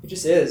it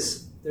just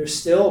is. There's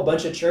still a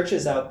bunch of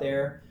churches out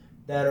there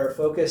that are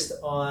focused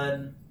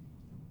on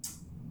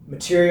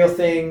material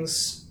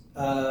things,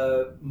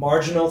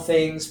 marginal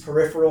things,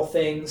 peripheral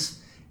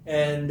things,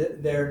 and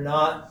they're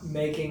not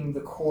making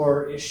the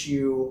core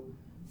issue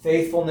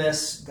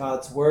faithfulness,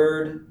 God's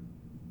word,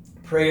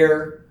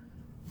 prayer,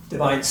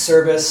 divine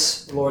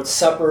service, Lord's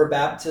Supper,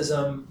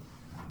 baptism,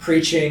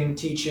 preaching,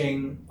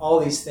 teaching, all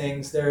these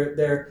things.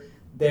 Those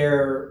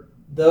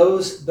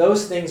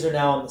things are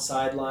now on the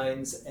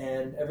sidelines,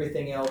 and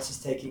everything else is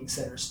taking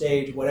center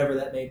stage, whatever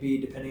that may be,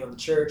 depending on the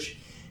church.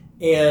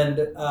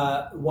 And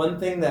one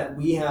thing that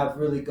we have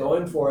really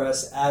going for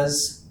us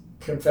as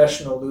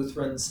confessional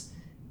Lutherans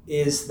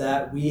is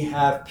that we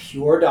have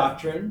pure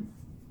doctrine,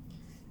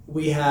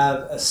 we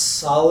have a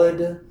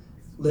solid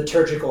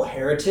liturgical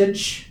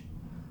heritage,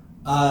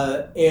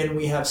 and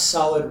we have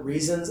solid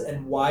reasons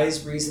and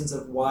wise reasons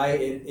of why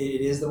it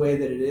is the way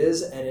that it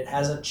is, and it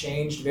hasn't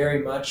changed very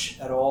much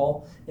at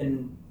all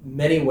in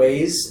many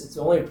ways. It's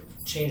only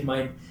changed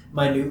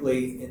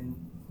minutely in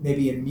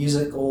maybe in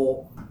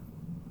musical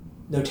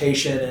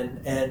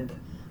notation and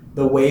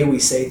the way we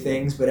say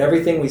things, but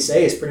everything we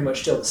say is pretty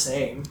much still the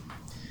same.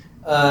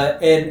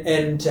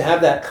 And to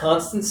have that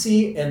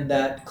constancy and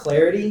that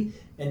clarity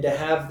and to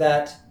have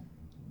that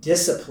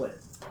discipline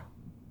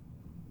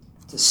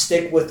to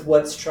stick with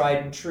what's tried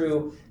and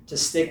true, to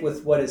stick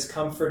with what is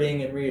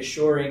comforting and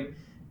reassuring.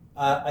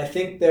 I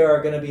think there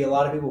are going to be a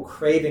lot of people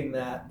craving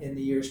that in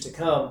the years to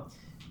come.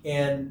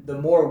 And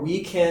the more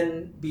we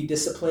can be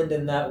disciplined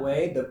in that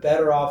way, the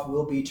better off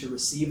we'll be to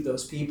receive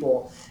those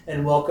people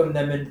and welcome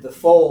them into the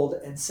fold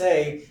and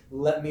say,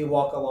 let me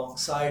walk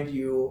alongside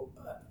you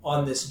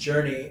on this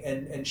journey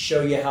and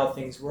show you how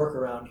things work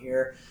around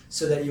here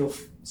so that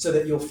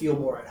you'll feel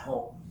more at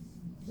home,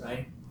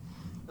 right?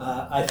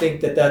 I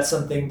think that's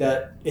something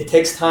that it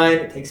takes time,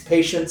 it takes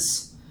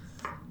patience.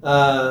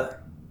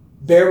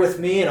 Bear with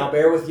me and I'll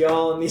bear with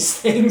y'all on these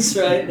things,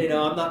 right?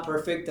 I'm not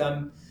perfect.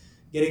 I'm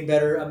getting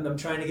better. I'm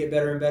trying to get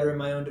better and better in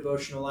my own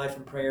devotional life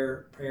and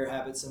prayer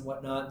habits and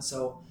whatnot. And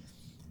so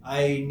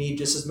I need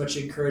just as much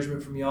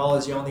encouragement from y'all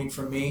as y'all need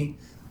from me.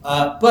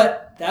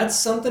 But that's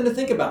something to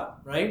think about,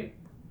 right?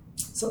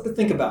 Something to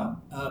think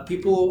about.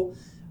 People,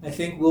 I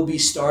think, will be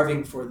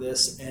starving for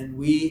this, and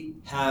we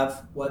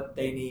have what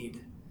they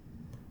need.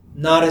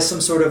 Not as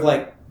some sort of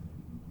like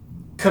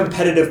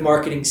competitive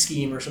marketing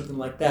scheme or something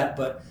like that,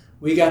 but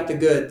we got the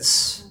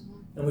goods,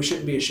 and we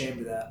shouldn't be ashamed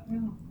of that. Yeah.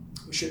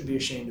 We shouldn't be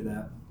ashamed of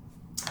that.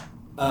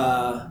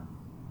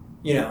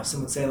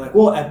 Someone saying like,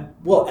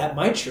 well, at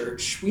my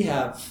church we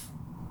have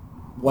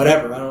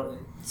whatever. I don't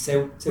say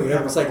we whatever.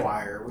 Have it's a like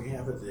choir. We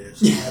have a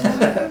this. We have a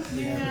that.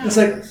 Yeah. It's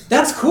like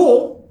that's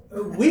cool.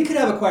 We could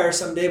have a choir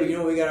someday, but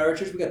we got our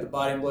church. We got the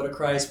body and blood of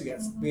Christ. We got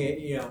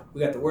we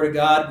got the Word of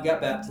God. We got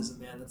baptism.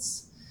 Man,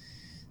 it's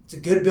a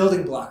good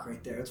building block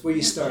right there. It's where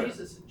you start.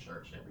 Jesus in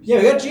church every Yeah,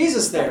 we got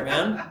Jesus there,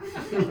 man.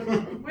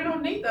 We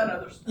don't need that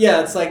other stuff.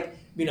 Yeah, it's like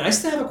it'd be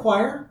nice to have a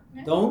choir.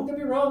 Yeah. Don't get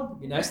me wrong.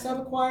 It'd be nice to have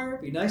a choir.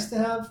 It'd be nice to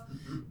have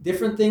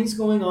different things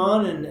going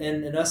on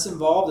and us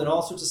involved and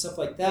all sorts of stuff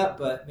like that.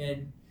 But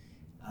man,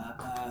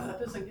 That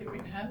doesn't get me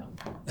to heaven.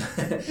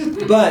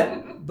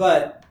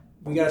 but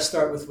we got to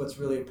start with what's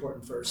really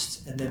important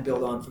first, and then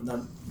build on from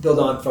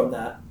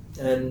that.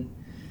 And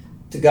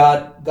to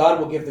God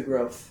will give the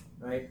growth,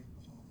 right?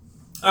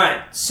 All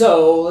right,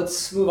 so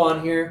let's move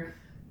on here.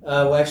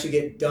 We'll actually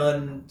get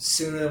done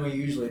sooner than we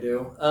usually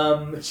do,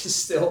 which is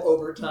still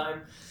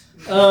overtime.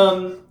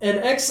 An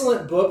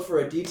excellent book for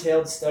a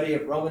detailed study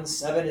of Romans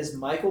 7 is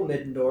Michael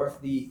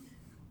Middendorf,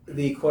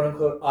 the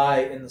quote-unquote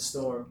eye in the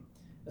storm,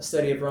 a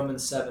study of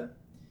Romans 7.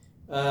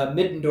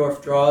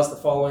 Middendorf draws the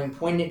following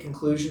poignant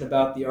conclusion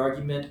about the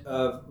argument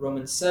of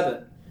Romans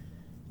 7.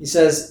 He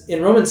says,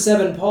 in Romans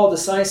 7, Paul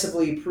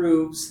decisively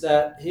proves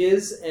that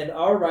his and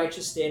our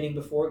righteous standing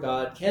before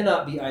God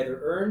cannot be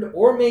either earned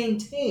or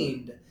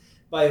maintained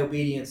by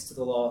obedience to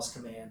the law's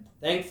command.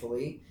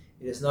 Thankfully,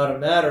 it is not a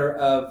matter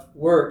of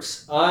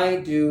works I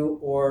do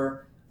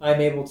or I'm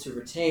able to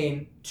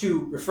refrain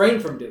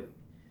from doing.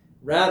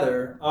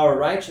 Rather, our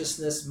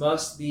righteousness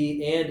must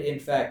be, and in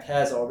fact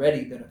has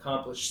already been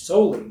accomplished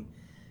solely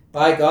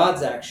by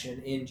God's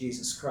action in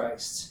Jesus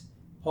Christ.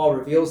 Paul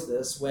reveals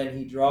this when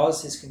he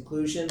draws his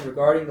conclusion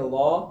regarding the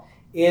law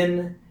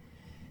in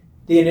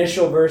the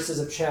initial verses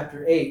of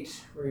chapter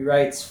 8, where he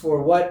writes,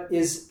 For what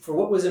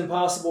was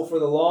impossible for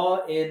the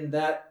law, in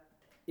that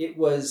it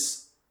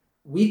was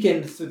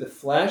weakened through the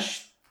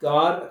flesh,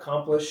 God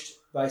accomplished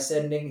by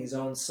sending his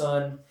own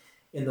Son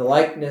in the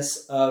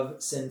likeness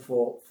of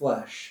sinful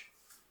flesh.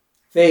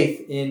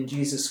 Faith in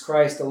Jesus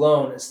Christ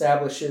alone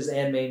establishes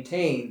and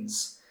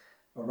maintains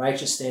a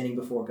righteous standing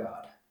before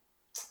God.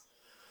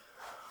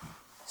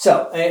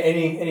 So,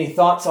 any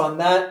thoughts on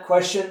that?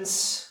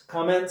 Questions?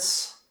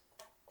 Comments?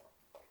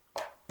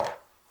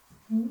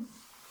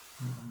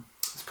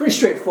 It's pretty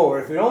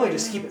straightforward. If we only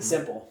just keep it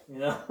simple, you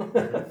know?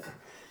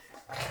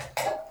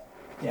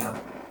 Yeah.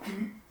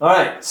 All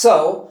right.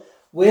 So,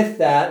 with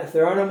that, if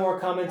there are no more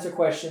comments or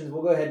questions,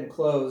 we'll go ahead and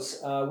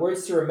close.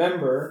 Words to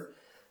remember: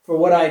 for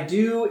what I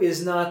do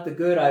is not the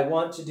good I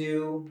want to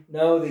do.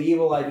 No, the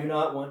evil I do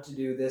not want to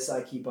do. This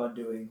I keep on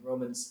doing.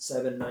 Romans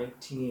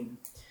 7:19.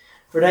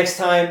 For next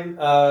time,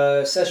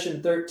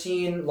 session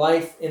 13,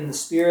 Life in the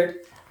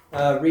Spirit.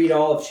 Read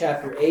all of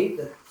chapter 8,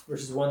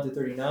 verses 1 to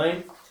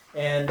 39,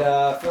 and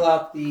fill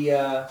out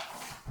the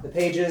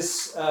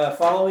pages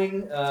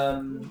following.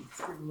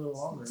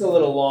 It's a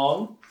little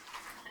long.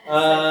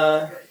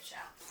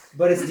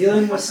 But it's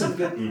dealing with some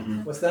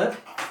good. What's that?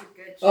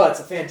 Oh,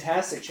 it's a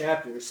fantastic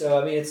chapter. So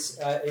I mean,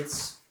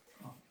 it's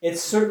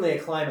certainly a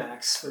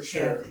climax for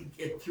sure. Can't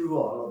get through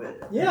all of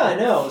it. Yeah, I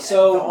know.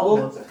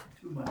 So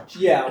too much.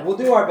 yeah, we'll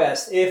do our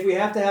best. If we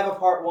have to have a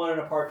part 1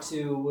 and a part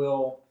 2,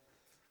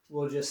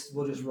 we'll just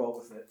roll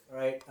with it. All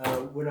right.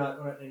 We're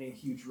not in any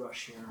huge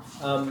rush here.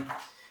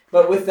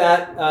 But with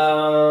that,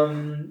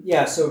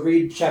 So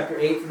read chapter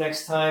 8 for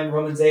next time,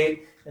 Romans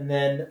 8, and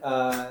then.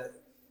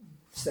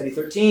 Study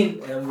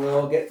 13, and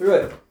we'll get through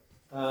it.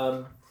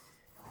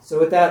 So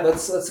with that,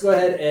 let's go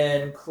ahead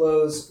and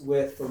close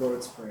with the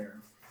Lord's Prayer.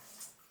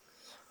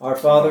 Our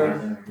Father,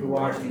 who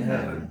art in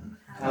heaven,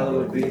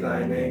 hallowed be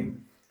thy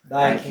name.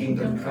 Thy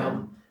kingdom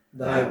come,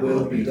 thy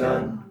will be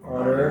done,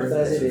 on earth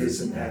as it is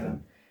in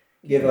heaven.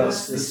 Give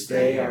us this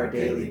day our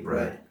daily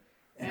bread,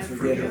 and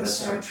forgive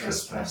us our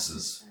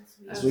trespasses,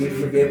 as we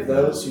forgive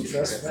those who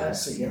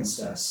trespass against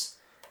us.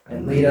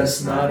 And lead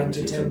us not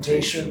into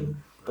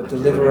temptation, but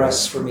deliver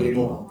us from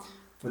evil.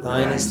 For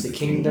thine is the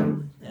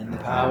kingdom, and the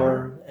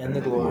power, and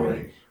the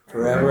glory,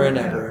 forever and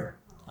ever.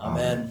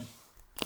 Amen.